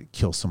drink, it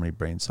kills so many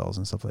brain cells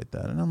and stuff like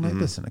that. And I'm like,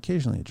 listen,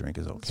 occasionally a drink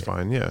is okay. It's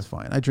fine, yeah. It's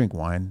fine. I drink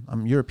wine.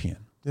 I'm European.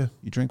 Yeah.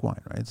 You drink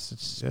wine, right?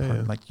 It's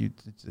like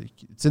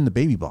it's in the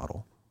baby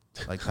bottle.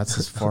 Like, that's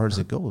as far as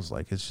it goes.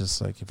 Like, it's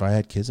just like, if I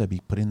had kids, I'd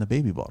be putting in the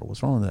baby bottle.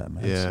 What's wrong with that,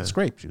 man? Yeah. It's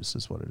grape juice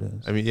is what it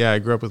is. I mean, yeah, I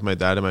grew up with my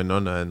dad and my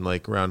nonna, and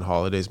like around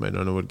holidays, my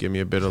nonna would give me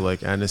a bit of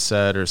like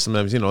anisette, or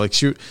sometimes, you know, like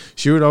she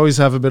would always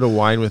have a bit of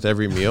wine with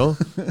every meal.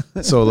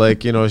 So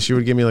like, you know, she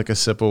would give me like a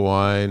sip of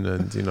wine,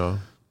 and, you know,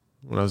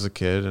 when I was a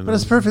kid. And but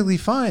it's perfectly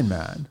fine,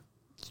 man.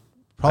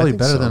 Probably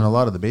better so. than a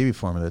lot of the baby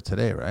formula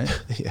today, right?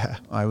 Yeah.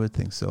 I would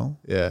think so.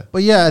 Yeah.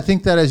 But yeah, I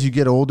think that as you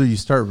get older, you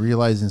start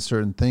realizing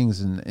certain things.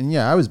 And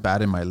yeah, I was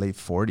bad in my late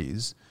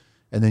 40s.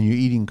 And then you're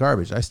eating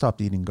garbage. I stopped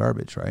eating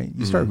garbage, right?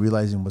 You start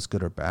realizing what's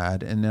good or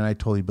bad. And then I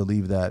totally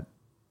believe that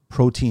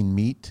protein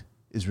meat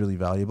is really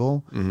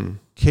valuable.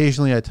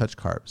 Occasionally I touch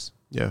carbs.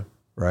 Yeah.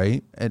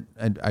 Right?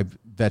 And I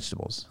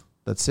vegetables.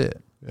 That's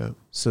it. Yeah.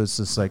 So it's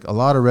just like a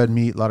lot of red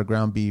meat, a lot of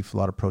ground beef, a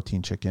lot of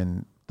protein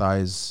chicken,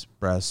 thighs,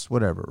 breasts,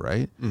 whatever,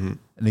 right? And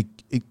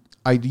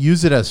I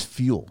use it as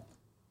fuel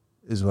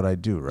is what I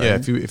do, right? Yeah,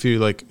 if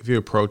you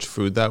approach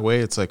food that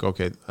way, it's like,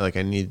 okay, like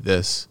I need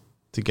this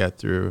to get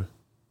through.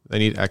 I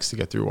need X to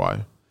get through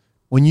Y.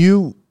 When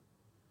you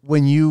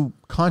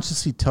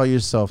consciously tell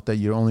yourself that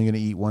you're only going to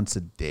eat once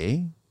a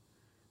day,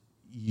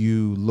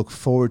 you look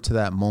forward to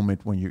that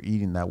moment when you're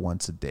eating that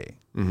once a day,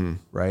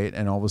 right?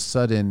 And all of a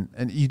sudden,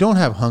 and you don't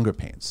have hunger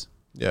pains.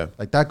 Yeah.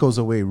 Like, that goes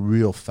away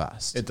real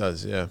fast. It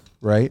does, yeah.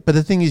 Right? But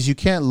the thing is, you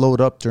can't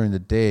load up during the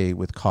day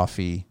with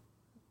coffee,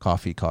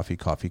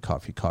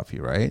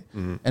 right?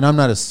 And I'm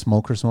not a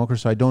smoker,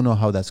 so I don't know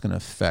how that's going to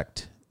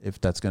affect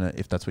if that's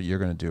what you're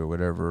going to do or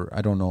whatever.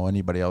 I don't know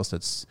anybody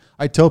else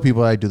I tell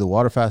people I do the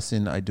water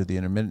fasting, I do the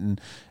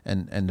intermittent,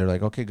 and they're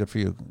like, okay, good for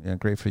you. Yeah,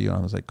 great for you. And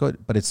I was like,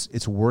 good. But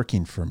it's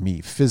working for me.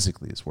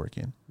 Physically, it's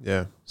working.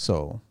 Yeah.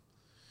 So.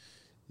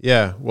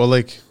 Yeah. Well,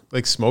 like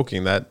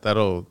smoking,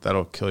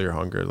 that'll kill your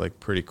hunger like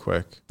pretty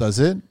quick. Does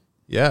it?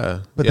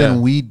 Yeah. But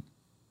then weed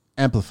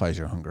amplifies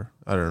your hunger.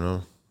 I don't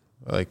know.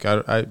 Like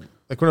I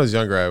like when I was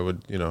younger, I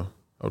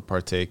would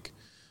partake.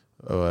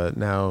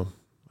 Now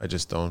I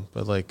just don't.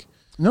 But like.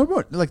 No,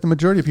 but like the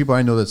majority of people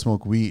I know that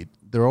smoke weed,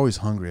 they're always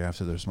hungry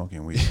after they're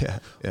smoking weed.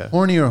 Yeah.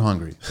 Horny or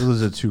hungry.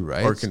 Those are the two,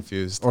 right? Or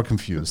confused.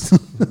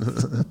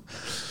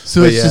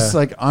 So it's just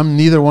like I'm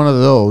neither one of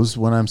those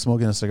when I'm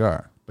smoking a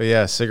cigar. But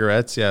yeah,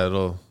 cigarettes,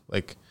 it'll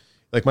like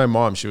my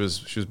mom, she was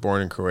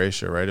born in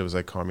Croatia, right? It was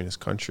like communist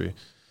country.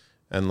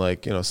 And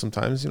like,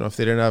 sometimes, if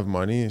they didn't have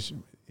money,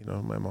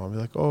 my mom would be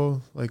like,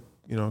 oh, like,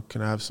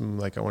 can I have some,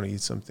 like, I want to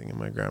eat something. And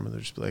my grandmother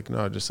would just be like,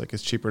 no, just like,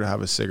 it's cheaper to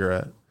have a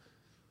cigarette.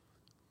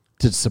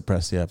 To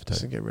suppress the appetite.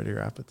 Just to get rid of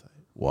your appetite.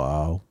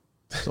 Wow.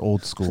 It's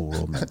old school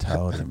world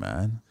mentality,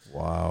 man.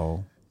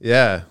 Wow.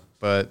 Yeah.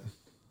 But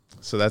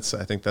so I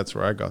think that's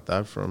where I got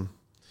that from.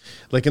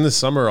 Like in the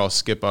summer, I'll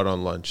skip out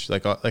on lunch.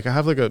 Like I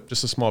have like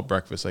just a small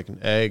breakfast, like an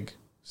egg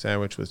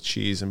sandwich with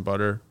cheese and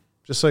butter,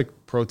 just like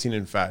protein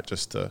and fat,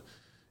 just to,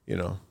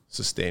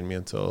 sustain me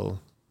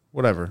until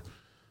whatever.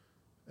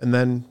 And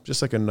then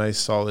just like a nice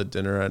solid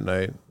dinner at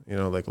night,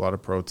 like a lot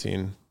of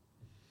protein.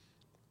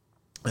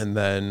 And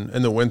then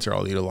in the winter,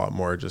 I'll eat a lot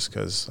more just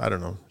because, I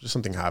don't know, just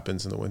something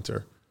happens in the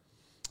winter.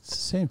 It's the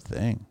same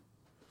thing.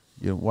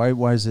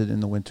 Why is it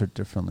in the winter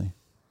differently?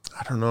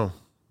 I don't know.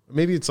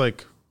 Maybe it's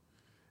like,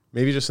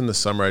 maybe just in the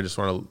summer, I just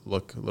want to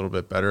look a little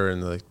bit better.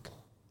 And like,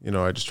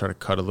 I just try to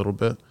cut a little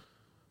bit.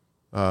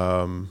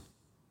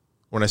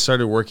 When I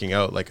started working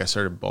out, like I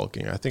started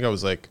bulking. I think I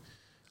was like,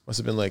 must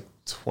have been like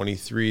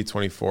 23,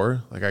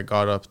 24. Like I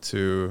got up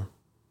to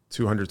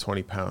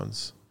 220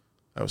 pounds.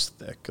 I was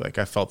thick. Like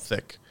I felt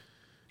thick.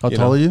 How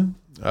tall are you?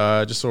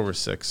 Just over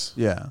 6.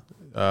 Yeah.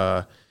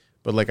 But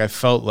like I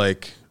felt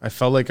like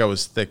I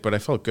was thick, but I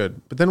felt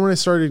good. But then when I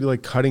started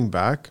like cutting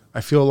back,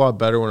 I feel a lot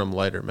better when I'm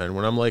lighter, man.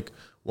 When I'm like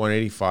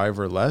 185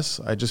 or less,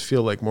 I just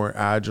feel like more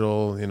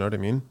agile. You know what I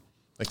mean?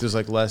 Like there's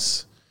like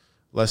less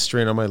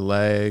strain on my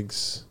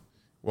legs.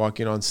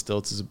 Walking on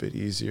stilts is a bit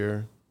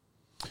easier.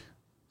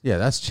 Yeah,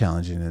 that's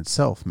challenging in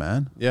itself,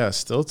 man. Yeah,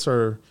 stilts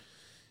are,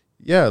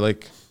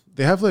 like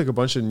they have like a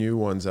bunch of new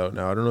ones out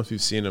now. I don't know if you've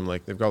seen them.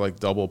 Like they've got like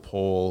double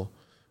pole,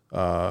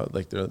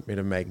 like they're made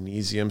of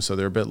magnesium, so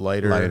they're a bit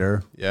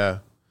lighter. Yeah.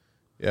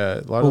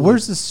 A lot of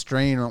where's the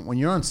strain when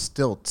you're on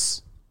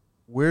stilts?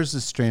 Where's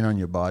the strain on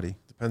your body?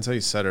 Depends how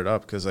you set it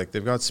up, because like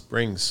they've got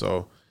springs.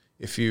 So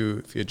if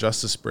you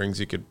adjust the springs,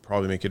 you could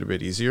probably make it a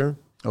bit easier.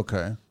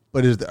 Okay,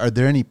 but are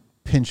there any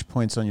pinch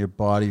points on your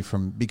body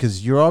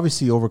because you're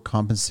obviously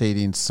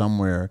overcompensating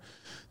somewhere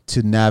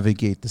to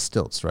navigate the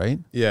stilts, right?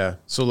 Yeah.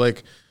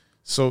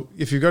 So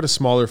if you've got a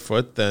smaller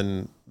foot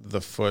than the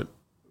foot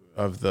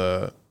of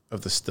the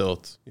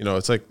stilt,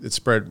 it's like it's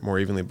spread more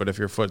evenly. But if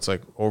your foot's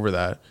like over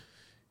that,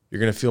 you're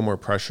going to feel more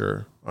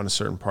pressure on a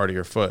certain part of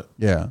your foot.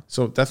 Yeah.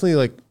 So definitely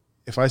like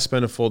if I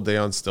spend a full day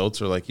on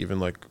stilts or like even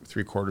like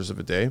 3/4 of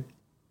a day,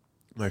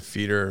 my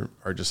feet are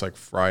just like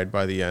fried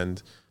by the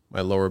end,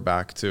 my lower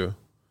back too.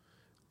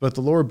 But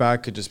the lower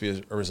back could just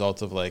be a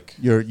result of like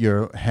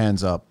your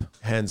hands up,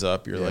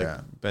 you're like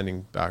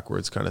bending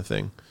backwards kind of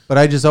thing. But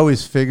I just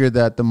always figured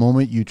that the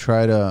moment you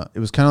it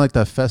was kind of like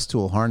that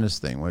Festool harness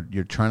thing where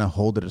you're trying to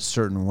hold it a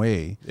certain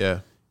way. Yeah.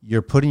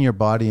 You're putting your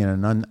body in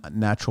an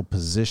unnatural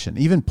position.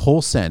 Even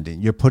pole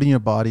sanding, you're putting your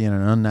body in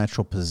an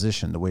unnatural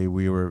position, the way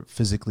we were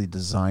physically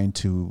designed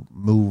to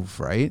move,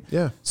 right?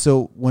 Yeah.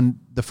 So when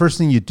the first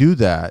thing you do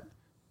that,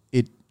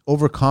 it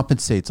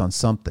overcompensates on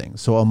something.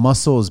 So a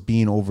muscle is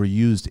being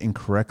overused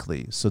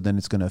incorrectly. So then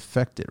it's going to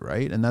affect it,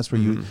 right? And that's where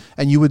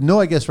you would know,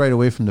 I guess, right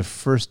away from the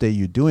first day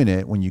you're doing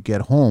it when you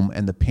get home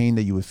and the pain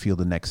that you would feel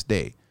the next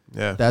day.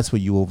 Yeah. That's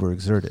what you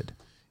overexerted.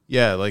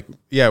 Yeah.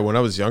 When I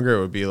was younger, it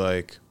would be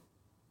like,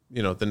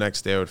 the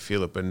next day I would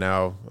feel it. But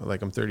now,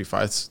 like I'm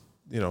 35, it's,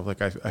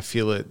 like I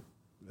feel it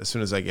as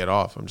soon as I get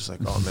off. I'm just like,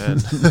 oh man.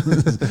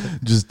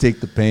 Just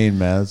take the pain,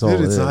 man. That's all.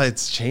 Dude,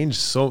 it's changed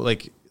so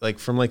like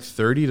from like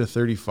 30 to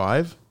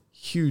 35,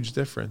 huge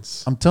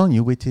difference. I'm telling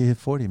you, wait till you hit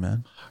 40,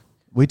 man.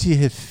 Wait till you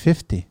hit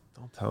 50.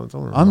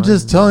 Don't I'm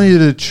just telling you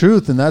the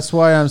truth. And that's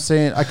why I'm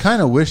saying I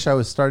kind of wish I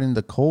was starting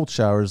the cold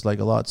showers like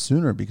a lot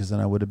sooner, because then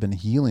I would have been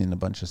healing a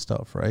bunch of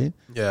stuff, right?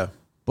 Yeah.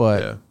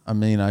 But I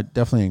mean, I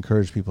definitely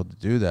encourage people to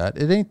do that.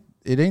 It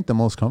ain't the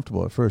most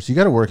comfortable at first. You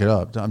got to work it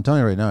up. I'm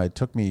telling you right now, it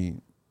took me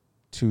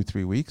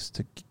 2-3 weeks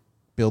to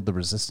build the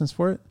resistance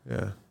for it.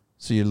 Yeah.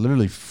 So you're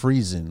literally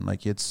freezing.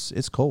 Like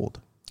it's cold.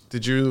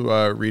 Did you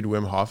read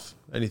Wim Hof?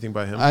 Anything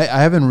by him? I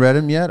haven't read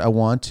him yet. I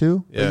want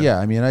to. Yeah. But yeah,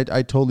 I mean,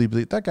 I totally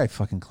believe that guy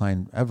fucking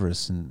climbed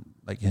Everest in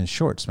his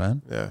shorts,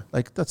 man. Yeah.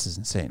 Like that's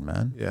insane,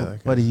 man. Yeah.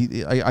 But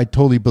I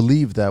totally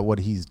believe that what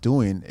he's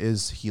doing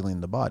is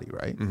healing the body,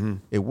 right? Mm-hmm.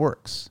 It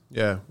works.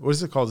 Yeah. What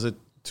is it called? Is it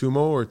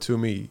Tumo or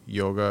Tumi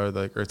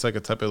yoga? Or it's like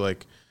a type of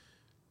like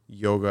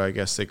yoga, I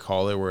guess they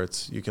call it, where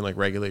you can like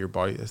regulate your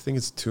body. I think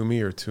it's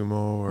Tumi or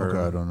Tumo or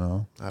I don't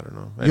know. I don't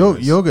know.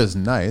 Yoga is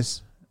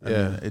nice. I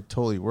Yeah. mean, it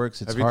totally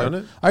works. It's Have you hard.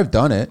 done it? I've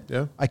done it.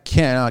 Yeah. I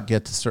cannot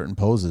get to certain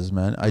poses,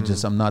 man.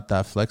 I'm not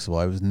that flexible.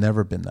 I've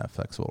never been that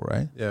flexible,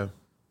 right? Yeah.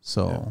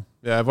 So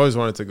Yeah, I've always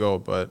wanted to go,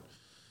 but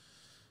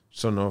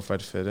Just don't know if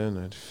I'd fit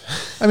in.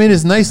 I mean,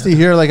 it's nice to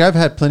hear. Like, I've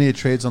had plenty of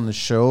trades on the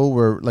show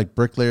where, like,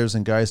 bricklayers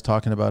and guys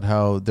talking about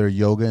how they're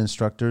yoga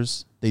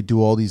instructors. They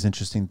do all these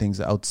interesting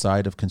things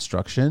outside of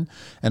construction.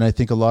 And I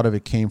think a lot of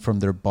it came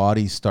from their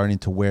body starting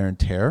to wear and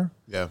tear.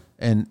 Yeah.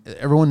 And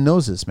everyone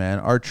knows this, man.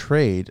 Our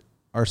trade,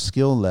 our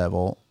skill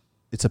level,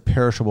 it's a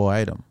perishable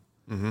item.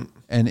 Mm-hmm.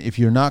 And if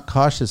you're not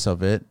cautious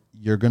of it,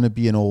 you're going to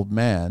be an old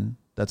man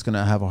that's going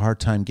to have a hard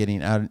time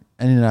getting in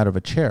and out of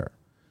a chair.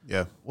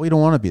 Yeah. Well, you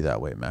don't want to be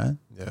that way, man.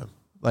 Yeah.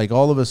 Like,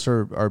 all of us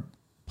are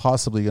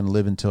possibly going to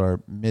live into our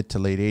mid to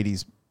late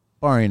 80s,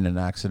 barring an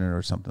accident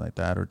or something like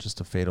that, or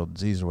just a fatal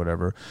disease or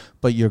whatever.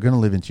 But you're going to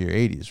live into your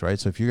 80s, right?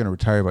 So if you're going to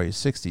retire by your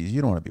 60s,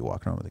 you don't want to be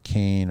walking around with a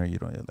cane, or you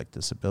don't have, like,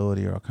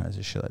 disability or all kinds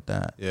of shit like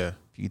that. Yeah.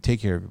 If you take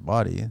care of your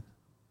body.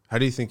 How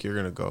do you think you're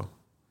going to go?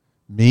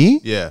 Me?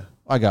 Yeah.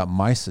 I got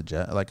my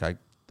I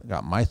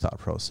got my thought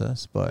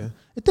process, but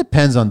it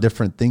depends on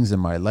different things in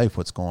my life,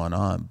 what's going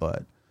on.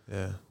 But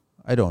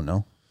I don't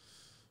know.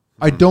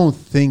 I don't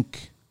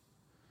think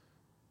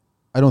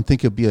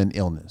it'll be an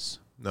illness.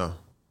 No,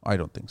 I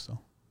don't think so.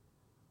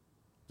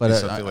 But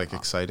something like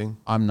exciting.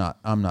 I'm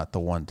not the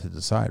one to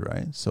decide,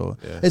 right? So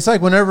it's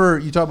like whenever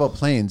you talk about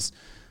planes,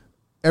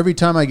 every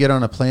time I get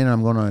on a plane and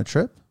I'm going on a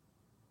trip,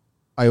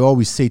 I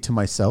always say to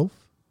myself,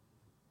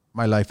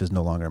 my life is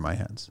no longer in my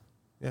hands.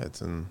 Yeah,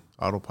 it's in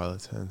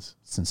autopilot's hands.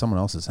 It's in someone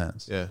else's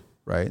hands. Yeah.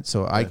 Right.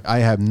 So I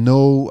have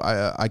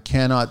I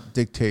cannot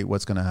dictate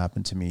what's going to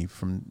happen to me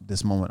from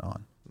this moment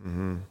on.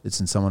 Mm-hmm. It's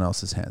in someone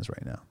else's hands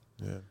right now.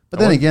 Yeah. But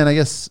then again, I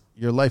guess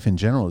your life in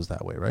general is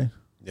that way, right?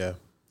 Yeah.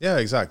 Yeah,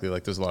 exactly.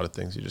 Like, there's a lot of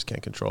things you just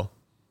can't control.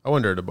 I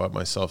wondered about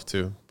myself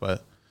too,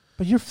 but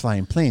you're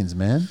flying planes,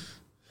 man.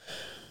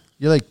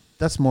 You're like,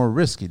 that's more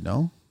risky,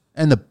 no?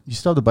 And you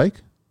still have the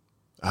bike?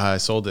 I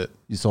sold it.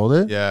 You sold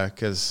it? Yeah,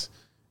 because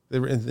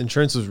the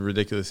insurance was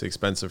ridiculously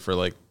expensive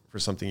for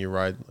something you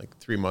ride like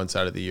 3 months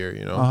out of the year,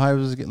 you know? How high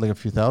was it? Like a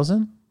few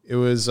thousand? It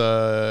was,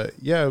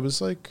 it was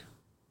like...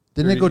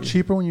 Didn't it go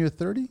cheaper when you were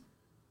 30?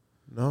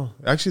 No.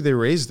 Actually, they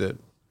raised it.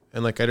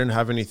 And, like, I didn't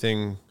have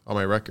anything on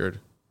my record.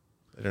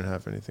 I didn't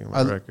have anything on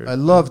my record. I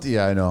loved...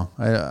 Yeah, I know.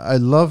 I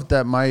loved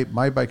that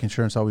my bike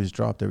insurance always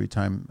dropped every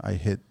time I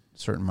hit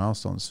certain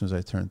milestones. As soon as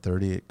I turned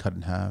 30, it cut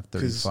in half.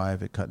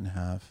 35, it cut in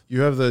half.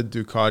 You have the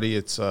Ducati.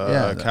 It's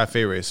a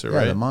cafe racer,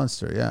 right? Yeah, the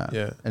Monster,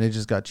 Yeah. And it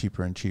just got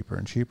cheaper and cheaper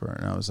and cheaper.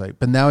 And I was like,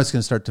 but now it's going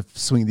to start to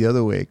swing the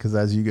other way because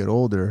as you get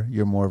older,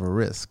 you're more of a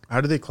risk.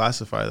 How do they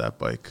classify that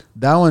bike?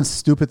 That one's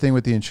stupid thing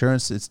with the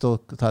insurance. It's still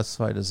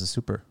classified as a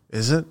super.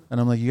 Is it?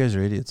 And I'm like, you guys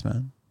are idiots,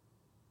 man.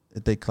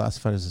 They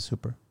classified as a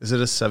super. Is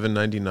it a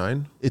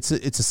 799? It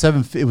was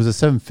a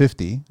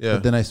 750. Yeah.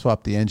 But then I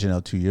swapped the engine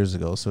out 2 years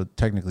ago. So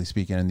technically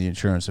speaking, in the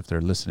insurance, if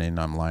they're listening,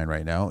 I'm lying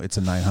right now. It's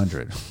a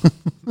 900.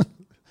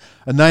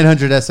 A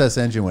 900 SS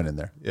engine went in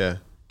there. Yeah.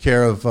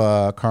 Care of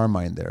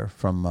Carmine there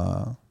from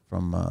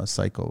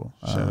Psycho.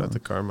 Shout out to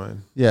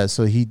Carmine. Yeah.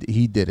 So he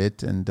did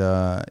it, and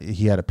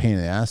he had a pain in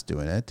the ass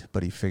doing it,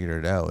 but he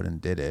figured it out and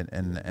did it.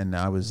 And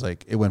I was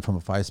like, it went from a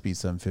 5-speed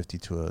 750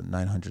 to a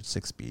 900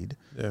 6-speed.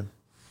 Yeah.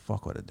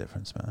 Fuck, what a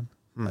difference, man.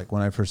 Like,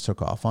 when I first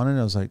took off on it,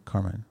 I was like,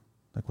 Carmine,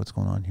 like, what's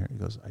going on here? He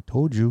goes, I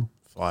told you.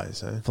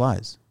 Flies, eh?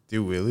 Flies. Do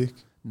you wheelie?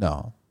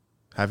 No.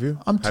 Have you?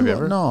 Have you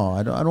ever? No,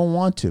 I don't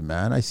want to,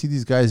 man. I see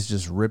these guys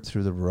just rip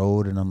through the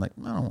road, and I'm like,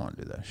 I don't want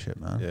to do that shit,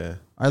 man. Yeah.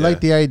 I like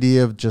the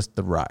idea of just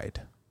the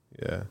ride.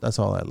 Yeah. That's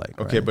all I like.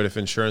 Okay, right? but if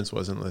insurance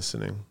wasn't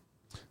listening.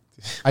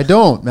 I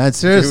don't, man.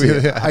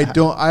 Seriously. I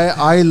don't.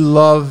 I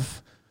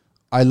love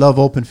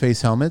open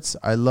face helmets.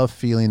 I love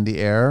feeling the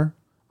air.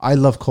 I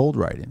love cold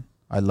riding.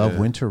 I love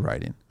winter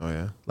riding. Oh,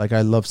 yeah. Like,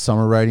 I love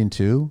summer riding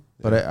too.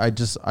 But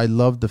I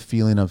love the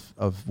feeling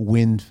of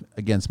wind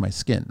against my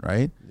skin,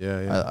 right?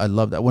 Yeah. I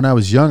love that. When I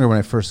was younger, when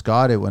I first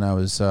got it, when I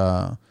was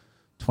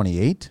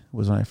 28,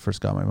 was when I first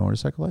got my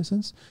motorcycle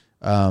license.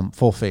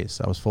 Full face.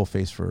 I was full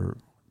face for,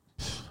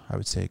 I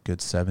would say, a good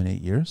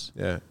 7-8 years.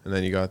 Yeah, and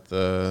then you got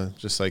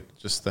just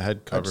the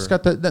head cover. I just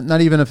got the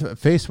not even a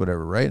face,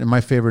 whatever, right? And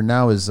my favorite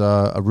now is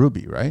a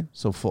ruby, right?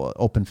 So full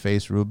open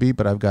face ruby,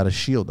 but I've got a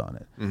shield on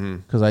it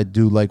because I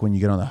do like when you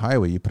get on the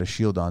highway, you put a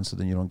shield on, so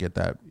then you don't get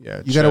that.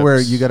 Yeah, you gotta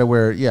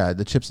wear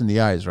the chips in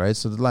the eyes, right?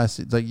 So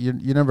it's like you're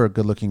never a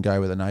good looking guy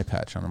with an eye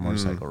patch on a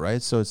motorcycle,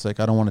 right? So it's like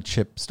I don't want a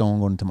chip stone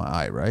going into my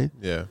eye, right?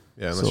 Yeah.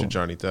 Yeah, unless you're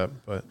Johnny Depp,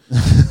 but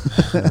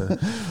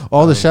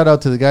all the shout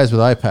out to the guys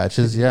with eye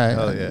patches.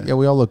 Yeah,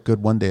 we all look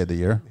good one day of the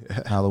year,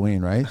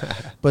 Halloween, right?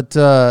 But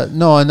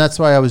no, and that's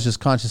why I was just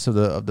conscious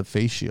of the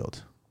face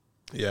shield.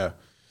 Yeah,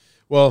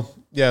 well,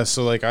 yeah.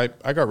 So like I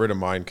got rid of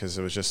mine because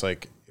it was just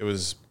like it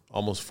was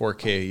almost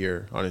 $4,000 a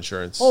year on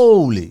insurance.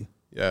 Holy,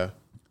 yeah, it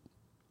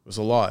was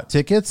a lot.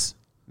 Tickets?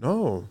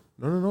 No,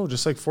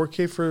 just like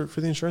 $4,000 for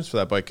the insurance for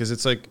that bike because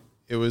it's like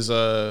it was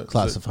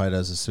classified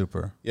as a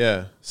super.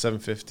 Yeah,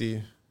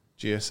 750.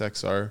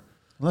 GSXR.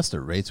 Unless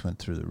the rates went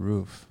through the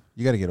roof.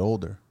 You got to get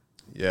older.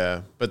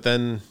 Yeah. But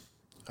then,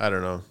 I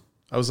don't know.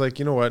 I was like,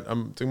 you know what?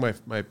 I'm doing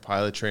my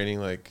pilot training,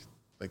 like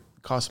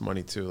costs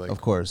money too. Like,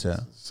 of course,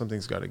 yeah.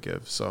 Something's got to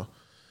give. So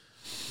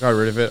got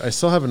rid of it. I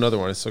still have another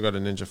one. I still got a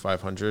Ninja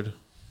 500.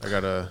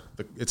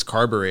 It's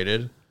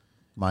carbureted.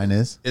 Mine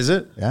is. Is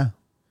it? Yeah.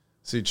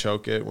 So you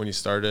choke it when you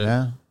start it.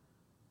 Yeah.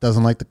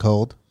 Doesn't like the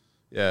cold.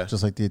 Yeah.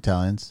 Just like the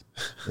Italians.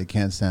 They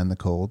can't stand the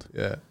cold.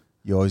 Yeah.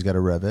 You always got to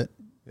rev it.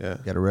 Yeah.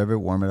 Got to rev it,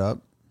 warm it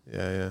up.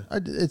 Yeah.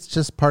 It's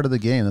just part of the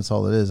game. That's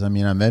all it is. I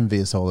mean, I'm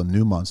envious of all the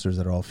new monsters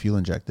that are all fuel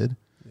injected.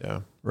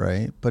 Yeah.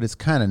 Right. But it's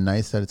kind of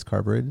nice that it's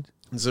carbureted.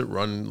 Does it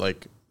run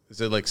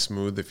is it like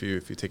smooth if you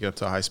take it up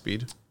to high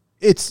speed?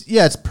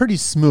 It's pretty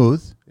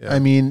smooth. Yeah. I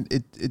mean,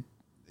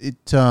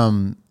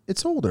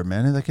 it's older,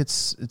 man. Like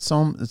it's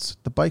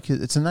the bike.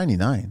 It's a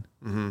 99.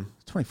 Mm-hmm.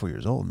 It's 24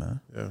 years old,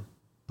 man. Yeah.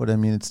 But I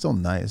mean, it's still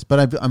nice.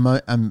 But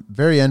I'm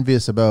very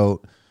envious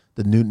about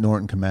the new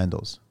Norton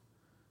Commandos.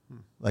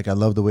 Like I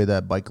love the way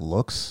that bike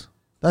looks.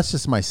 That's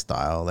just my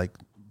style. Like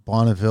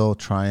Bonneville,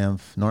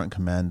 Triumph, Norton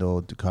Commando,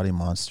 Ducati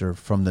Monster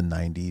from the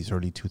 90s,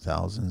 early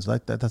 2000s.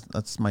 Like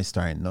that's my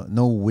style.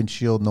 No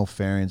windshield, no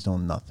fairings, no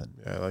nothing.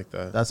 Yeah, I like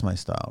that. That's my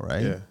style,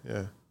 right?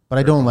 Yeah. But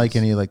I don't like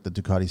any like the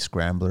Ducati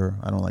Scrambler.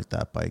 I don't like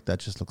that bike. That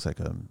just looks like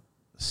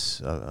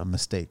a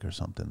mistake or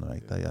something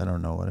like that. I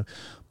don't know what.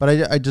 But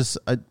I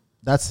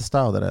that's the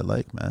style that I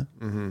like, man.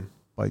 Mm-hmm.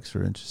 Bikes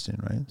are interesting,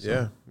 right?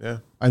 So Yeah.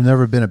 I've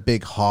never been a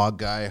big hog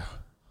guy.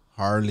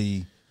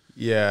 Harley.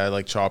 Yeah, I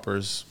like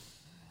choppers.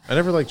 I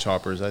never liked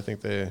choppers. I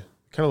think they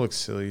kind of look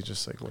silly,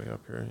 just like way up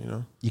here, you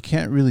know? You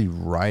can't really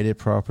ride it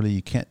properly.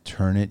 You can't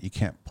turn it. You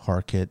can't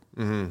park it.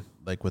 Mm-hmm.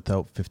 Like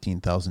without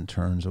 15,000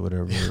 turns or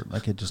whatever.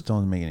 Like it just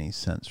don't make any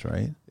sense,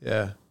 right?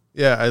 Yeah.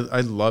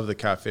 I love the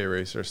cafe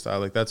racer style.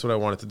 Like that's what I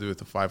wanted to do with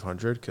the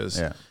 500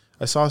 because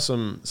I saw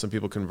some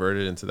people convert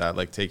it into that,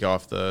 like take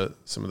off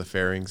some of the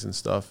fairings and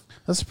stuff.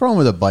 That's the problem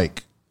with a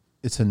bike.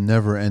 It's a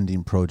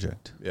never-ending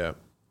project. Yeah.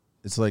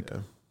 It's like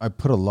I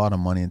put a lot of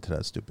money into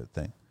that stupid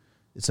thing.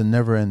 It's a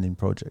never-ending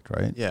project,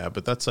 right? Yeah,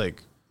 but that's a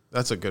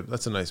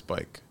nice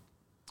bike.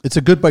 It's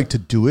a good bike to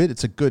do it.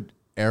 It's a good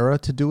era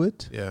to do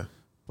it. Yeah.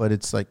 But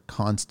it's like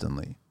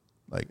constantly.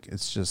 Like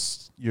it's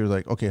just you're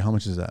like, okay, how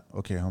much is that?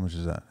 Okay, how much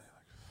is that?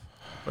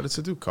 But it's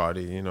a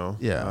Ducati, you know.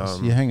 Yeah,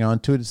 so you hang on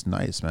to it. It's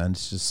nice, man.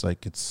 It's just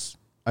like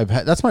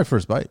that's my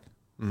first bike.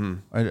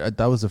 Mm-hmm.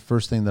 That was the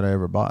first thing that I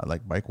ever bought,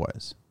 like bike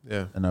wise.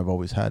 Yeah. And I've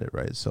always had it,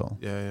 right? So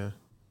Yeah.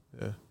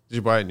 Did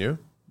you buy it new?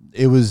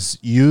 it was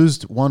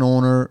used, one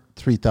owner,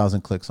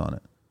 3,000 clicks on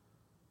it.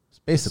 It's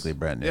basically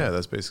brand new. Yeah,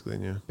 that's basically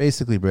new.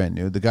 Basically brand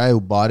new. The guy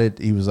who bought it,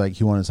 he was like,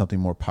 he wanted something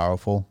more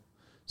powerful.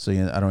 So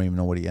I don't even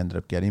know what he ended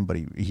up getting, but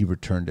he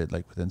returned it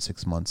like within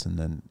 6 months, and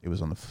then it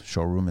was on the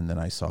showroom, and then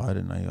I saw it,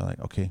 and I like,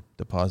 okay,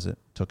 deposit,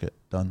 took it,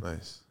 done.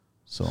 Nice.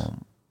 So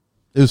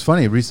it was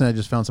funny. Recently, I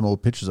just found some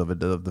old pictures of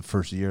it of the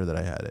first year that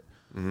I had it,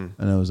 and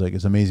I was like,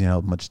 it's amazing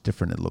how much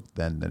different it looked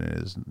then than it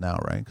is now,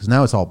 right? Because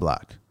now it's all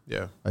black.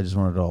 Yeah. I just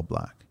wanted it all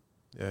black.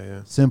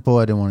 Yeah. Simple.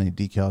 I didn't want any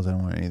decals. I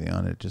didn't want anything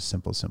on it. Just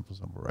simple,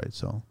 right?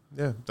 So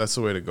yeah, that's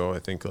the way to go. I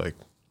think if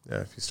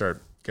you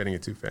start getting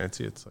it too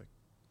fancy, it's like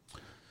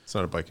it's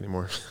not a bike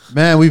anymore.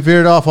 Man, we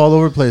veered off all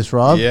over the place,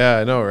 Rob. Yeah,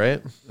 I know,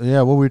 right?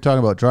 Yeah, what were we talking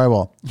about?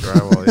 Drywall.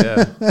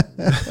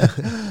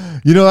 Yeah.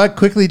 You know what?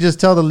 Quickly just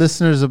tell the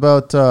listeners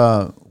about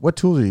what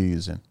tools are you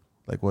using?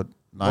 Like what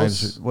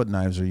knives? What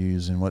knives are you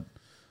using? What?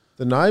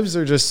 The knives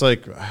are just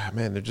like,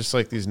 man, they're just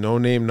like these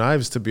no-name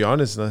knives, to be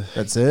honest.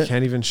 That's it?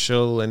 Can't even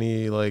show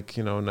any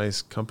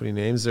nice company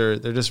names. They're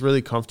just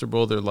really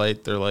comfortable. They're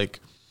light. They're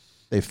like,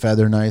 they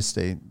feather nice.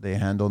 They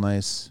handle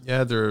nice.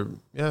 Yeah,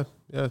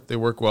 they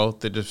work well.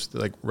 They just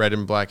like red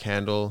and black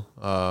handle.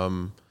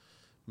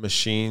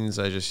 Machines,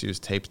 I just use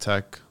Tape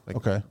Tech.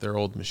 Okay. They're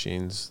old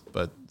machines,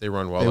 but they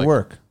run well. They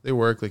work. They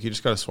work. Like you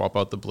just got to swap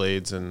out the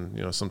blades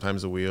and,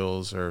 sometimes the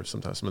wheels or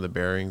sometimes some of the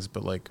bearings,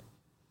 but like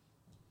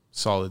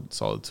solid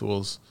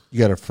tools. You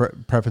got a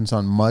preference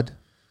on mud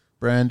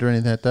brand or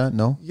anything like that?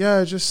 No?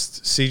 Yeah,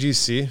 just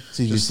CGC.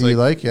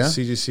 CGC yeah?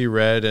 CGC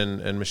red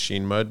and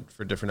machine mud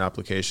for different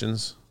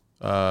applications.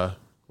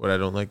 What I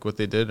don't like what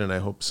they did, and I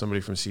hope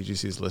somebody from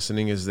CGC is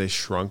listening, is they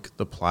shrunk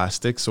the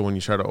plastic. So when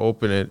you try to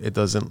open it, it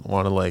doesn't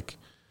want to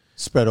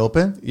spread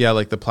open. Yeah,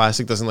 like the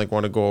plastic doesn't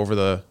want to go over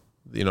the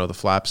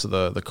flaps of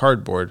the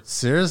cardboard.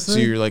 Seriously? So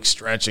you're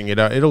stretching it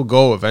out. It'll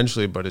go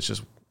eventually, but it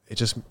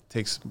just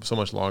takes so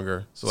much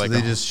longer. So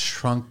they just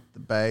shrunk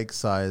the bag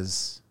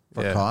size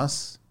for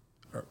costs,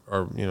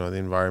 or the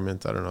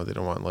environment. I don't know. They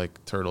don't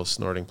want turtles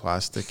snorting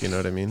plastic. You know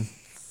what I mean?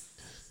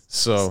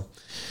 So.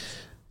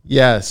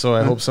 Yeah, so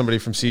I hope somebody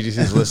from CGC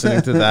is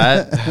listening to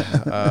that.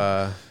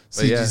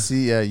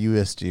 CGC,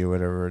 USG or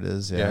whatever it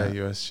is. Yeah,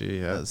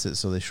 USG, yeah. That's it.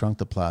 So they shrunk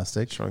the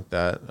plastic. Shrunk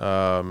that.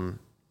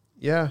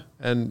 Yeah,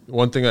 and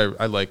one thing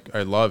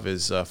I love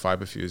is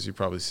Fiberfuse. You've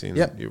probably seen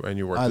it, and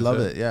you work with it. I love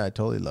it. Yeah, I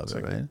totally love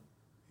it, right?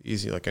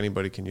 Easy,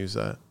 anybody can use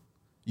that.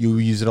 You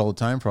use it all the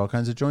time for all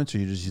kinds of joints, or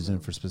you just using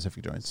it for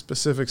specific joints?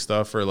 Specific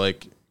stuff, or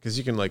because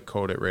you can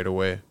coat it right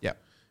away. Yeah.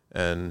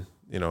 And,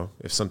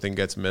 if something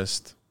gets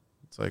missed,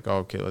 it's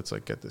okay, let's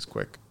get this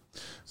quick.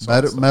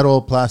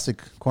 Metal,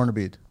 plastic, corner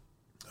bead.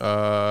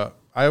 I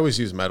always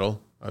use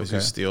metal. I always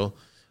use steel.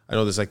 I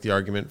know there's the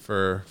argument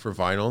for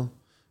vinyl,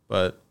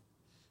 but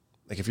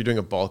if you're doing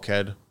a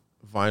bulkhead,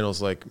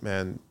 vinyl's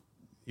man,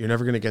 you're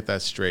never going to get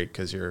that straight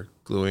because you're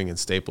gluing and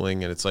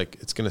stapling, and it's like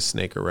it's going to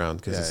snake around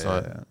because it's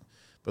not. Yeah.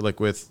 But like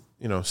with,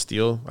 you know,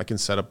 steel, I can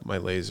set up my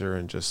laser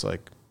and just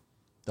like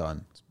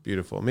done. It's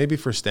beautiful. Maybe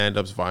for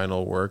stand-ups,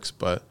 vinyl works,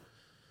 but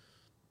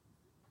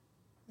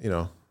you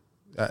know,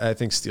 I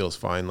think steel's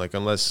fine. Like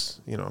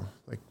unless, you know,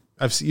 like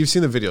you've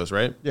seen the videos,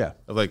 right? Yeah,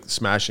 of like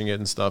smashing it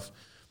and stuff.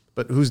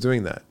 But who's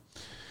doing that?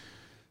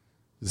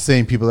 The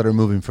same people that are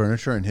moving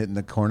furniture and hitting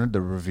the corner,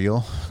 the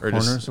reveal or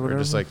corners, just, or whatever.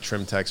 Or just like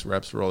trim text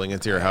reps rolling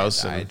into your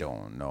house. I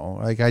don't know.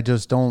 Like I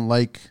just don't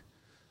like.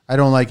 I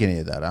don't like any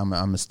of that. I'm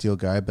a steel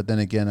guy, but then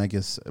again, I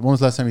guess when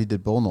was the last time you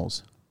did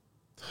bullnose?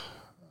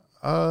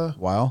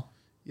 Wow.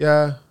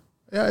 Yeah.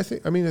 I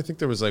think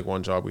there was like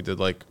one job we did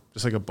like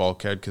just like a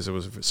bulkhead because it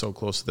was so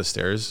close to the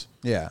stairs.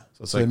 Yeah.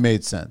 So it's like, it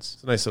made sense.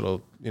 It's a nice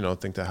little, you know,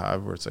 thing to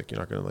have where it's like you're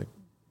not gonna like,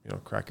 you know,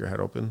 crack your head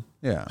open.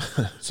 Yeah.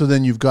 So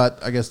then you've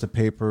got, I guess, the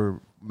paper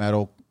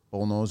metal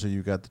bullnose, or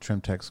you got the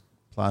Trimtex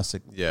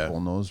plastic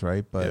bullnose,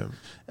 right? But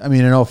I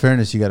mean, in all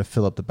fairness, you got to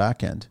fill up the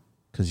back end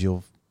because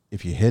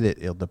if you hit it,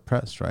 it'll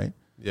depress, right?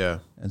 Yeah.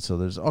 And so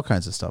there's all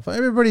kinds of stuff.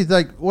 Everybody's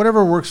like,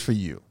 whatever works for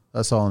you.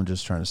 That's all I'm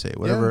just trying to say.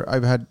 Whatever.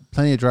 I've had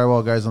plenty of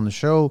drywall guys on the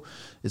show.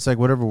 It's like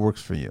whatever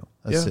works for you.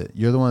 That's it.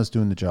 You're the one that's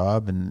doing the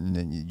job, and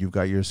then you've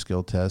got your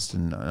skill test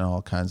and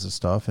all kinds of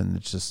stuff. And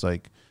it's just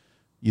like,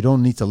 you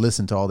don't need to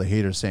listen to all the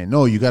haters saying,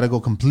 no, you got to go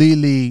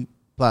completely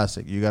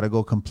plastic. You got to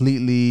go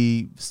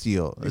completely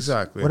steel.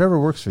 Exactly. Whatever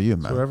works for you,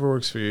 man. So whatever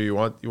works for you. You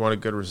want a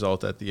good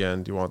result at the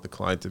end. You want the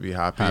client to be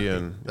happy.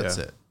 And that's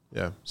it.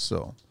 Yeah.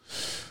 So,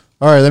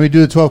 all right, let me do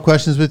the 12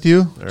 questions with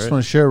you. All Just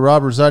want to share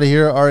Rob Rosati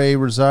here, RA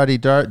Rosati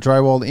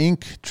Drywall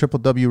Inc.,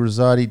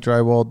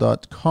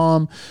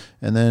 www.rosatidrywall.com,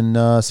 and then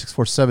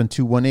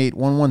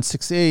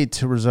 647-218-1168,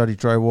 Rosati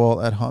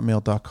Drywall at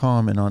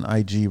hotmail.com, and on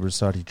IG,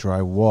 Rosati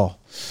Drywall.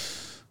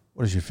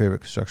 What is your favorite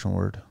construction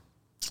word?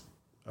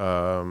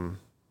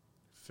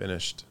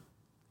 Finished.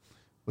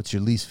 What's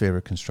your least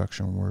favorite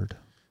construction word?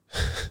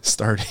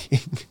 Starting.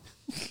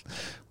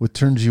 What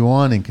turns you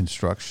on in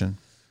construction?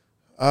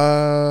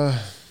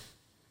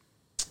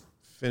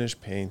 Finish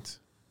paint.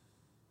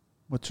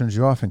 What turns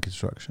you off in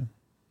construction?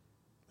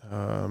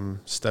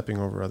 Stepping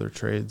over other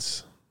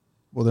trades.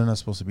 Well, they're not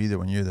supposed to be there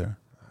when you're there.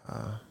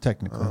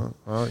 Technically.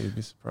 Well, you'd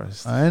be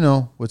surprised. I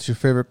know. What's your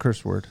favorite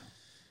curse word?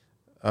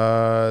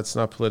 It's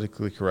not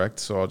politically correct,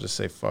 so I'll just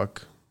say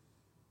fuck.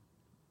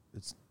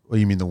 Well,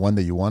 you mean the one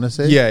that you want to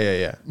say?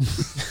 Yeah.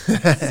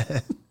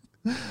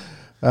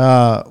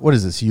 What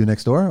is it? See you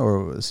next door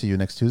or see you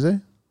next Tuesday?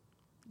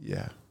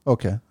 Yeah.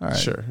 Okay. All right.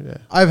 Sure. Yeah.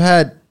 I've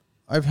had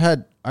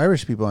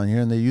Irish people on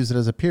here and they use it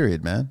as a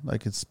period, man.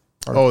 Like it's.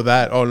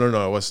 That. Oh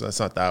no. That's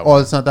not that one. Oh,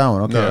 it's not that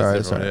one. Okay. No, all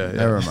right. sorry. Yeah.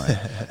 Never mind.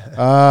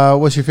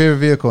 What's your favorite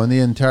vehicle in the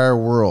entire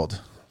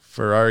world?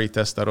 Ferrari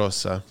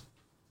Testarossa.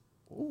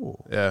 Oh.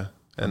 Yeah.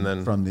 And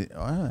then from like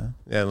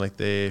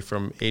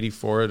from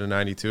 84 to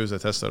 92 is the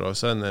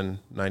Testarossa, and then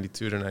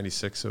 92 to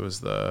 96 it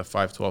was the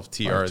 512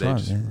 TR. They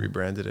just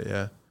rebranded it.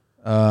 Yeah.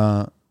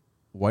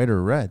 White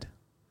or red?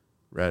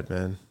 Red,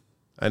 man.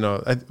 I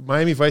know.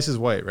 Miami Vice is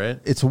white, right?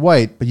 It's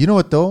white, but you know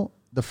what though?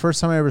 The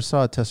first time I ever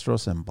saw a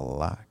Testarossa in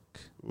black,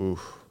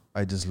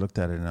 I just looked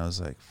at it and I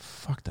was like,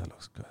 "Fuck, that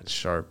looks good." It's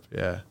sharp,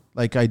 yeah.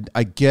 Like I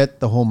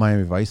get the whole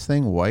Miami Vice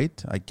thing,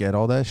 white. I get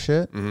all that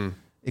shit. Mm-hmm.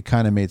 It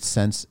kind of made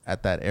sense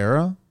at that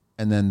era.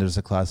 And then there's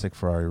a classic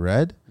Ferrari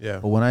red. Yeah.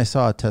 But when I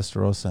saw a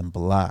Testarossa in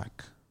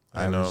black,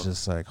 I know. was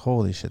just like,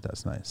 "Holy shit,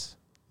 that's nice."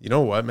 You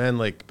know what, man?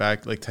 Like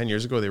back 10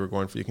 years ago, they were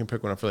going for, you can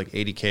pick one up for like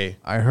 $80K.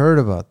 I heard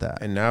about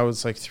that. And now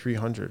it's like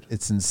 $300.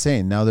 It's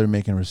insane. Now they're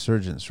making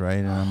resurgence, right?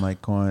 And I'm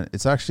like going,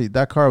 it's actually,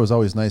 that car was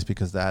always nice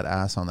because that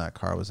ass on that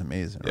car was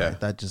amazing, right?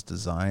 That just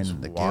design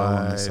and the gill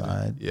on the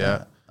side.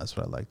 Yeah. That's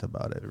what I liked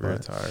about it. Rear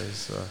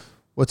tires.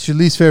 What's your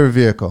least favorite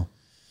vehicle?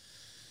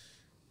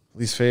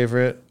 Least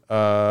favorite?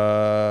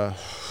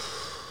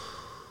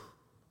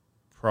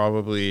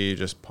 Probably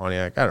just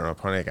Pontiac. I don't know,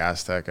 Pontiac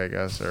Aztec, I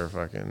guess, or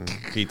fucking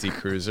PT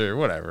Cruiser,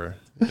 whatever.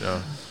 You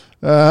know.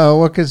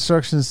 What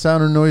construction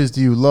sound or noise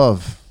do you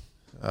love?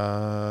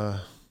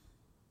 I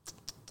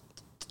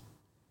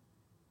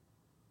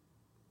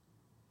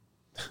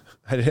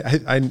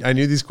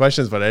knew these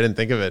questions, but I didn't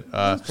think of it.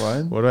 That's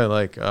fine. What do I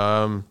like?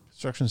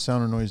 Construction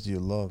sound or noise do you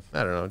love?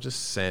 I don't know,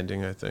 just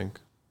sanding, I think.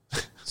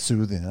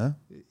 Soothing, huh?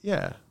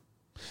 Yeah.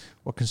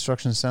 What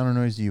construction sound or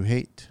noise do you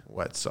hate?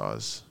 Wet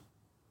saws.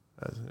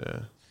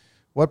 Yeah.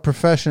 What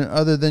profession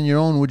other than your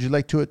own would you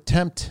like to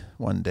attempt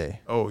one day?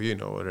 Oh, you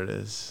know what it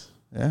is.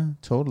 Yeah,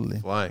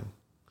 totally. Flying.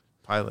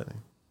 Piloting.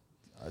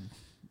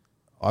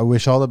 I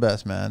wish all the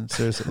best, man.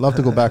 Seriously. Love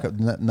to go back up.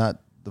 Not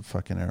the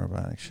fucking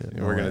aerobatic shit.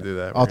 Yeah, we're going to do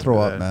that. I'll throw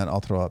up, man. I'll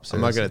throw up. Seriously.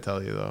 I'm not going to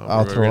tell you, though.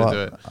 I'll throw up. Do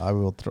it. I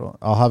will throw.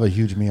 I'll have a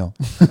huge meal.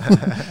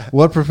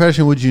 What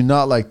profession would you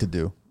not like to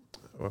do?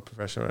 What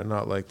profession would I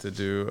not like to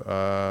do?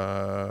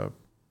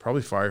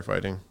 Probably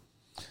firefighting.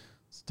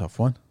 It's a tough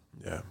one.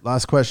 Yeah.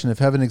 Last question. If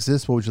heaven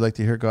exists, what would you like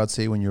to hear God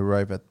say when you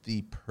arrive at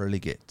the pearly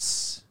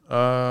gates?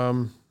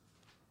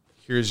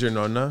 Here's your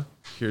nonna.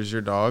 Here's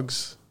your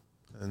dogs.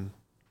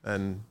 And I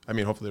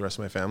mean, hopefully the rest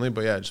of my family.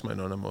 But yeah, just my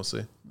nonna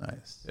mostly.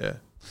 Nice. Yeah.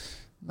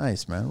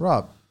 Nice, man.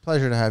 Rob,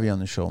 pleasure to have you on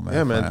the show, man.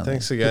 Yeah, man. Finally.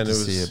 Thanks again. Good to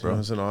see you, bro. It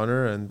was an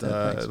honor, and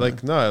thanks,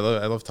 I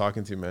love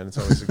talking to you, man. It's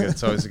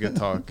always a good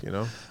talk, you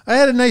know. I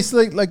had a nice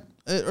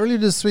earlier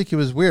this week. It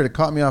was weird. It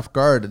caught me off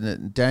guard.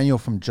 And Daniel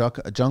from Junk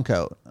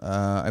Out.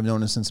 I've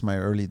known him since my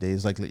early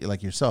days,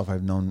 like yourself.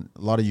 I've known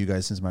a lot of you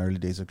guys since my early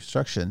days of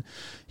construction.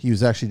 He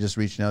was actually just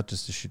reaching out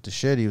just to shoot the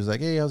shit. He was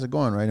like, "Hey, how's it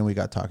going?" Right, and we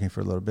got talking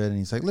for a little bit. And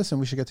he's like, "Listen,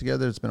 we should get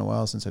together. It's been a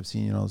while since I've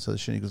seen you. All this other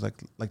shit." He goes, "Like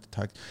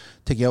to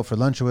take you out for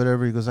lunch or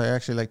whatever." He goes, "I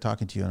actually like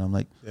talking to you." And I'm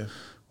like, "Yeah.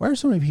 Why are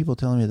so many people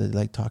telling me that they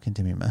like talking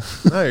to me, man?"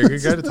 No, you're a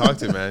good guy to talk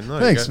to, man. No,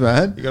 Thanks,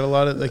 man. You got a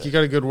lot of you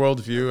got a good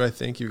worldview. I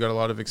think you got a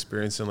lot of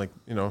experience in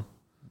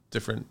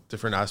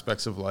different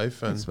aspects of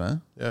life. And thanks,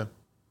 man. Yeah,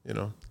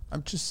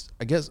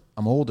 I guess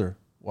I'm older,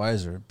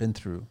 wiser, been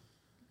through,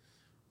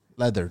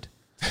 leathered.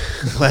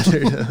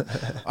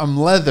 I'm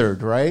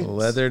leathered, right?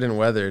 Leathered and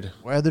weathered.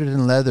 Weathered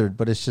and leathered,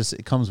 but it's just,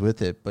 it comes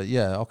with it. But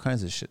yeah, all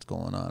kinds of shit's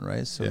going on,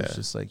 right? So it's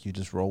just like, you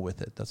just roll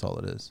with it. That's all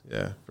it is.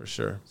 Yeah, for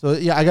sure. So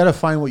yeah, I got to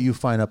find what you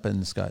find up in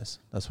the skies.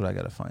 That's what I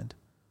got to find.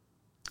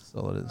 That's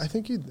all it is. I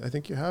think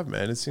you have,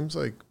 man. It seems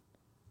like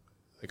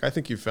I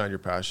think you found your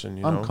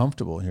passion. I'm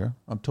comfortable here.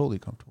 I'm totally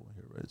comfortable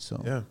here, right?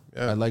 So yeah.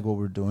 I like what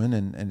we're doing,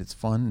 and it's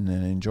fun,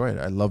 and I enjoy it.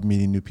 I love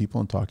meeting new people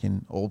and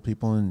talking old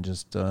people and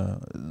just the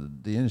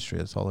industry.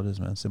 That's all it is,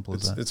 man. Simple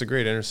as that. It's a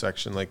great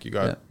intersection. Like, you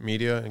got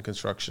media and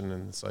construction,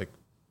 and it's like,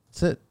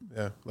 that's it.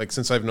 Yeah. Like,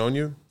 since I've known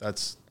you,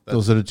 that's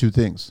those are the two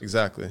things.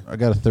 Exactly. I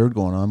got a third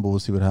going on, but we'll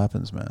see what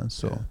happens, man.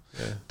 So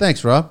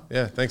thanks, Rob.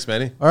 Yeah. Thanks,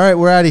 Manny. All right.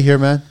 We're out of here,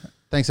 man.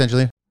 Thanks,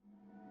 Angelique.